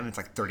back again, and it's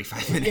like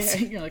 35 minutes.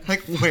 Yeah, you're like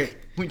wait,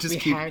 we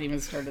haven't even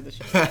started the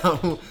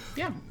show.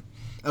 Yeah.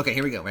 Okay,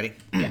 here we go. Ready?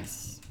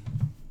 Yes.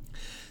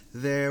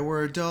 There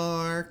were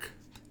dark,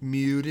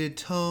 muted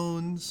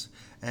tones,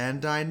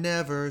 and I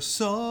never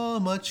saw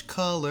much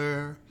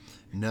color.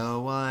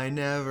 No, I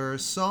never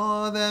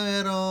saw them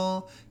at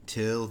all,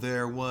 till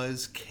there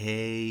was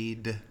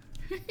Cade.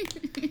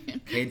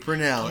 Cade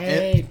Purnell.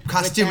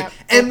 Costume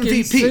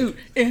MVP.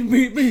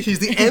 MVP. She's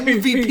the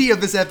MVP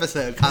of this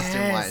episode,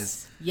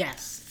 costume-wise.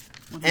 Yes.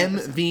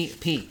 100%.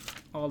 MVP.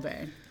 All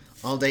day.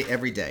 All day,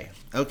 every day.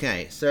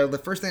 Okay, so the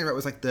first thing I wrote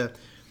was like the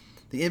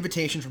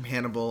invitation from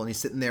Hannibal, and he's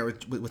sitting there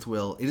with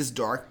Will. It is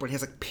dark, but he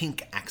has like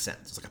pink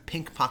accents. It's like a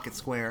pink pocket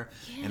square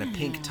and a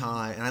pink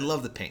tie, and I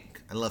love the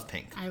pink. I love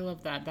pink. I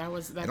love that.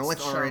 That's I don't like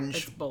sharp. orange.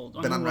 It's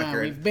bold. Been on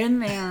record. We've been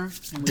there,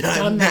 and we've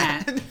done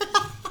that.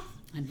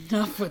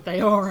 Enough with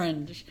the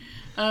orange.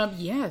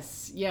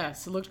 Yes.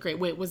 It looked great.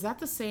 Wait, was that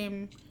the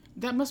same?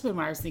 That must have been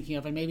what I was thinking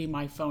of, and maybe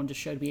my phone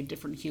just showed me a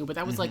different hue. But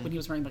that was like when he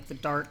was wearing like the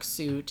dark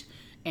suit,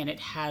 and it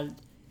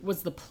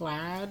was the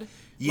plaid.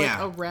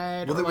 Yeah. Like a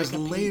red. Well, there was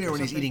like later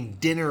when he's eating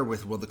dinner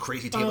with the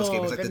crazy tablescape.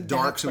 It was like the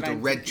dark suit with the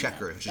red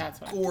checkers. Which is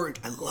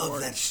gorgeous. I love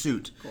that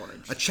suit.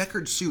 Gorgeous. A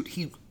checkered suit.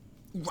 He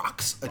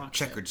rocks a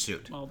checkered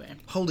suit. All day.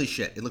 Holy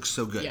shit. It looks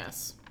so good.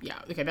 Yes. Yeah.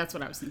 Okay, that's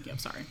what I was thinking of.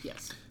 Sorry.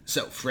 Yes.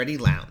 So, Freddie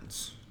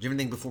Lowndes. Do you have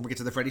anything before we get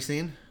to the Freddie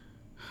scene?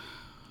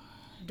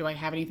 Do I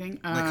have anything?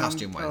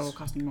 Costume-wise. Oh,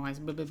 costume-wise.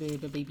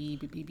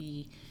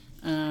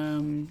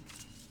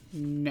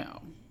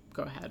 No.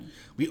 Go ahead.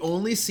 We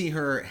only see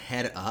her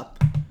head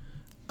up,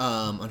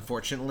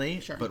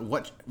 unfortunately. Sure. But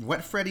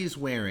what Freddie's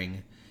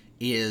wearing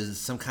is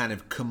some kind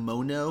of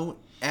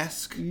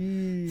kimono-esque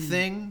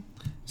thing.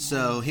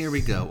 So here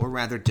we go, or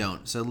rather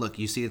don't. So look,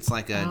 you see it's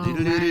like a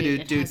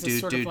Mandarin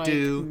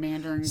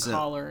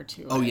collar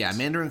to it. Oh yeah,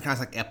 Mandarin has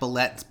like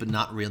epaulettes, but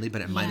not really,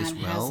 but it might as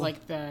well. It has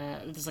like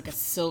there's like a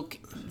silk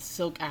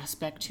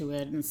aspect to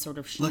it, and it's sort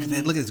of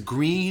shiny. Look, it's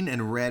green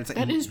and red. It's like,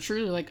 that is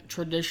truly like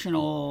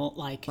traditional,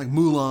 like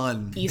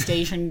Mulan, East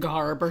Asian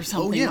garb or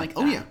something like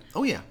that.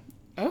 Oh yeah.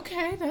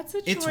 Okay, that's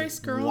a choice,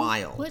 girl. It's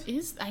wild. What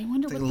is? I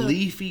wonder it's what like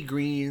leafy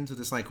greens with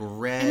this like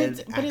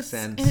red accents.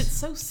 And it's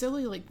so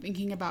silly, like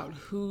thinking about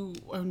who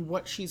and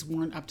what she's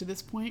worn up to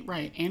this point.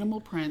 Right, animal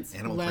prints,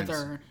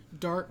 leather,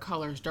 dark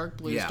colors, dark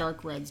blues,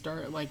 dark reds,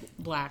 dark like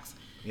blacks.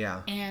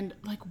 Yeah. And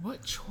like,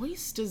 what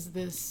choice does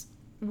this?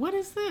 What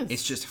is this?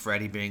 It's just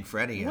Freddie being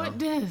Freddie. What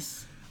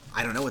this?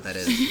 I don't know what that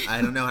is.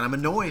 I don't know, and I'm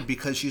annoyed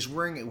because she's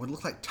wearing it would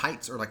look like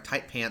tights or like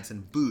tight pants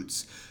and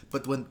boots,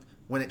 but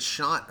when it's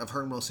shot of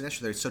her and Will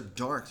Sinestro there, it's so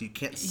dark you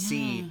can't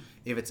see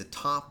if it's a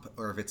top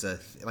or if it's a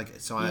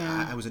So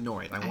I was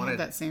annoyed. I wanted had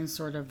that same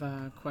sort of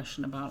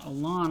question about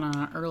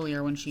Alana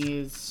earlier when she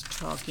is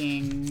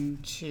talking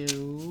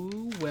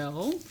to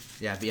Will.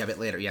 Yeah, a bit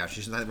later. Yeah,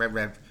 she's in that red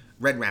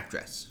wrap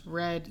dress.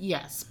 Red,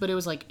 yes, but it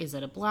was like, is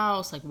it a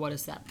blouse? Like, what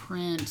is that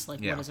print? Like,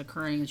 what is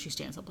occurring? And she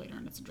stands up later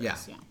and it's a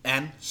dress. Yeah.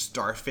 And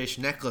Starfish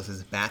Necklace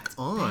is back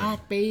on.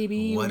 Back,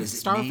 baby. What does it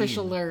Starfish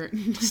mean? Alert.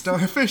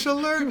 Starfish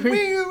Alert.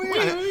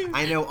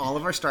 I know all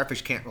of our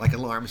starfish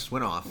alarms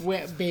went off.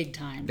 Big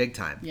time. Big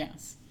time.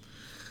 Yes.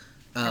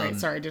 All right.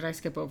 Sorry, did I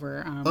skip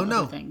over?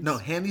 Things? No.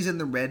 Handy's in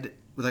the red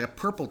with like a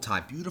purple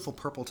tie, beautiful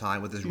purple tie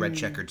with his red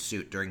checkered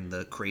suit during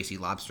the crazy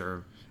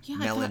lobster.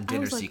 Melon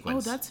dinner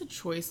sequence. Oh, that's a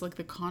choice. Like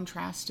the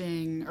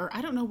contrasting, or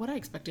I don't know what I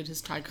expected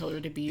his tie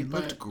color to be. It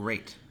looked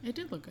great. It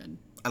did look good.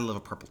 I love a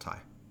purple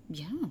tie.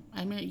 Yeah,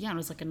 I mean, it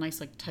was like a nice,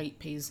 like tight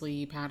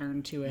paisley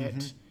pattern to it.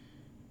 Mm-hmm.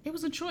 It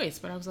was a choice,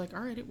 but I was like,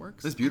 all right, it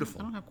works. It's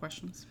beautiful. I don't have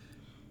questions.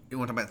 You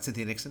want to talk about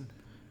Cynthia Nixon?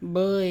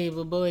 Boy,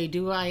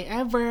 do I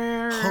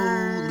ever!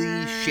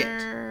 Holy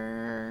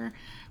shit!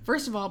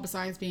 First of all,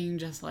 besides being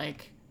just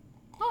like,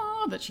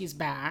 oh, that she's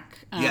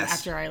back.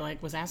 After I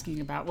was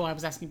asking about, I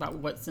was asking about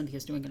what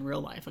Cynthia's doing in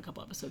real life a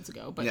couple episodes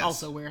ago, but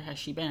also where has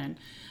she been?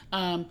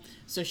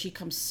 So she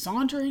comes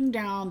sauntering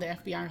down the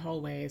FBI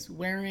hallways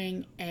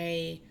wearing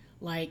a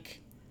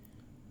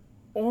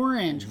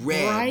orangey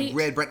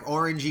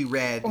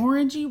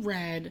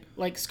red,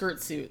 like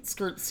skirt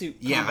suit.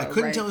 Yeah, combo, I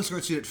couldn't right? tell the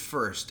skirt suit at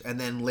first, and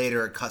then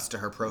later it cuts to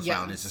her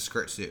profile and it's a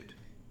skirt suit.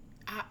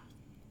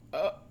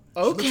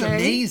 Okay. She looks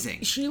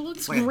amazing. She looks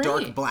it's like great. a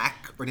dark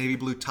black or navy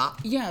blue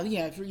top. Yeah. I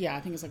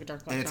think it's like a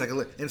dark black. And it's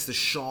top. it's the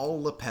shawl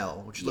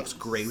lapel, which looks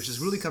great, which is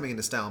really coming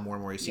into style more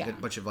and more. You see a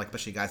bunch of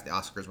especially guys at the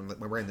Oscars when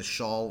they're wearing the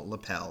shawl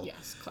lapel.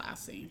 Yes,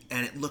 classy.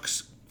 And it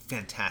looks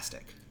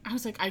fantastic. I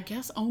was like, I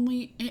guess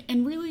only,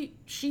 and really,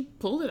 she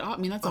pulled it off.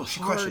 I mean, that's a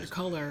hard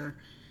color.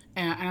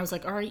 And I was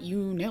like, all right,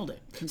 you nailed it.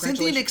 Congratulations.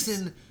 Cynthia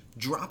Nixon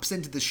drops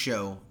into the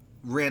show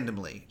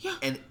randomly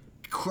and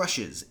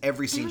crushes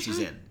every scene she's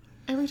in.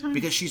 Every time.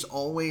 Because she's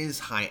always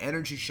high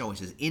energy. She always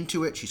is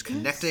into it. She's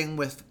connecting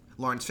with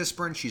Lawrence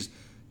Fishburne. She's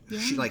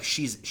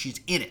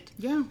in it.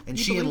 Yeah. And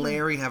she and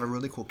Larry have a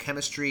really cool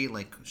chemistry.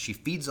 Like, she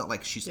feeds on,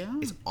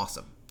 it's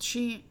awesome.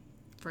 She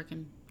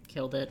freaking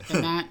killed it.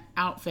 And that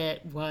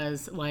outfit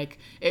was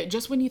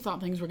just when you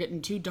thought things were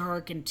getting too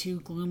dark and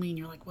too gloomy and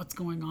you're like, what's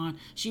going on?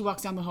 She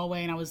walks down the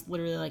hallway and I was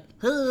literally like,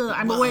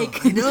 I'm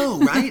awake. I know,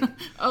 right?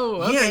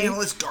 Oh, okay. Yeah, you know,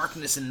 all this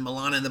darkness and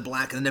Milana in the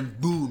black, and then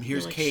boom,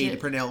 here's Kay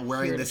Purnell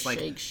wearing this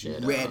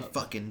red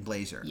fucking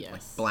blazer.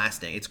 Yes.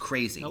 Blasting. It's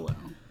crazy. Hello.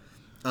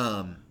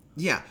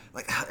 Yeah.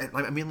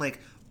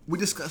 We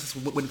discussed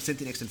this when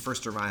Cynthia Nixon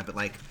first arrived,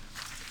 but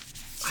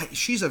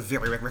she's a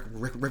very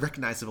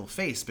recognizable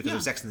face because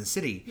of Sex and the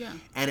City. Yeah.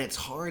 And it's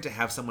hard to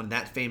have someone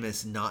that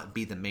famous not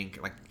be the main...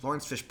 Like,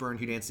 Lawrence Fishburne,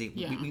 Hugh Dancy,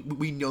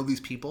 we know these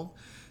people,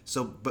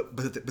 so but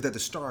they're the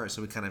stars,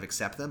 so we kind of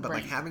accept them.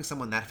 But, having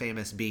someone that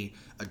famous be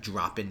a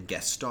drop-in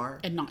guest star...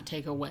 And not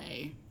take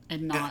away,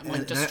 and not,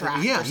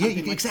 distract Yeah, or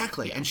something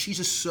exactly. Yeah. And she's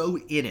just so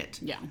in it.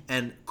 Yeah.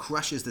 And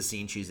crushes the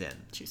scene she's in.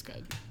 She's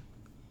good.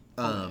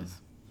 Always.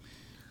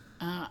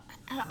 I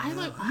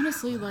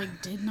honestly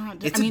did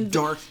not. It's a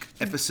dark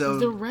episode.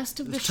 The rest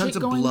of the shit tons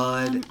of going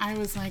blood. on, I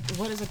was like,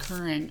 "What is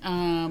occurring?"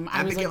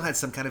 Abigail had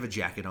some kind of a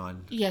jacket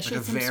on. Yeah, she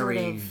had some sort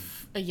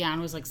of. Yeah,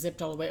 and it was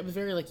zipped all the way. It was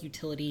very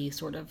utility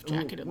sort of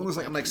jacket. It was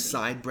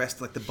side breast,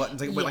 the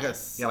buttons,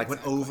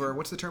 went over.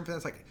 What's the term for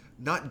that? It's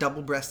not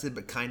double breasted,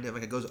 but kind of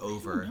it goes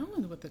over. I don't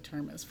know what the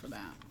term is for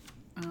that.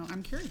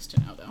 I'm curious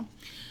to know though.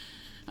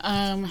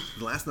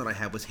 The last note I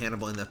had was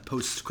Hannibal in the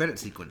post-credit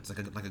sequence,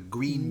 like a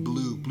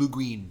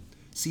blue-green,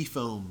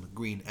 seafoam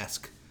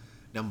green-esque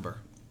number.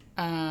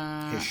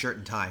 His shirt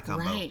and tie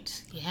combo.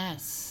 Right.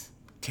 Yes.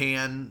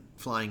 Tan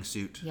flying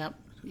suit. Yep.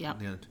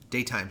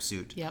 Daytime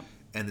suit. Yep.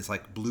 And this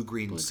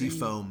blue-green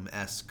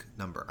seafoam-esque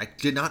number. I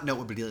did not know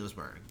what Bedelia was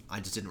wearing. I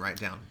just didn't write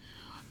it down.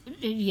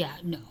 Yeah,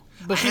 no.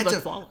 But she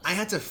looked flawless. I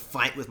had to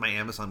fight with my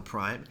Amazon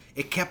Prime.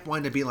 It kept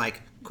wanting to be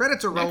like,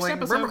 credits are rolling,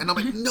 and I'm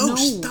like, no,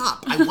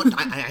 stop.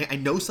 I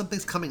know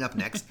something's coming up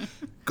next.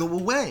 Go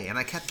away. And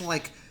I kept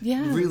to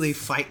really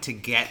fight to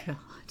get,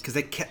 because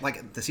they kept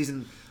the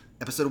season,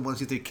 episode 1,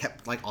 2, 3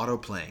 kept auto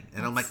playing.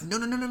 And I'm like,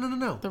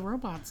 no. The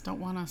robots don't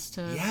want us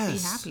to be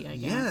happy, I guess.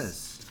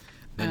 Yes.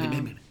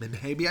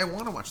 Maybe I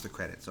want to watch the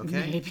credits,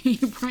 okay? Maybe,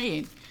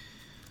 right.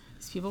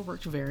 These people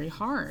worked very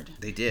hard.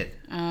 They did.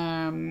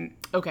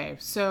 Okay,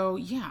 so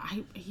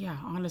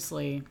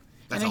honestly,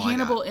 That's and all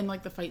Hannibal in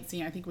the fight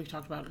scene. I think we've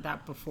talked about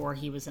that before.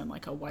 He was in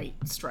a white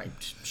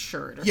striped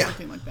shirt or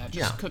something like that,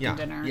 just cooking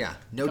dinner. Yeah,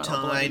 no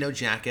tie, no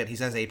jacket. He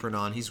has his apron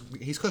on. He's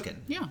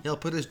cooking. Yeah, he'll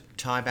put his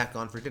tie back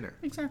on for dinner.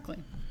 Exactly,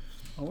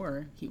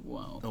 or he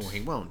won't. Or he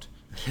won't.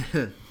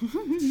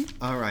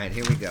 All right,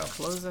 here we go.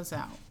 Close us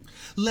out.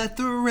 Let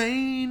the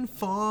rain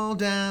fall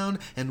down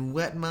and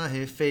wet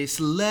my face.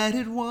 Let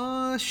it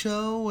wash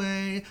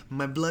away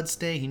my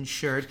blood-stained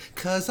shirt.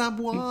 'Cause I'm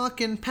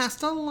walking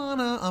past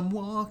Alana, I'm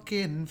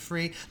walking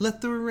free.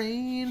 Let the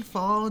rain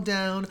fall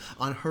down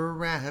on her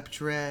wrapped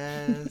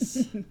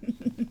dress.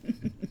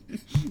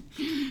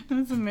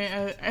 That's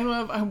amazing.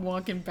 I'm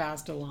walking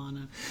past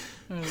Alana.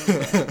 I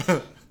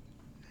love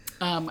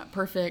that.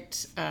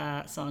 Perfect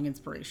song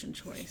inspiration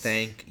choice.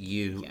 Thank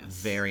you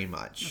very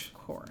much. Of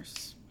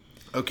course.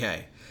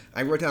 Okay,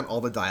 I wrote down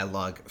all the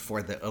dialogue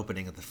for the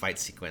opening of the fight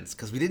sequence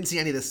because we didn't see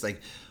any of this.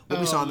 What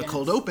we saw in the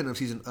cold open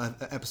of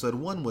episode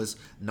 1 was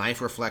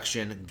knife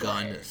reflection,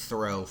 gun,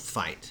 throw,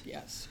 fight.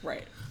 Yes,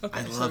 right. Okay,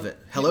 I love it.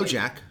 Hello,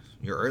 Jack.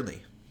 You're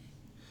early.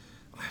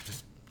 I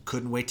just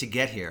couldn't wait to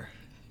get here.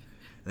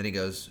 Then he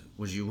goes,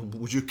 "Would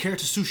you care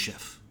to sous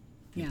chef?"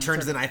 He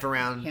turns the knife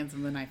around. Hands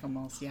him the knife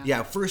almost. Yeah.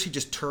 Yeah. First, he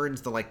just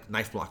turns the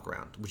knife block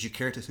around. Would you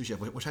care to sous chef?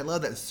 Which I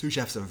love that sous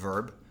chef's a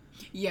verb.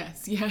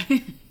 Yes. Yeah.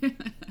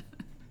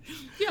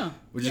 Yeah.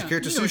 Would you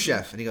care to sous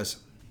chef? And he goes,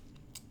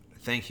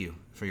 "Thank you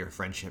for your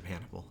friendship,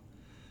 Hannibal."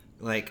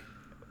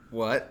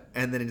 What?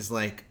 And then he's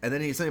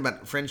something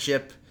about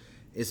friendship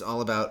is all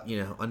about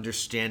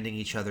understanding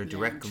each other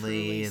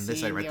directly, and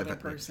this I read the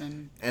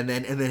person. And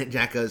then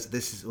Jack goes,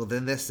 "This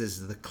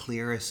is the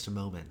clearest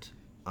moment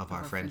of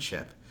our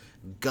friendship.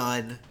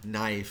 gun,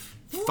 knife,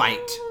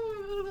 fight.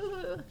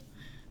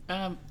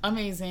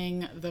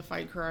 Amazing. The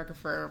fight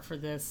choreographer for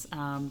this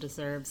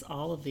deserves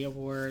all of the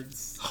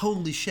awards.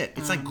 Holy shit.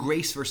 It's like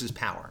grace versus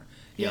power.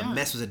 You know,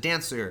 Mess was a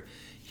dancer.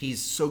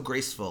 He's so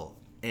graceful.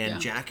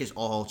 And Jack is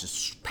all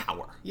just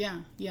power.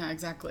 Yeah,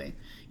 exactly.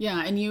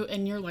 Yeah, and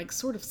you're like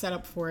sort of set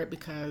up for it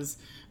because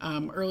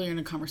earlier in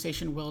a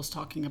conversation, Will's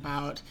talking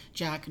about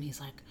Jack, and he's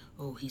like,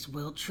 "Oh, he's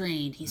well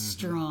trained, he's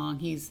strong,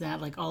 he's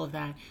that, like all of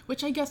that."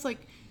 Which I guess,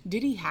 like,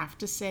 did he have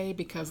to say?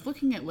 Because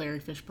looking at Larry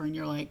Fishburne,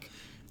 you're like,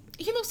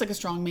 he looks like a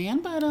strong man,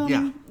 but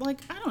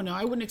like, I don't know,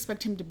 I wouldn't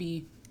expect him to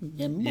be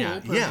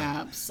nimble,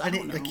 perhaps. I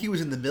don't know. Like, he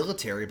was in the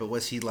military, but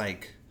was he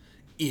like?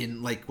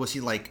 Was he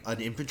like an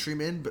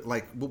infantryman? But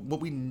like what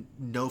we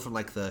know from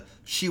like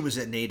she was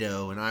at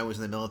NATO and I was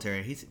in the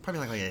military. He's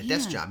probably like a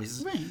desk job.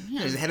 He's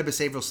he's the head of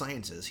behavioral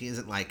sciences. He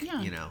isn't like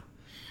you know.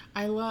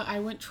 I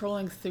went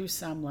trolling through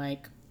some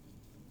like.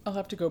 I'll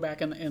have to go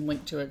back and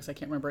link to it because I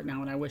can't remember it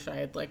now, and I wish I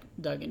had like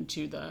dug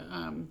into the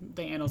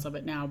annals of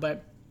it now,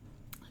 but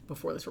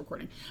before this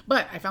recording.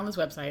 But I found this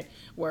website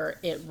where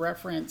it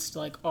referenced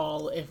like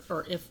all,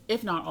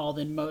 if not all,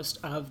 then most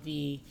of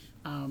the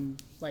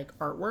like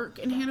artwork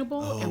in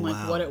Hannibal and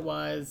like what it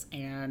was,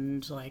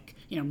 and like,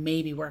 you know,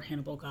 maybe where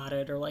Hannibal got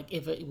it, or like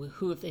if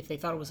they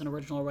thought it was an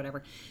original or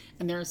whatever.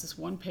 And there's this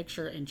one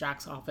picture in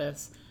Jack's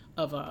office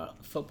of a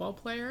football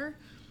player,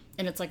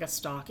 and it's like a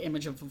stock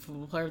image of a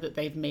football player that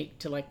they've made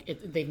to like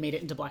they've made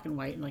it into black and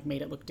white and like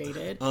made it look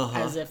dated,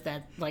 as if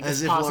that like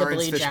as if possibly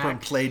Lawrence Fishburne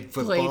Jack played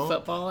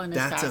football and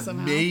that's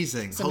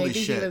amazing. So holy maybe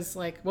shit. He was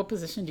like, what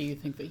position do you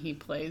think that he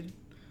played?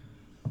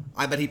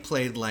 I bet he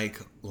played like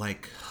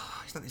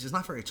he's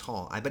not very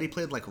tall. I bet he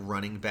played like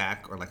running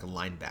back or like a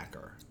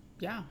linebacker.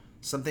 Yeah.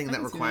 Something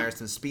that requires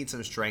some speed,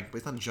 some strength, but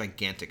he's not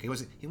gigantic. He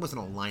wasn't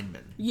a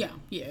lineman. Yeah.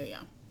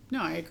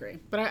 No, I agree.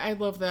 But I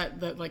love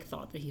that like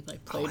thought that he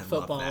like played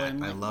football in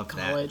like,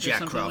 college Jack or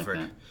something Crawford.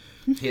 like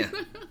that. Yeah.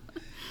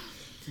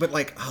 But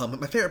like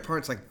my favorite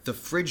part's like the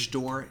fridge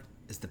door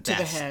is the best. To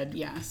the head,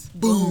 yes.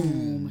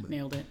 Boom.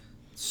 Nailed it.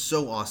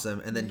 So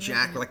awesome. And then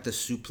Jack, like the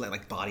suplex,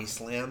 like body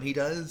slam he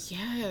does.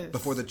 Yes.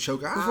 Before the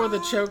choke. Before the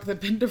choke, the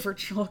bend over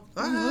choke.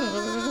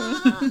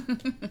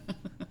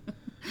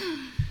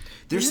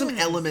 There's some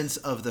elements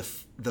of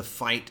the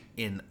fight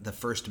in the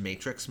first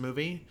Matrix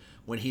movie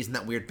when he's in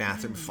that weird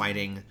bathroom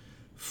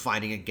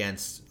fighting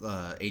against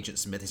Agent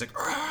Smith. He's like,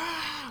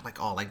 "Argh!"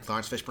 Like all like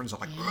Lawrence Fishburne's all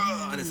like,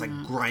 "Argh!" And it's like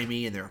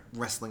grimy and they're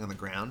wrestling on the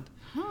ground.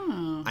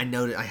 I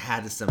noted I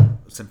had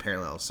some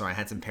parallels, so I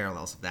had some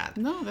parallels of that.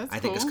 No, that's I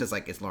think it's because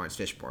like it's Lawrence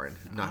Fishburne,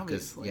 not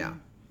because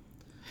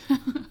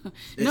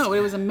No, it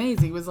was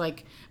amazing. It was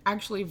like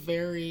actually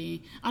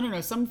very, I don't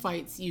know, some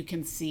fights you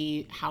can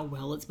see how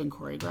well it's been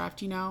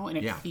choreographed, you know, and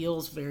it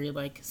feels very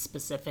like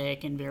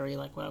specific and very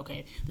like, well,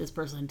 okay, this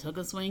person took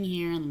a swing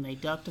here and then they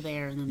ducked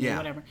there and then they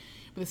whatever.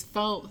 But this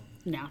felt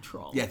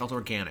natural. Yeah, it felt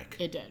organic.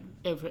 It did.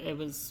 It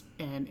was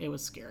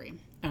scary.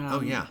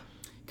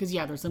 Because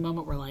there's a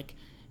moment where like,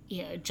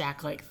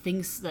 Jack like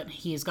thinks that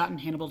he has gotten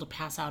Hannibal to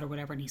pass out or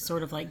whatever, and he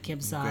sort of like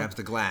gives up. Grabs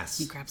the glass.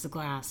 He grabs the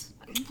glass,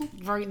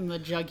 right in the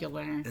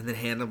jugular. And then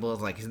Hannibal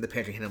is like, he's in the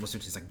pantry. Hannibal's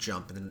just like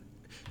jump, and then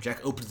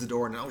Jack opens the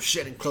door and oh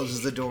shit, and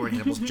closes the door, and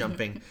Hannibal's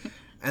jumping.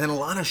 And then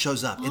Alana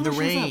shows up in the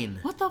rain.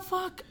 What the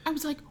fuck? I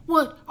was like,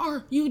 what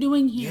are you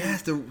doing here?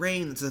 Yes, the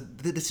rain. It's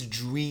this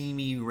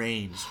dreamy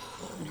rain.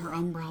 And her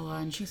umbrella,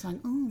 and she's like,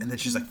 oh. And then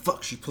she's like,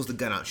 fuck. She pulls the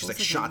gun out. She's like,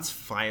 shots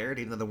fired,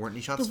 even though there weren't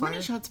any shots fired. There weren't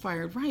any shots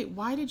fired, right?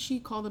 Why did she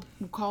call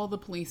the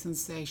police and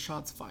say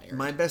shots fired?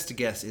 My best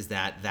guess is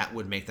that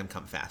would make them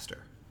come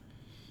faster.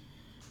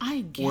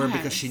 I guess. Or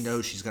because she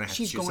knows she's going to have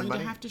to shoot somebody. She's going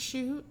to have to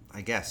shoot?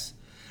 I guess.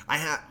 I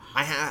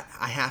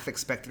half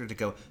expected her to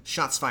go,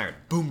 shots fired,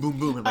 boom, boom,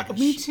 boom. And like,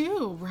 me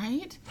too,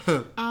 right?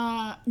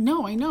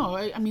 No, I know.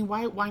 I mean,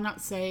 why not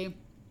say,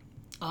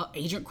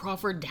 Agent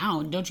Crawford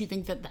down? Don't you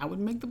think that would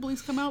make the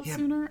police come out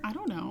sooner? I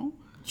don't know.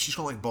 She's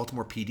called like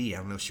Baltimore PD. I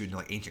don't know if she would know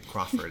like Agent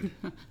Crawford.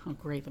 Oh,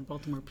 great, the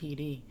Baltimore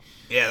PD.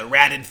 Yeah, the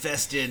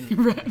rat-infested,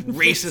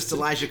 racist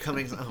Elijah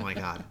Cummings. Oh my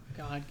God.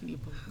 God,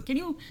 can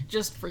you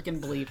just freaking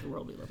believe the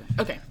world we live in?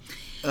 Okay.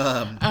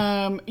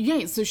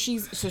 So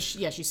she's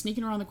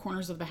sneaking around the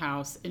corners of the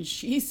house, and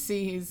she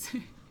sees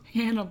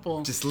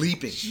Hannibal just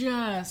leaping,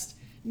 just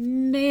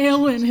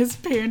nailing his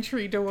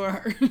pantry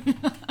door.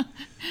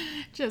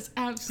 Just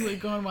absolutely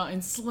going wild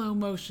in slow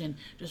motion,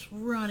 just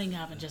running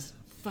up and just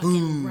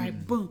fucking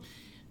boom. Boom.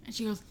 And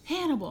she goes,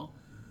 Hannibal.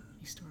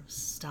 He sort of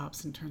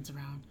stops and turns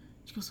around.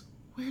 She goes,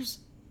 where's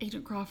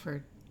Agent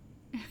Crawford?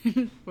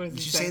 What does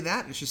Did she say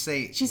that? Did she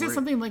say? She said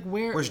something like,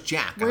 "Where's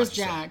Jack? Where's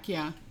Jack?"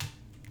 Yeah.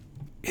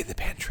 In the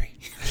pantry.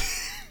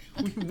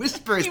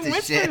 Whispers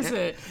the shit.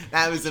 It.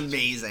 That was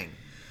amazing.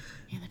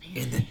 In the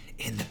pantry.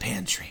 In the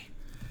pantry.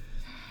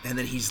 And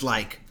then he's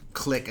like,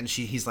 click, and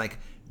he's like,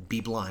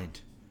 be blind.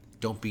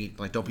 Don't be brave.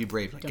 Like, be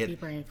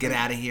brave. Get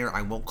out of here.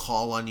 I won't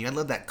call on you. I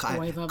love that. I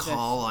love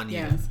call on you.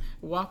 Yes.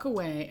 Walk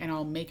away, and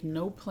I'll make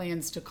no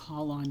plans to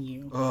call on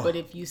you. Ugh. But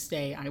if you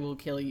stay, I will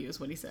kill you, is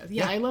what he says.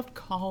 Yeah, I loved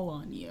call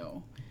on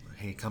you.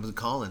 he comes a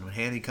calling. When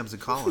Handy comes a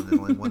calling, there's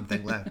only one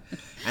thing left.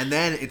 And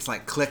then it's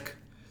like click,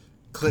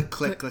 click,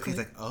 click, click. He's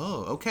like,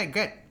 oh, okay,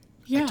 good.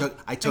 Yeah.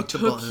 I took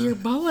your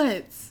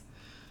bullets.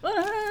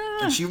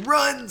 And she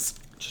runs.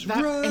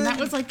 And that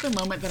was like the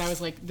moment that I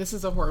was like, this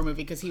is a horror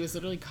movie, because he was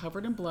literally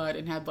covered in blood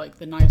and had like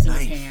the knives in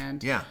his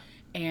hand. Yeah.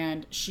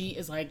 And she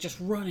is like just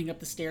running up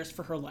the stairs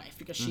for her life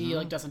because she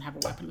like doesn't have a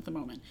weapon at the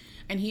moment.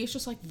 And he is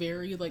just like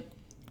very like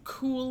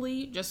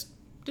coolly just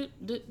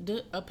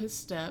up his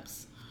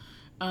steps.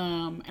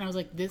 And I was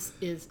like, this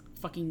is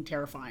fucking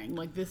terrifying.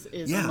 Like, this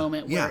is a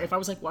moment where if I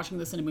was like watching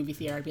this in a movie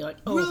theater, I'd be like,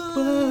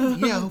 oh,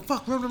 yeah,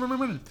 fuck,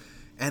 run.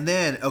 And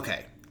then,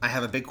 okay, I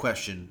have a big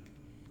question.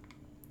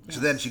 Yes.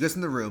 So then she goes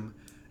in the room,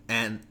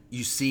 and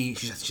you see,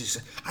 she's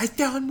like, I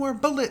found more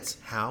bullets.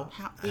 How?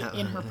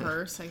 In her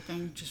purse, I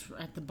think, just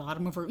at the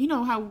bottom of her. You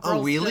know how girls...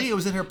 Oh, really? It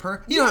was in her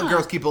purse? You know how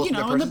girls keep bullets in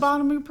their purses? In the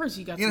bottom of your purse.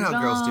 You got some how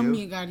girls do.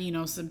 You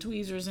got, some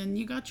tweezers, and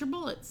you got your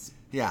bullets.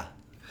 Yeah.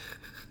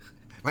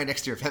 Right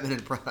next to your feminine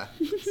products.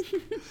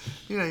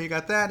 You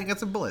got that, and you got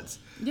some bullets.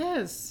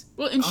 Yes.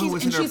 Well, and she's, it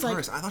was in her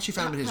purse. Like, I thought she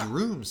found him in his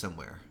room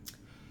somewhere.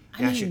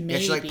 I mean,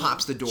 maybe. She like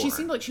pops the door. She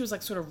seemed like she was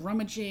like sort of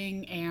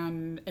rummaging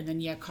and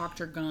then cocked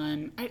her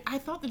gun. I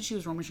thought that she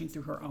was rummaging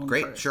through her own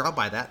Great, purse. Sure, I'll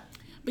buy that.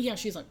 But yeah,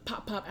 she's like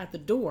pop at the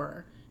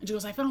door, and she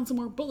goes, I found some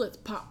more bullets,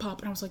 pop,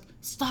 and I was like,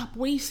 stop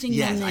wasting them.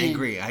 Yes, I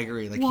agree.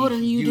 Like, what are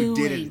you doing?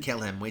 You didn't kill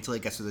him. Wait till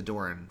he gets to the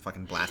door and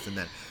fucking blast him.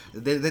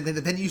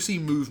 Then you see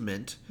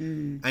movement,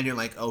 and you're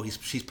like, oh,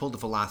 she's pulled a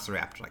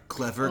velociraptor. Like,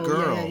 clever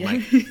girl. Yeah.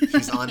 Like,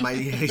 he's on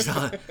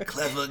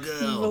clever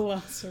girl.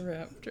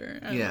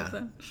 Velociraptor. I love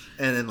that.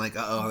 And then like,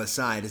 on the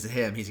side is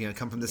him. He's gonna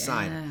come from the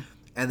side,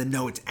 and then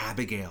no, it's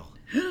Abigail.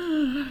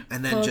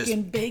 And then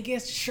fucking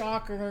biggest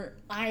shocker.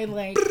 I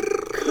like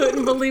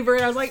couldn't believe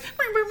her. I was like,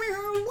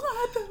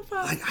 what the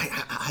fuck?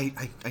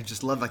 I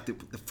just love like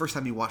the first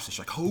time you watch this,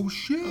 you're like, oh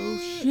shit.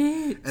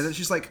 And then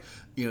she's like,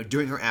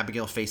 doing her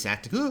Abigail face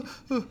acting.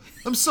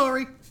 I'm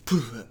sorry.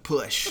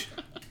 Push.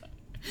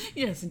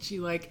 Yes, and she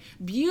like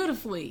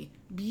beautifully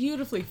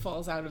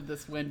falls out of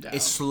this window.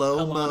 It's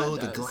slow-mo,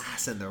 the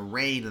glass and the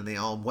rain, and they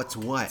all, what's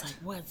what?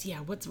 It's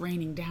like, what's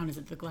raining down? Is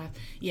it the glass?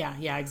 Yeah,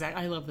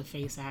 exactly. I love the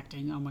face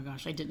acting. Oh my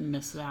gosh, I didn't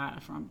miss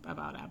that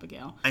about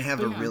Abigail. I have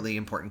a really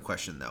important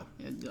question, though.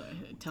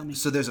 Tell me.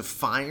 So there's a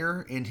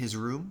fire in his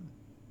room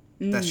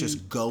that's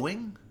just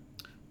going?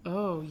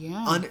 Oh,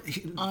 yeah.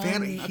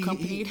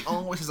 Unaccompanied. He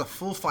always has a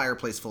full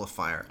fireplace full of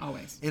fire.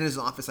 Always. In his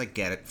office, I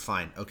get it.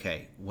 Fine.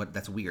 Okay.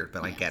 That's weird,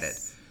 but I get it.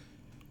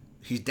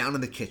 He's down in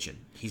the kitchen.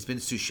 He's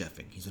been sous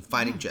chefing. He's been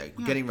fighting Jay,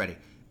 getting ready.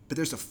 But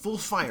there's a full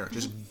fire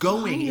just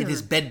going in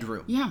his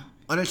bedroom. Yeah.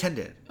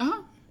 Unattended.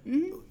 Uh-huh.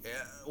 Mm-hmm.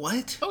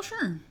 What? Oh,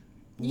 sure.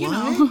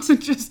 What?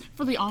 Just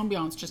for the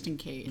ambiance, just in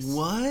case.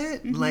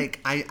 What? Mm-hmm. Like,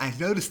 I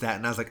noticed that,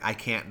 and I was like, I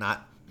can't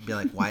not be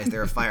like, why is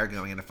there a fire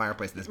going in a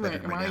fireplace in this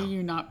bedroom right now? Why are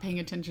you not paying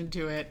attention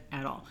to it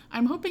at all?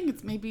 I'm hoping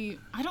it's maybe,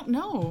 I don't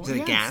know. Is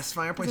it a gas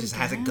fireplace? Just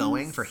has it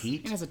going for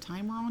heat? It has a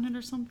timer on it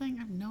or something?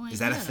 I have no idea. Is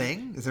that a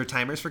thing? Is there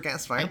timers for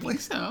gas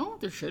fireplace? I think so.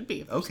 There should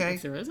be. Okay.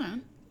 If there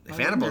isn't. If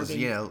animals,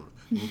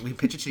 we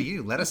pitch it to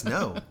you. Let us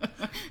know.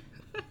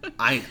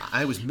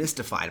 I was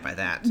mystified by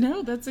that.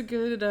 No, that's a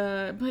good,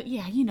 but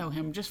yeah, you know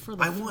him just for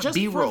the. I want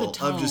B-roll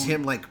of just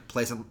him like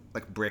placing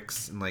like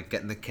bricks and like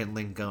getting the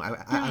kindling going.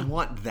 I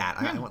want that.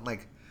 I want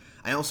like.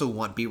 I also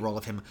want B-roll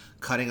of him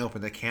cutting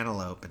open the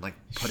cantaloupe and like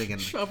putting in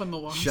shoving a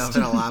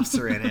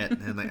lobster in it,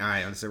 and like, all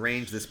right, let's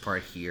arrange this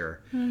part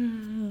here.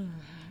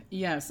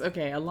 Yes.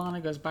 Okay.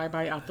 Alana goes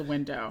bye out the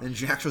window. Then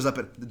Jack shows up.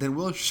 Then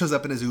Will shows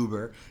up in his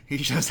Uber. He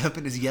shows up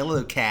in his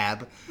yellow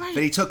cab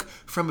that he took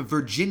from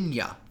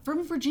Virginia.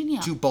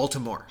 To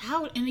Baltimore.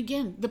 How? And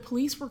again, the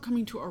police were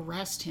coming to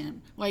arrest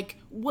him. Like,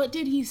 what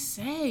did he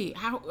say?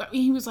 How? I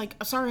mean, he was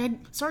like, "Sorry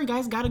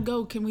guys, gotta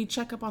go. Can we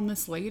check up on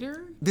this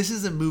later?" This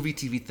is a movie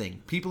TV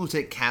thing. People who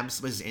take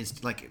cabs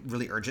like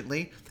really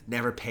urgently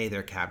never pay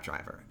their cab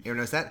driver. You ever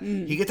notice that?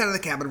 He gets out of the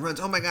cab and runs.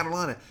 Oh my God,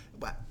 Alana!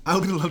 I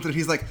would have loved it if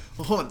he's like,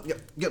 well, hold on,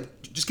 yep,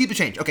 just keep the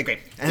change. Okay, great.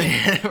 And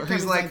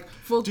he's like,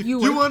 do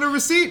you want a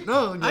receipt?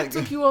 No. I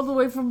took you all the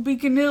way from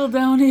Beacon Hill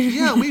down here.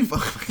 Yeah, we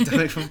fucking done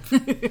it from.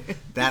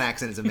 That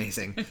accent is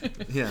amazing.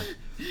 Yeah.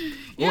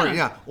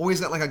 Or he's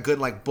got like a good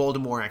like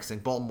Baltimore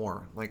accent.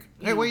 Baltimore. Like,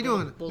 hey, what are you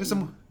doing? There's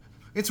some.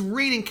 It's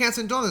raining cats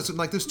and dogs.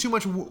 Like, there's too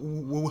much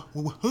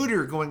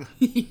water going.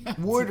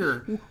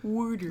 Water.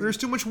 There's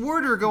too much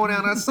water going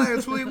on outside.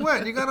 It's really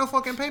wet. You gotta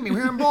fucking pay me.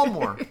 We're here in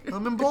Baltimore.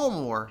 I'm in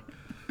Baltimore.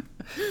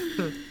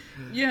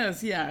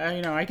 Yes, yeah,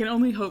 I know. I can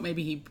only hope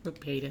maybe he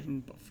paid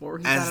him before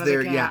he got out of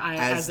the cab,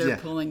 as they're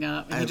pulling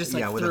up, and he just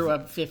like threw a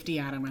 50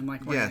 at him and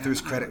like through his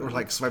credit or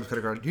like swiped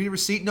credit card. Do you need a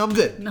receipt? No, I'm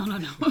good. No.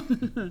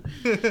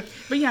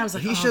 But yeah, I was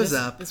like, he shows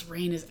up. This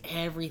rain is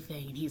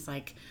everything, and he's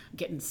like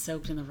getting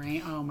soaked in the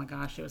rain. Oh my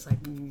gosh, it was like.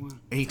 And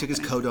he took his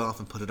coat off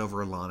and put it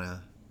over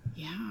Alana.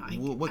 Yeah.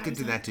 What good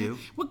did that do?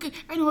 What good?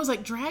 I know. I was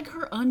like, drag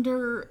her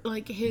under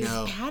like his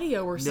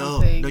patio or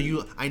something.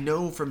 No. I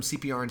know from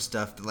CPR and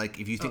stuff that like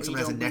if you think someone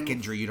has a neck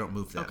injury, you don't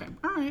move them. Okay.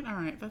 All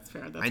right. That's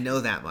fair. I know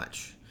that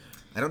much.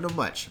 I don't know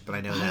much, but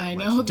I know that I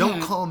much. know Don't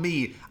that. call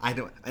me. I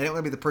don't want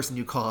to be the person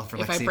you call for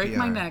if like CPR. If I break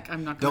my neck,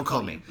 I'm not going to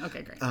call me.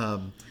 Okay,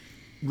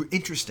 great.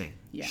 Interesting.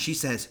 Yeah. She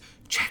says,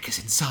 Jack is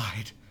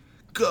inside.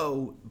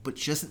 Go. But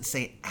she doesn't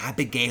say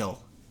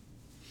Abigail.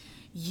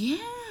 Yeah.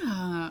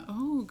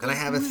 Oh, good And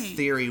I have point. a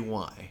theory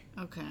why.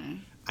 Okay.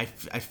 I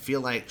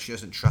feel like she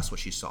doesn't trust what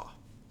she saw.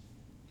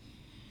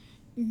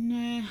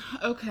 Nah.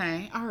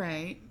 Okay. All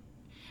right.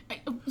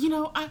 I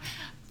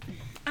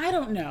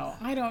don't know.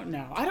 I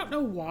don't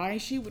know why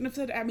she wouldn't have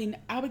said. I mean,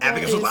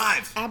 Abigail's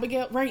alive.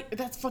 Abigail, right?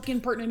 That's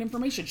fucking pertinent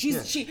information.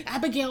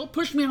 Abigail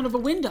pushed me out of a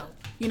window.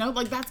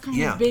 Like that's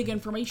kind of big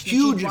information.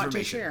 Huge that she'd want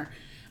information. to share.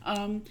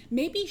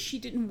 Maybe she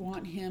didn't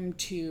want him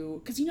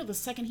to, because the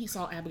second he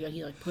saw Abigail,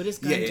 he like put his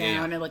gun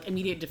down and like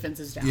immediate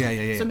defenses down.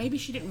 Yeah. So maybe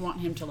she didn't want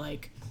him to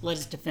like let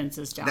his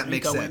defenses down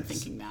and go in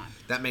thinking that.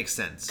 That makes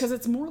sense. Because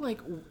it's more like,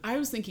 I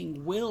was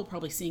thinking Will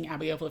probably seeing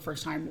Abigail for the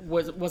first time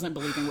wasn't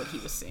believing what he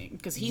was seeing,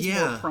 because he's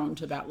more prone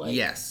to that like.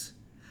 Yes.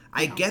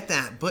 I get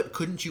that, but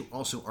couldn't you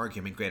also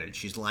argue? I mean, granted,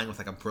 she's lying with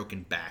like a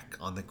broken back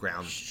on the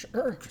ground,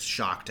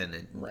 shocked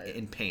and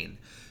in pain.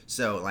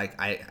 So, like,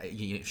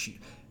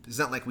 it's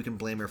not like we can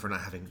blame her for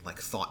not having like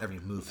thought every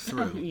move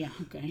through. Yeah.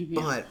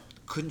 But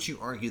couldn't you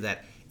argue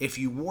that if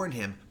you warn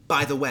him,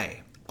 by the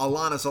way,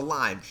 Alana's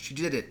alive. She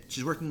did it.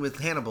 She's working with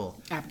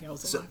Hannibal.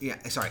 Abigail's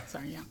alive. Sorry,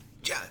 yeah.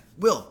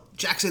 Will,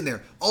 Jack's in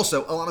there.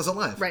 Also, Alana's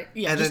alive. Right,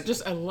 yeah, and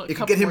just it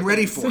can get him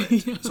ready for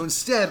it. So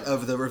instead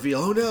of the reveal,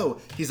 oh no,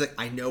 he's like,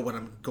 I know what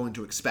I'm going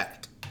to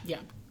expect. Yeah.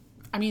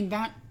 I mean,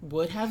 that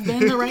would have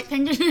been the right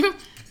thing to do.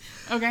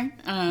 Okay.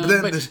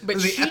 But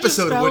she episode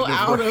just fell wouldn't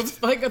have out worked.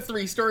 of like a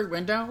 3-story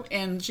window,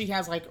 and she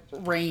has like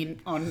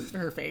rain on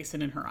her face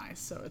and in her eyes,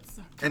 so it's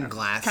and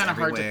glass kind of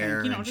hard to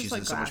everywhere, think. and Just she's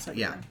like in so glass much,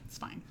 everywhere. It's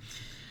fine.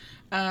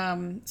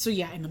 So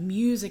yeah, and the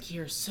music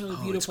here is so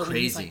beautiful when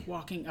he's like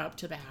walking up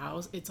to the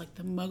house. It's like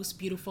the most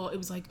beautiful. It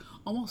was like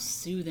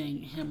almost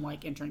soothing him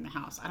like entering the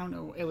house. I don't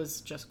know. It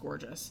was just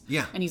gorgeous.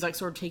 Yeah. And he's like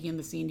sort of taking in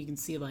the scene. You can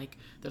see like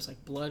there's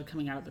like blood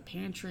coming out of the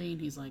pantry,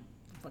 and he's like,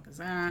 "The fuck is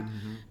that?"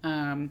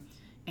 Mm-hmm.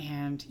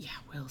 And yeah,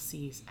 Will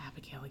sees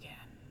Abigail again.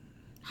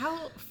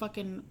 How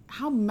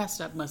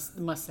messed up must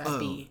that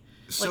be?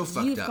 So like,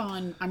 fucked you've up.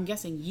 gone, I'm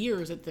guessing,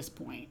 years at this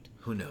point.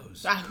 Who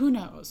knows? Who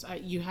knows?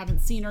 You haven't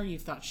seen her. You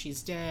thought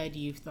she's dead.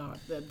 You thought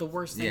the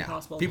worst thing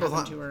possible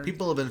happened to her.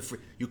 People have been.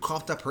 You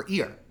coughed up her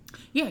ear.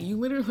 Yeah, you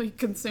literally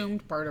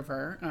consumed part of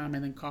her and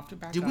then coughed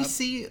it back up. Did we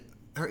see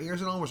her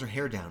ears at all? Or was her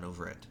hair down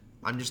over it?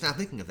 I'm just not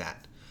thinking of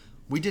that.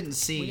 We didn't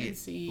see her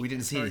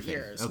anything.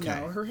 Ears. Okay.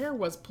 No, her hair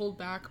was pulled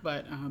back,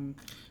 but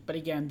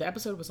again, the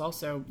episode was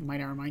also,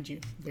 might I remind you,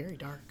 very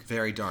dark.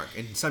 Very dark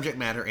in subject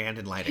matter and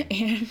in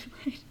lighting.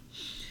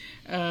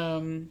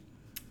 And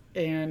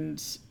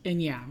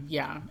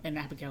and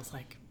Abigail's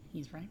like,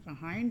 he's right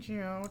behind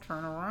you.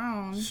 Turn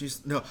around.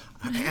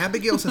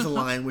 Abigail says a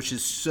line which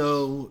is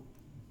so.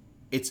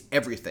 It's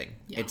everything.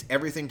 Yeah. It's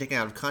everything taken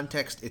out of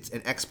context. It's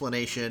an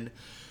explanation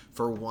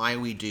for why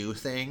we do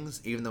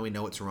things, even though we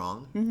know it's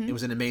wrong. Mm-hmm. It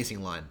was an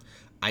amazing line.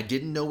 I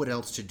didn't know what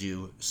else to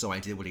do, so I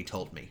did what he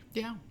told me.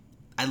 Yeah.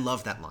 I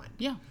love that line.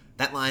 Yeah.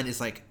 That line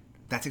is like,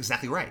 that's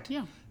exactly right.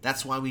 Yeah.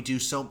 That's why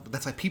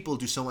that's why people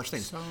do so much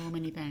things. So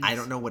many things. I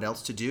don't know what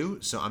else to do,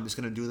 so I'm just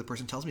going to do what the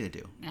person tells me to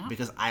do. Yeah.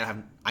 Because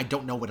I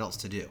don't know what else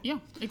to do. Yeah,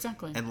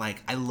 exactly. And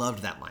like, I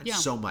loved that line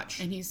so much.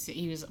 And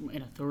he was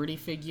an authority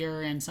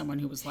figure and someone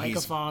who was like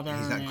a father.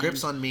 He's got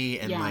grips on me,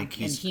 and like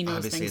he knows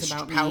obviously things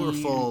about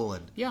powerful.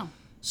 And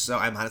so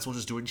I might as well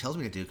just do what he tells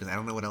me to do, because I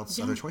don't know what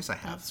other choice I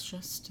have.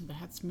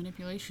 That's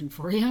manipulation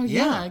for you.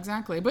 Yeah,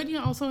 exactly. But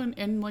also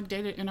in like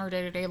in our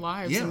day-to-day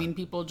lives, I mean,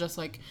 people just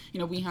like,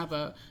 we have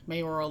a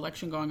mayoral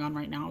election going on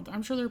right now.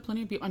 I'm sure there are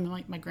plenty of people. I mean,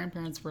 like my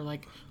grandparents were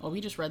like, "Oh,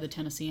 we just read the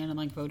Tennessean and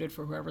like voted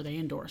for whoever they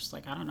endorsed."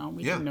 Like, I don't know,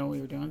 we didn't know what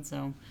we were doing.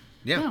 So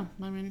I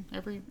mean,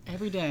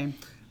 every day.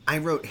 I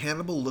wrote,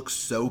 Hannibal looks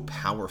so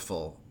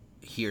powerful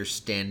here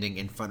standing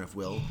in front of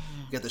Will.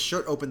 You got the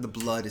shirt open, the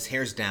blood, his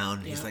hair's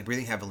down, he's like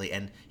breathing heavily,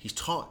 and he's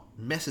tall.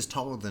 Mess is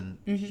taller than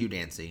Hugh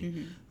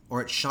Dancy,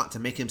 or it's shot to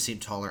make him seem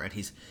taller, and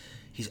his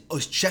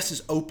chest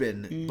is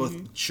open,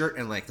 both shirt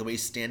and like the way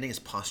he's standing, his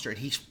posture, and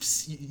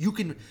you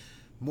can,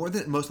 more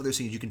than most other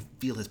scenes, you can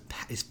feel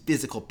his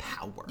physical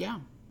power. Yeah.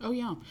 Oh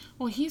yeah.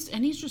 Well, he's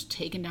just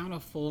taken down a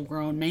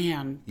full-grown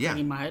man,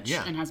 pretty much,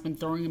 and has been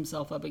throwing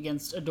himself up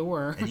against a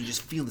door. And you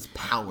just feel this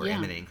power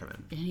emanating from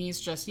him. And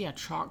he's just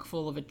chock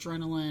full of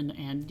adrenaline,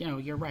 and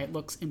you're right,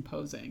 looks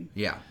imposing.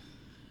 Yeah.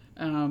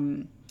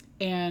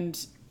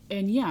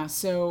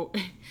 So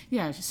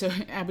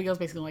Abigail's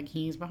basically like,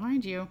 he's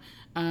behind you,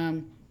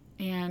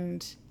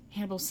 and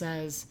Hannibal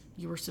says,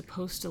 you were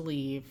supposed to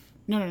leave.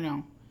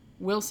 No.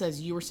 Will says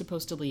you were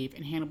supposed to leave,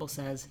 and Hannibal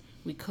says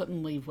we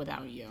couldn't leave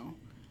without you.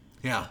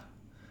 Yeah.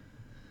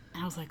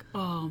 And I was like,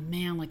 oh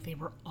man, like they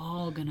were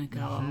all gonna go.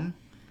 Mm-hmm.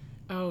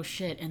 Oh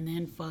shit. And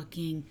then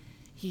fucking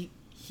he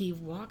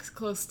walks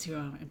close to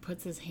him and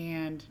puts his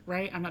hand,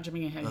 right? I'm not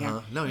jumping ahead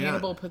here. No,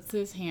 Hannibal puts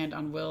his hand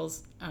on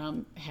Will's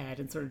head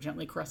and sort of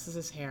gently caresses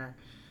his hair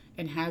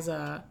and has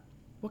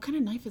what kind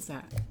of knife is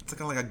that? It's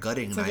like a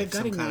gutting knife. Like a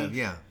gutting some kind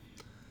knife. of,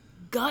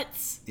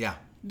 Guts. Yeah.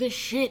 the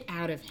shit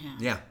out of him.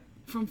 Yeah.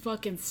 From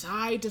fucking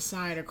side to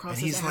side across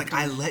his abdomen. And he's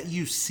like, I let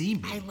you see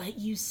me. I let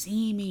you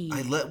see me.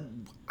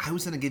 I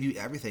was going to give you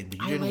everything,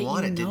 but you didn't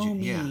want it, did you?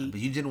 Yeah, but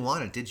you didn't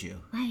want it, did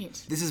you?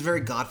 Right. This is very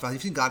Godfather.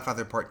 You've seen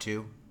Godfather Part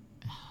 2?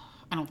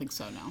 I don't think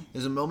so, no.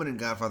 There's a moment in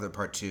Godfather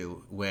Part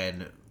 2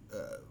 when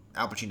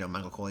Al Pacino,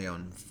 Michael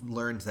Corleone,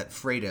 learns that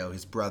Fredo,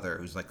 his brother,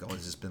 who's like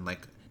always just been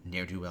like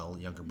ne'er-do-well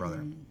younger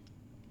brother,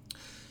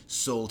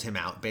 sold him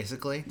out,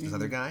 basically, to this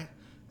other guy,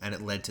 and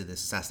it led to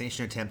this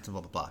assassination attempt and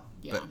blah, blah, blah.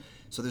 Yeah. But,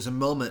 so there's a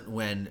moment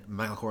when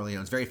Michael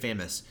Corleone's very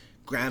famous,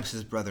 grabs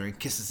his brother and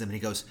kisses him, and he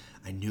goes,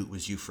 I knew it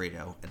was you,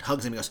 Fredo, and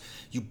hugs him and goes,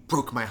 you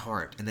broke my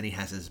heart. And then he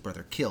has his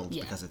brother killed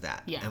because of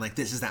that. Yeah. And like,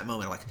 this is that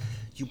moment, like,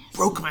 you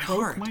broke my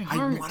heart.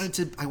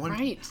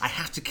 I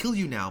have to kill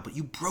you now, but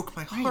you broke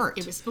my heart.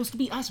 It was supposed to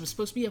be us. It was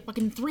supposed to be a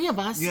fucking 3 of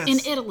us in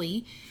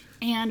Italy,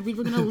 and we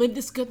were going to live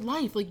this good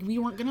life. Like, we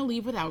weren't going to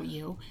leave without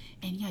you.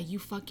 And yeah, you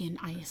fucking,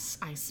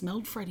 I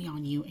smelled Freddy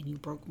on you, and you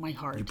broke my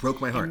heart. You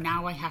broke my heart. And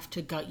now I have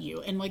to gut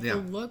you. And like, the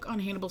look on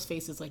Hannibal's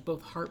face is like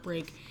both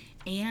heartbreak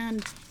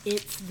and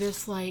it's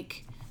this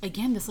like,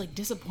 again, this like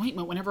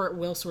disappointment whenever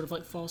Will sort of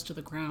like falls to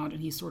the ground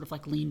and he's sort of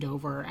like leaned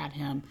over at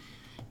him.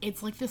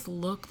 It's like this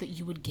look that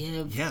you would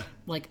give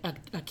like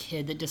a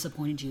kid that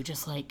disappointed you,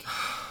 just like,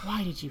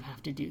 why did you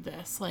have to do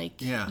this?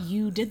 Like,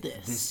 you did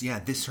this.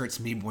 This hurts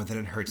me more than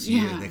it hurts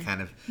you. They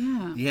kind of,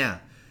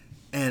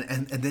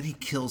 And then he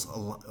kills,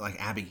 like,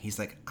 Abby. He's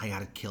like, I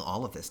gotta kill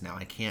all of this now.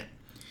 I can't,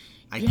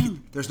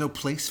 there's no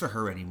place for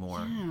her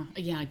anymore.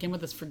 Yeah, again with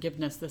this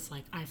forgiveness, this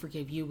like, I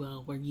forgive you,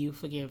 Will, where you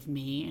forgive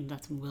me. And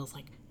that's when Will's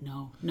like,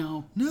 no,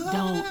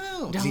 don't.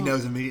 Because he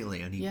knows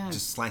immediately, and he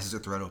just slices her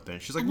throat open.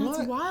 She's like, what?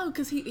 That's wild,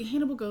 because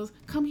Hannibal goes,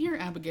 come here,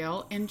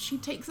 Abigail, and she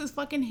takes his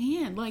fucking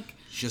hand. Like,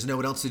 she doesn't know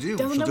what else to do.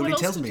 She'll do what he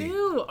tells me.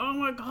 Oh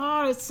my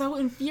god, it's so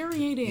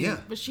infuriating. Yeah.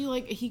 But she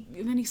like,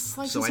 and then he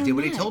slices her So I did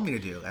what neck. he told me to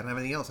do. I don't have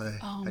anything else. I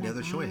had no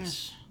other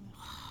choice.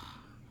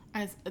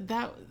 As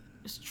that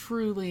is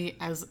truly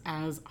as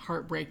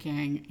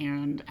heartbreaking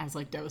and as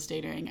like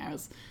devastating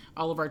as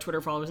all of our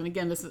Twitter followers. And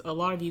again, this is a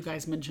lot of you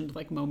guys mentioned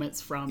like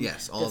moments from all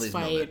this these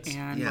fight moments.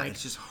 And like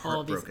it's just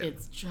heartbroken.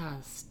 It's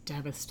just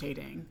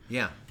devastating.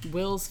 Yeah.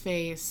 Will's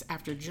face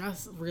after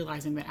just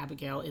realizing that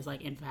Abigail is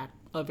like in fact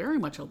very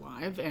much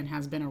alive and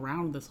has been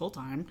around this whole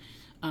time.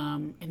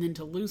 And then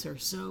to lose her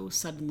so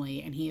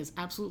suddenly, and he is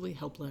absolutely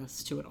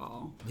helpless to it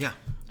all. Yeah.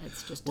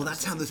 It's just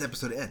that's how this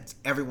episode ends.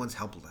 Everyone's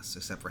helpless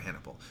except for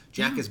Hannibal.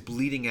 Jack is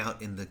bleeding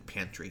out in the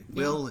pantry.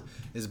 Will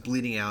is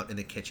bleeding out in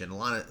the kitchen.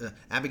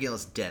 Abigail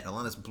is dead.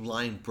 Alana's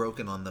blind,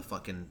 broken on the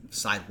fucking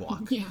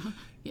sidewalk.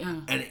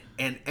 Yeah.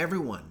 And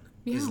everyone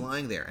is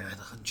lying there.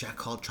 And Jack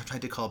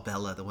tried to call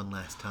Bella the one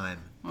last time.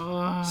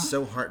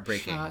 So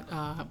heartbreaking. Shut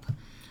up.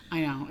 I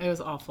know, it was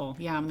awful.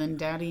 Yeah, and then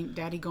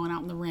Daddy going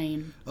out in the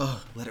rain.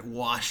 Oh, let it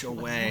wash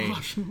away.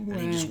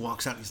 And he just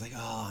walks out and he's like,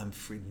 oh, I'm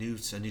free. New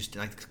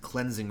like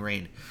cleansing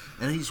rain.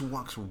 And then he just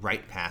walks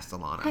right past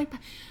Alana.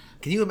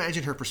 Can you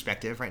imagine her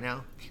perspective right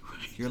now?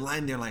 You're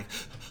lying there like,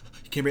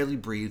 you can barely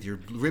breathe. Your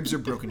ribs are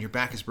broken. Your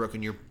back is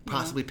broken. You're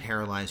possibly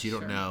paralyzed. You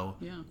don't know.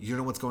 Yeah. You don't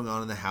know what's going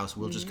on in the house.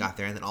 Will just got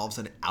there. And then all of a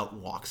sudden out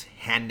walks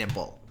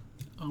Hannibal.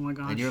 Oh my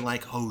gosh. And you're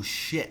like, oh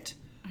shit.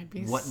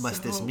 What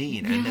must this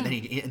mean? Yeah. And then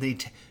he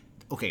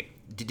okay,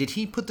 did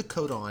he put the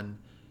coat on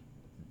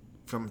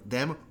from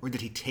them, or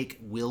did he take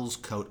Will's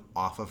coat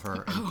off of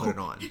her and put it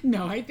on?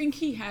 No, I think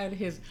he had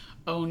his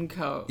own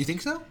coat. You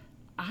think so?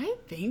 I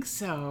think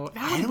so.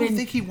 I don't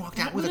think he walked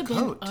out with a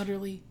coat. Been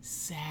utterly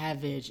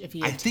savage if he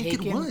had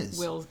taken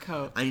Will's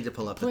coat. I need to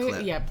pull up the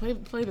clip. Yeah, play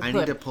the clip. I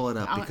need to pull it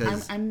up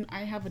because I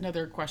have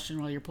another question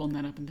while you're pulling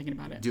that up and thinking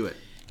about it. Do it.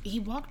 He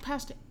walked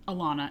past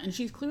Alana, and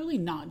she's clearly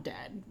not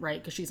dead,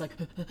 right? Because she's like,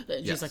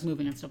 she's like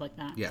moving and stuff like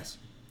that. Yes.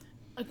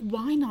 Like,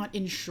 why not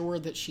ensure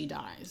that she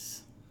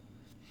dies?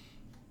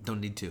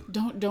 Don't need to.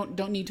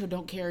 Don't need to.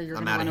 Don't care. You're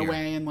gonna run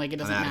away, and like it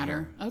doesn't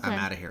matter. Okay, I'm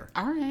out of here.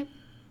 All right.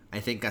 I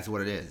think that's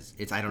what it is.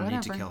 It's I don't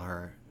need to kill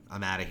her.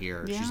 I'm out of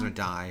here. Yeah. She's gonna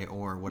die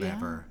or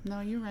whatever. Yeah.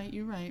 No, you're right.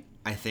 You're right.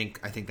 I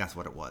think that's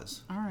what it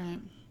was. All right.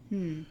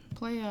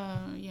 Play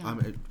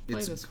play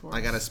this for us.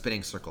 I got a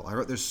spinning circle. I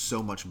wrote there's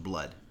so much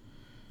blood.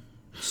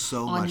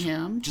 So on much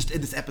him? Just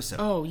in this episode.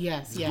 Oh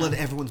yes, there's blood,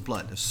 everyone's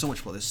blood. There's so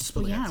much blood. There's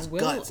spilling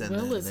guts and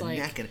the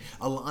neck and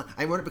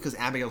I wrote it because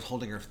Abigail's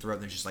holding her throat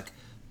and there's just like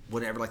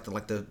whatever,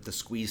 like the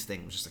squeeze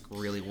thing was just like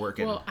really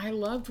working. Well, I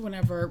loved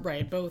whenever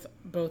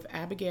both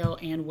Abigail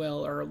and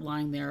Will are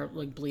lying there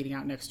like bleeding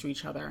out next to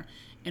each other,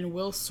 and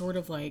Will sort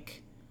of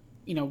like,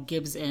 you know,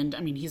 gives in.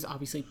 I mean, he's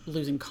obviously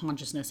losing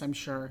consciousness, I'm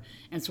sure,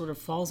 and sort of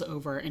falls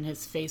over, and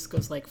his face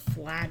goes like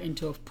flat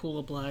into a pool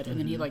of blood, and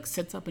then he like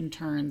sits up and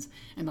turns,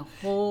 and the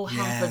whole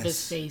half of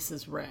his face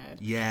is red.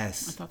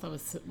 Yes. I thought that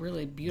was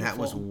really beautiful. That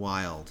was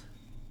wild.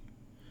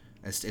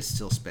 It's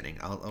still spinning.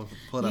 I'll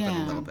pull it up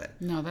in a little bit.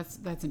 No,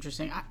 that's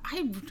interesting.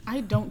 I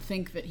don't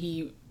think that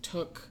he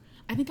took...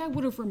 I think I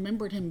would have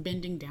remembered him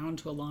bending down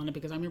to Alana,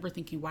 because I remember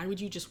thinking, why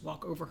would you just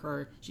walk over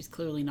her? She's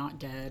clearly not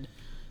dead.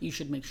 you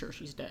should make sure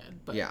she's dead.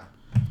 But yeah.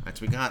 All right,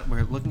 so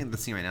we're looking at the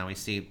scene right now. We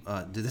see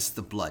this is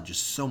the blood,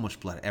 just so much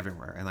blood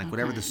everywhere, and like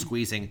whatever the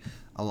squeezing,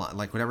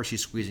 whatever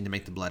she's squeezing to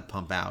make the blood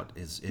pump out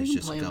is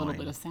just play going. A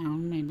little bit of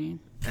sound, maybe.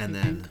 And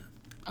then, think.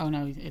 Oh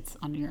no, it's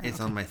on your. It's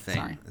on my thing.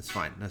 Sorry. It's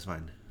fine. That's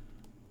fine.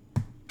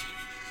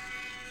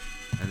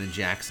 And then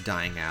Jack's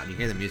dying out. You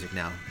hear the music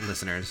now,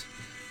 listeners.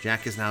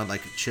 Jack is now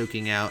like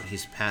choking out.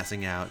 He's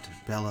passing out.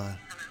 Bella,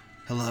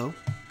 hello,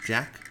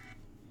 Jack.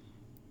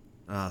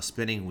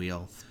 Spinning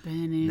wheel.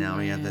 Now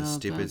we have that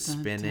stupid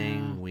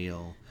spinning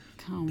wheel.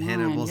 Come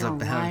Hannibal's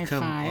on, about.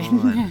 Come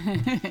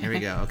Wi-Fi. on. Here we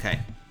go. Okay.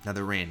 Now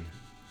the rain.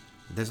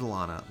 There's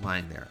Alana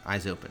lying there,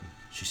 eyes open.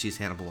 She sees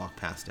Hannibal walk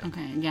past him.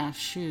 Okay, yeah,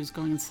 shoes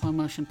going in slow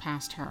motion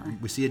past her.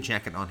 We see a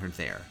jacket on her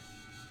there.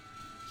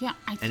 Yeah,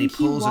 I think and he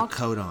pulls a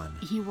coat on.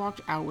 He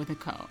walked out with a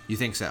coat. You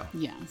think so?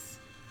 Yes.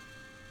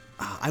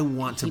 I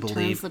want to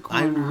believe.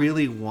 I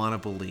really want to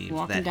believe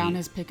walking that down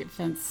his picket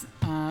fence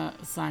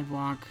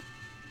sidewalk,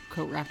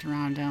 coat wrapped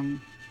around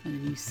him, and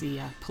then you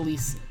see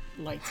police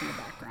lights in the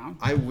background.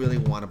 I really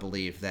want to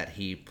believe that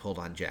he pulled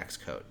on Jack's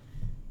coat.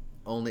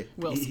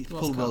 He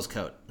pulled Will's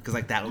coat because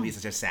like that would be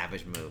such a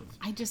savage move.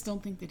 I just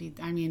don't think that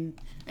I mean,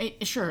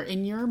 sure,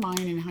 in your mind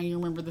and how you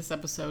remember this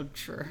episode,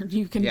 sure,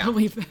 you can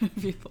believe that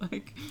if you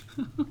like.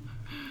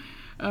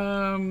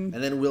 And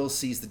then Will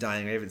sees the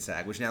dying Raven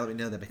Sag, which now that we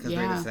know that because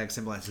Raven Sag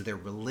symbolizes their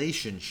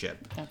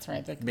relationship. That's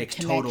right. Makes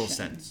total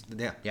sense.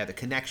 Yeah, the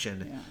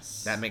connection.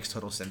 Yes. That makes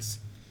total sense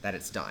that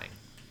it's dying.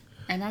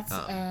 And that's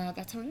how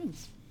it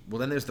is. Well,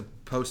 then there's the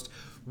post.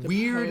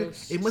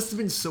 It must have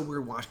been so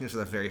weird watching this for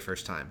the very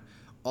first time.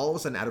 All of a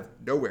sudden, out of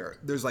nowhere,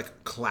 there's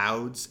like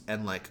clouds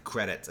and like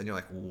credits, and you're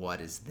like,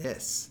 "What is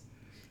this?"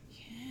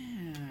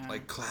 Yeah.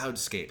 Like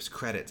cloudscapes,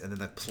 credits, and then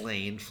the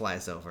plane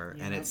flies over,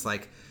 and it's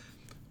like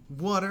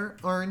water,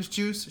 orange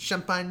juice,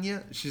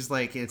 champagne. She's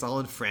like, it's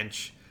all in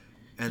French,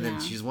 and then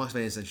she's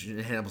walking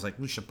and Hannibal's like,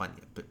 champagne,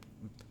 but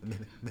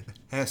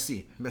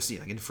merci,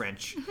 like in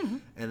French,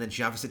 and then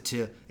she offers it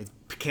to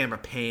camera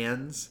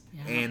pans,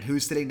 and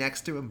who's sitting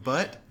next to him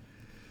but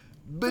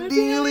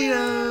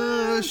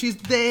Bedelia. She's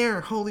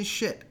there. Holy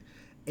shit.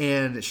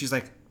 And she's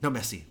like, no,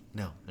 Messi,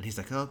 no. And he's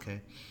like, oh,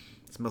 okay.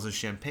 Smells of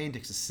champagne,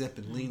 takes a sip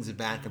and leans it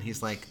back, and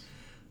he's like,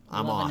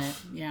 I'm loving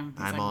off. It. Yeah.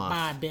 I'm off.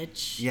 Bye,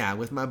 bitch. Yeah,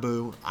 with my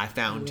boo. I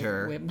found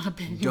her. With my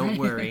bitch. Don't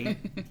worry.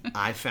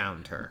 I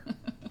found her.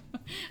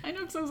 I know,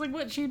 because I was like,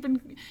 what? She'd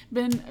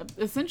been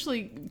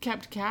essentially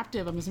kept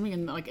captive. I'm assuming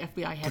in like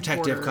FBI headquarters,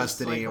 protective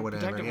custody like, or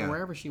whatever, or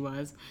wherever she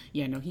was.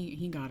 Yeah, no,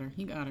 he got her.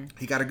 He got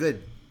her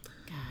good.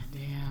 God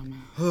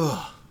damn.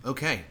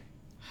 Okay.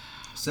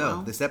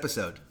 So this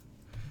episode,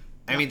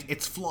 I mean,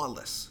 it's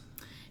flawless.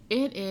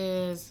 It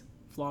is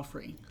flaw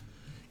free.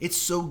 It's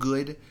so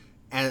good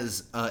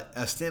as a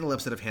standalone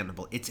episode of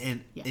Hannibal. It's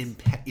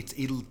it's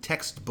a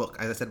textbook,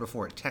 as I said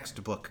before, a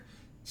textbook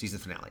season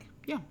finale.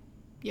 Yeah.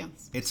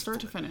 Yes. It's start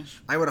to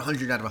finish. I wrote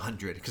 100 out of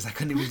 100 because I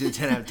couldn't even do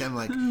 10 out of 10. I'm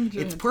like,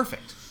 it's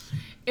perfect.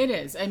 It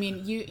is. I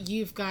mean,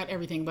 you've got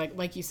everything.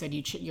 Like you said,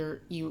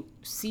 you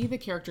see the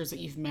characters that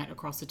you've met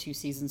across the 2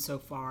 seasons so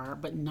far,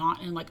 but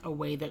not in like a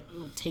way that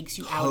takes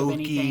you out of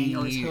anything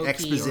or is hokey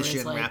exposition or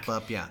is like, wrap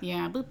up. Yeah.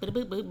 Boop, boop,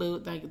 boop, boop,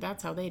 boop. Like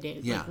that's how they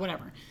did. Yeah. Like,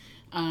 whatever.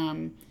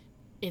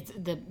 It's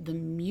the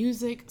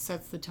music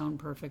sets the tone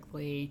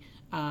perfectly.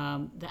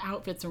 The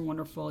outfits are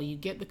wonderful. You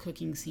get the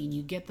cooking scene.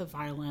 You get the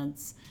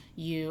violence.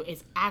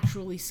 It's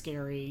actually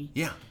scary.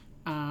 Yeah.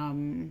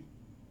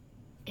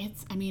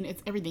 It's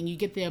everything. You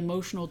get the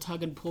emotional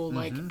tug and pull.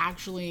 Like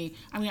actually,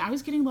 I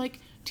was getting like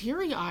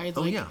teary eyed.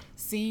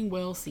 Seeing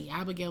Will, see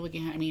Abigail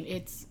again. I mean,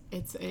 it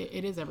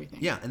is everything.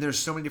 Yeah, and there's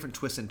so many different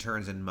twists and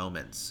turns and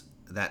moments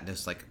that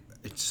just like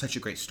it's such a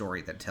great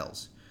story that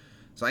tells.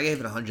 So I gave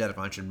it 100 out of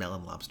 100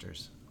 melon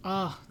lobsters.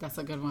 Oh, that's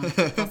a good one.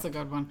 That's a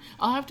good one.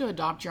 I'll have to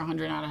adopt your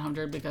 100 out of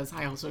 100 because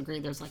I also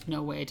agree there's like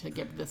no way to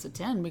give this a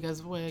 10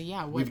 because,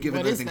 we've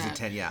given those things a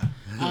 10, yeah.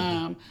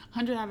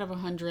 100 out of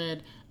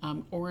 100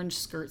 orange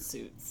skirt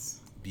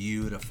suits.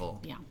 Beautiful.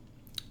 Yeah.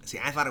 See,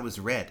 I thought it was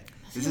red.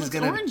 This is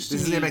gonna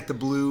make the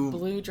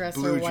blue dress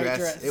or white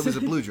dress. It was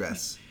a blue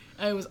dress.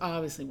 It was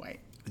obviously white.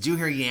 Did you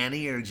hear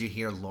Yanni or did you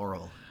hear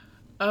Laurel?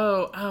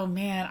 Oh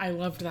man, I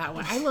loved that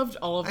one. I loved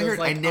all of those.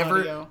 I never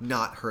audio.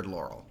 Not heard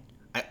Laurel.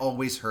 I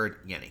always heard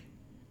Yanni.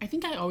 I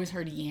think I always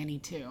heard Yanni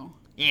too.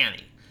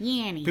 Yanni.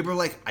 People are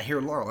like, I hear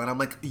Laurel, and I'm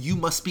like, you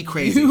must be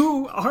crazy.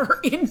 You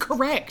are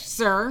incorrect,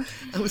 sir.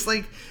 I was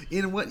like,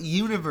 in what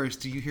universe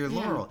do you hear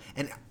Laurel?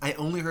 And I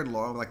only heard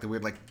Laurel like the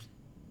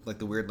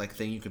weird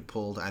thing you could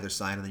pull to either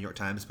side, and the New York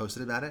Times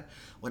posted about it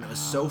when it was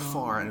so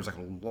far, and it was like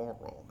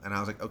Laurel, and I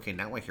was like, okay,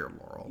 now I hear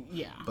Laurel.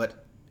 Yeah.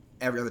 But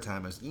every other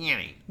time it was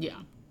Yanni. Yeah.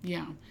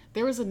 Yeah,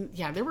 there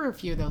were a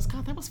few of those.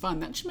 God, that was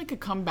fun. That should make a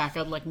comeback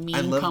of like me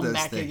come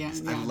back again.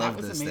 Yeah, I love that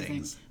was those amazing.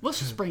 Things. Let's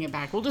just bring it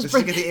back. We'll just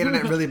get the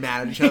internet really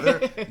mad at each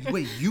other.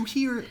 Wait, you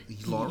hear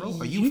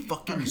Laurel? Are you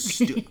fucking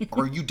stupid?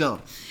 Are you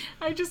dumb?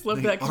 I just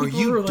love that. Are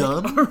you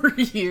dumb? Like, are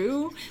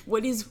you?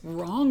 What is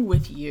wrong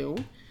with you,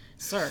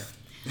 sir?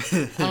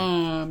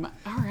 All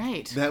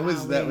right. That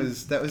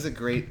was a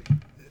great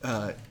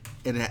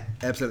in an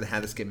episode of How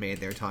This Get Made,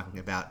 they were talking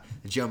about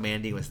Joe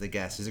Mandy was the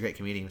guest. He's a great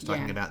comedian. He was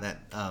talking about that.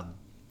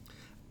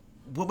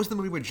 What was the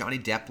movie where Johnny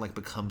Depp like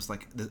becomes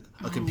like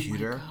a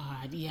computer? Oh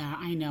my God, yeah,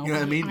 I know. You know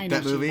what I mean? I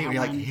that movie where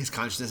like his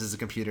consciousness is a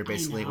computer,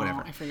 basically,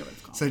 whatever. I forget what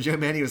it's called. So Joe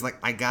Mandy was like,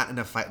 I got in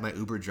a fight with my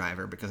Uber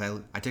driver because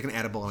I took an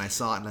edible and I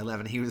saw it and I left,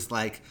 and he was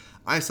like,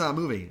 I saw a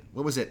movie.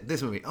 What was it?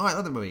 This movie. Oh, I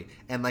love the movie.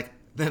 And like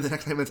then the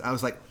next 10 minutes, I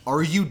was like,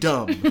 "Are you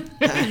dumb?"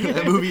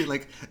 That movie,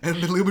 like, and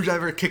the Uber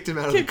driver kicked him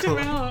out of the car.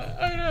 Kicked him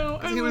out. I know.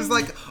 He was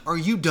like, "Are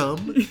you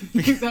dumb?"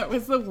 That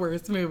was the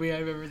worst movie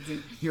I've ever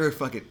seen. You're a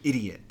fucking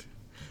idiot.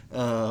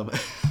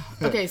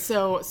 Okay,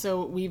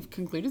 so we've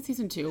concluded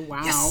season 2.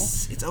 Wow.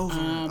 Yes, it's over.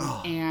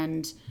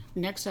 And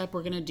next up,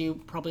 we're going to do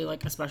probably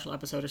like a special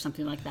episode or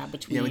something like that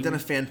between... Yeah, we've done a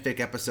fanfic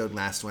episode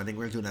last one. I think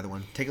we're going to do another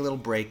one. Take a little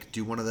break,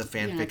 do one of the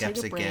fanfic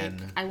eps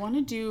again. I want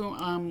to do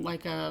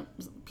like a,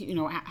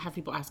 have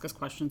people ask us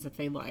questions if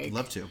they like.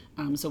 Love to.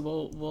 So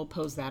we'll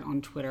post that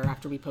on Twitter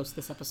after we post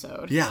this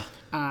episode. Yeah.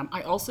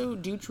 I also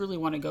do truly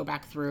want to go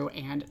back through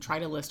and try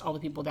to list all the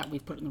people that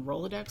we've put in the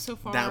Rolodex so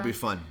far. That would be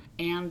fun.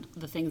 And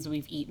the things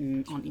we've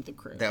eaten on Eat the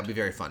Crew. That would be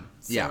very fun.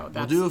 So yeah.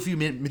 We'll do a few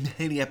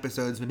mini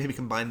episodes, maybe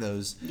combine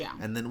those. Yeah.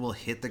 And then we'll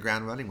hit the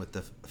ground running with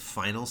the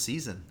final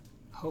season.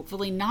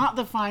 Hopefully not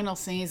the final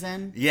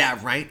season. Yeah,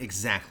 right?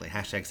 Exactly.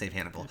 Hashtag Save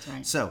Hannibal. That's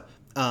right. So,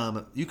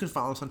 you can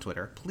follow us on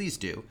Twitter. Please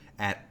do.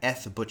 At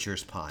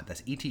ethbutcherspod.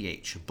 That's ETH,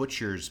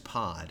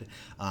 butcherspod.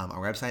 Our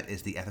website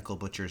is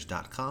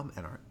theethicalbutchers.com.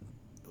 And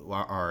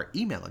our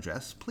email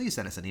address, please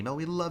send us an email.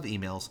 We love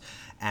emails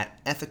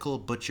at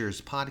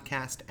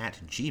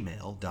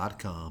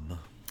ethicalbutcherspodcast@gmail.com.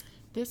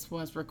 This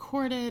was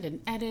recorded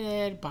and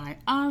edited by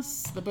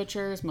us, the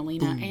Butchers,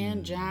 Melina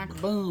and Jack.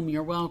 Boom,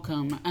 you're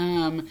welcome.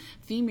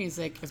 Theme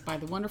music is by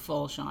the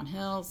wonderful Sean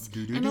Hills.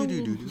 And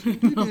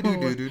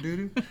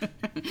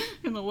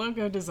the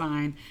logo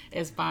design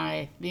is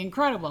by the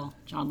incredible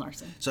John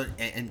Larson. So,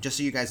 and just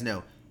so you guys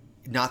know,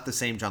 not the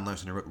same John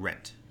Larson who wrote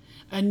Rent.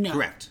 No.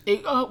 Correct.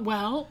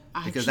 Well,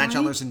 actually, because that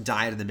John Larson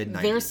died in the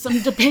mid-90s. There's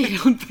some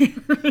debate out there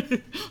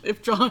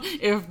if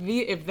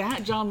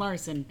that John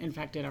Larson in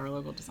fact did our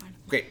logo design.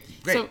 Great.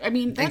 So I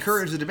mean,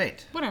 encourage the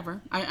debate.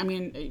 Whatever. I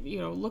mean,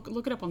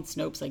 look it up on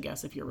Snopes, I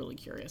guess, if you're really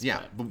curious.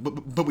 Yeah,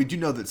 but we do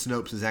know that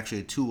Snopes is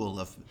actually a tool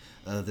of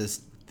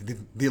the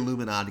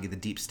Illuminati, the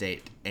deep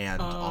state, and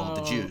all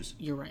of the Jews.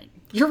 You're right.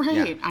 You're right.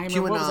 Yeah.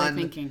 QAnon what was I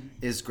thinking?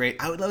 Is great.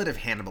 I would love it if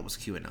Hannibal was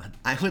QAnon.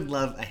 I would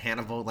love a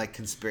Hannibal like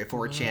conspiracy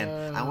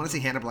 4chan. I want to see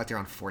Hannibal out there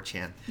on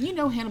 4chan.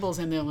 Hannibal's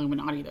in the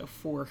Illuminati though,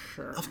 for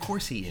sure. Of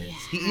course he is.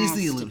 He is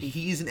the Illuminati.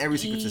 He's in every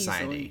secret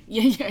society.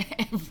 Yeah,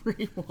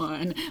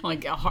 everyone.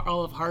 Like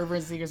all of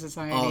Harvard's secret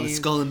society. All the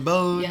Skull and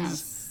Bones.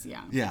 Yes.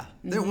 Yeah. Yeah.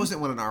 Mm-hmm. There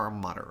wasn't one in our alma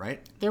mater,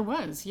 right? There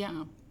was.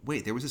 Yeah.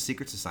 Wait, there was a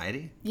secret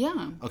society?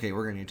 Yeah. Okay,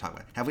 we're going to talk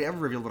about it. Have we ever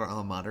revealed what our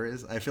alma mater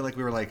is? I feel like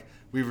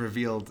we've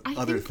reveled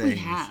other things. We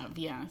have,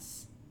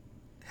 yes.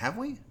 Have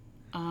we?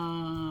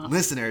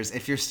 Listeners,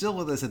 if you're still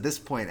with us at this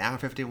point, hour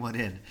 51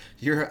 in,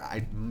 you're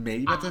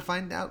maybe about to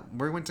find out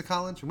where we went to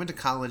college. We went to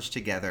college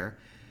together.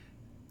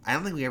 I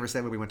don't think we ever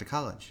said where we went to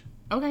college.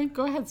 Okay,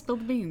 go ahead, spill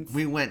the beans.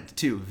 We went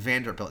to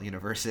Vanderbilt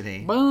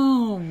University.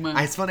 Boom!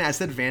 It's funny, I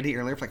said Vandy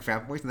earlier for like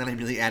frat boys, and then I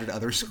immediately added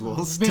other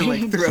schools to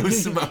like throw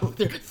smoke.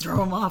 Throw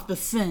them off the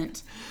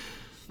scent.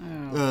 Oh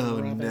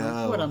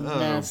no. What a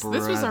mess.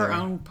 This was our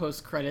own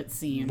post-credit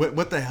scene.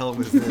 What the hell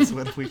was this?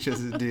 What did we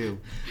just do?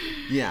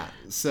 Yeah,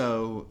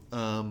 so,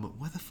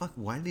 what the fuck?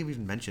 Why did we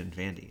even mention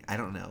Vandy? I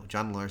don't know.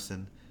 John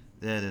Larson.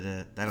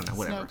 I don't know,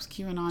 whatever. Snopes,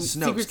 QAnon,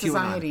 Secret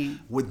Society.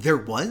 There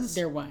was?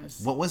 There was.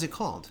 What was it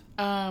called?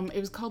 It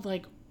was called,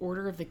 like,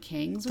 Order of the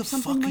Kings or The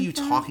something fuck like are you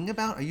that? talking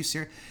about? Are you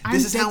serious?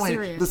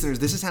 Serious. Listeners,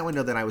 this is how I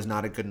know that I was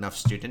not a good enough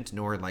student,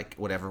 nor, like,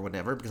 whatever,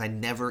 because I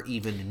never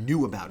even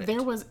knew about it.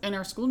 There was, in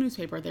our school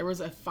newspaper, there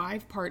was a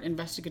 5-part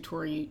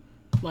investigatory,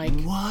 like...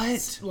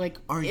 What? Like,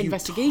 are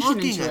investigation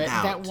you into it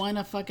about? that won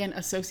a fucking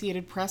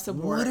Associated Press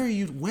award. What are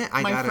you...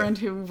 My friend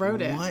who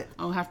wrote it. What?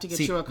 I'll have to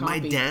get you a copy. My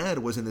dad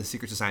was in the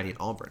secret society at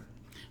Auburn.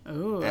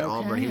 Oh, at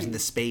Auburn, he was in the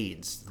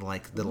Spades, where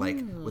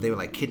they would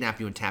like kidnap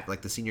you and tap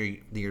like the senior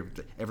year.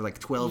 Ever like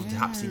 12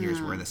 top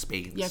seniors were in the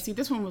Spades. Yeah, see,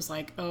 this one was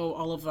like,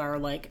 all of our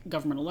like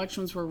government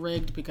elections were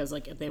rigged because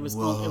like it was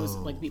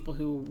like people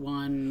who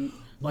won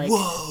like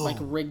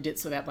rigged it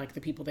so that like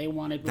the people they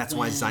wanted would That's win.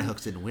 why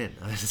Zyhooks didn't win.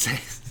 I was say.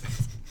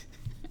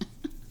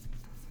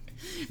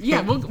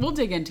 Yeah, we'll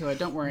dig into it.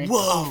 Don't worry. Whoa!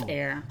 Off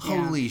air.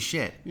 Holy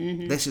shit!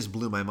 Mm-hmm. This just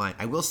blew my mind.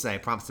 I will say,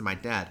 props to my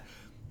dad.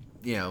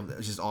 It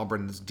was just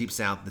Auburn, Deep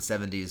South, the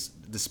 70s.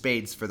 The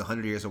Spades, for the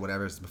 100 years or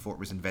whatever before it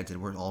was invented,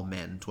 were all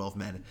men, 12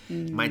 men.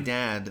 Mm-hmm. My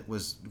dad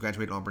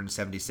graduated Auburn in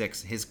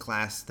 76. His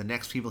class, the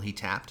next people he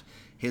tapped,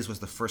 his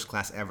was the first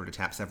class ever to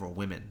tap several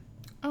women.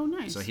 Oh,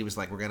 nice. So he was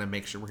like, we're going to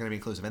make sure we're going to be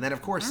inclusive. And then,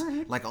 of course,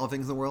 like all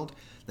things in the world,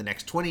 the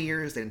next 20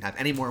 years, they didn't have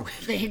any more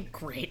women.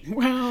 Great.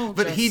 Well,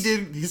 but he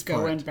did his part.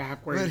 Going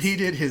backwards. But he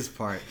did his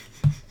part.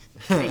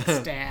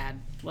 Thanks,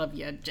 Dad. Love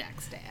you,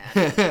 Jack's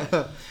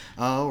dad.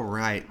 All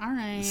right.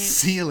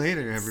 See you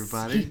later,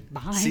 everybody.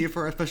 Bye. See you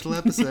for our special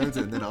episodes,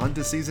 and then on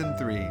to season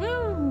 3.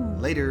 Woo.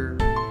 Later.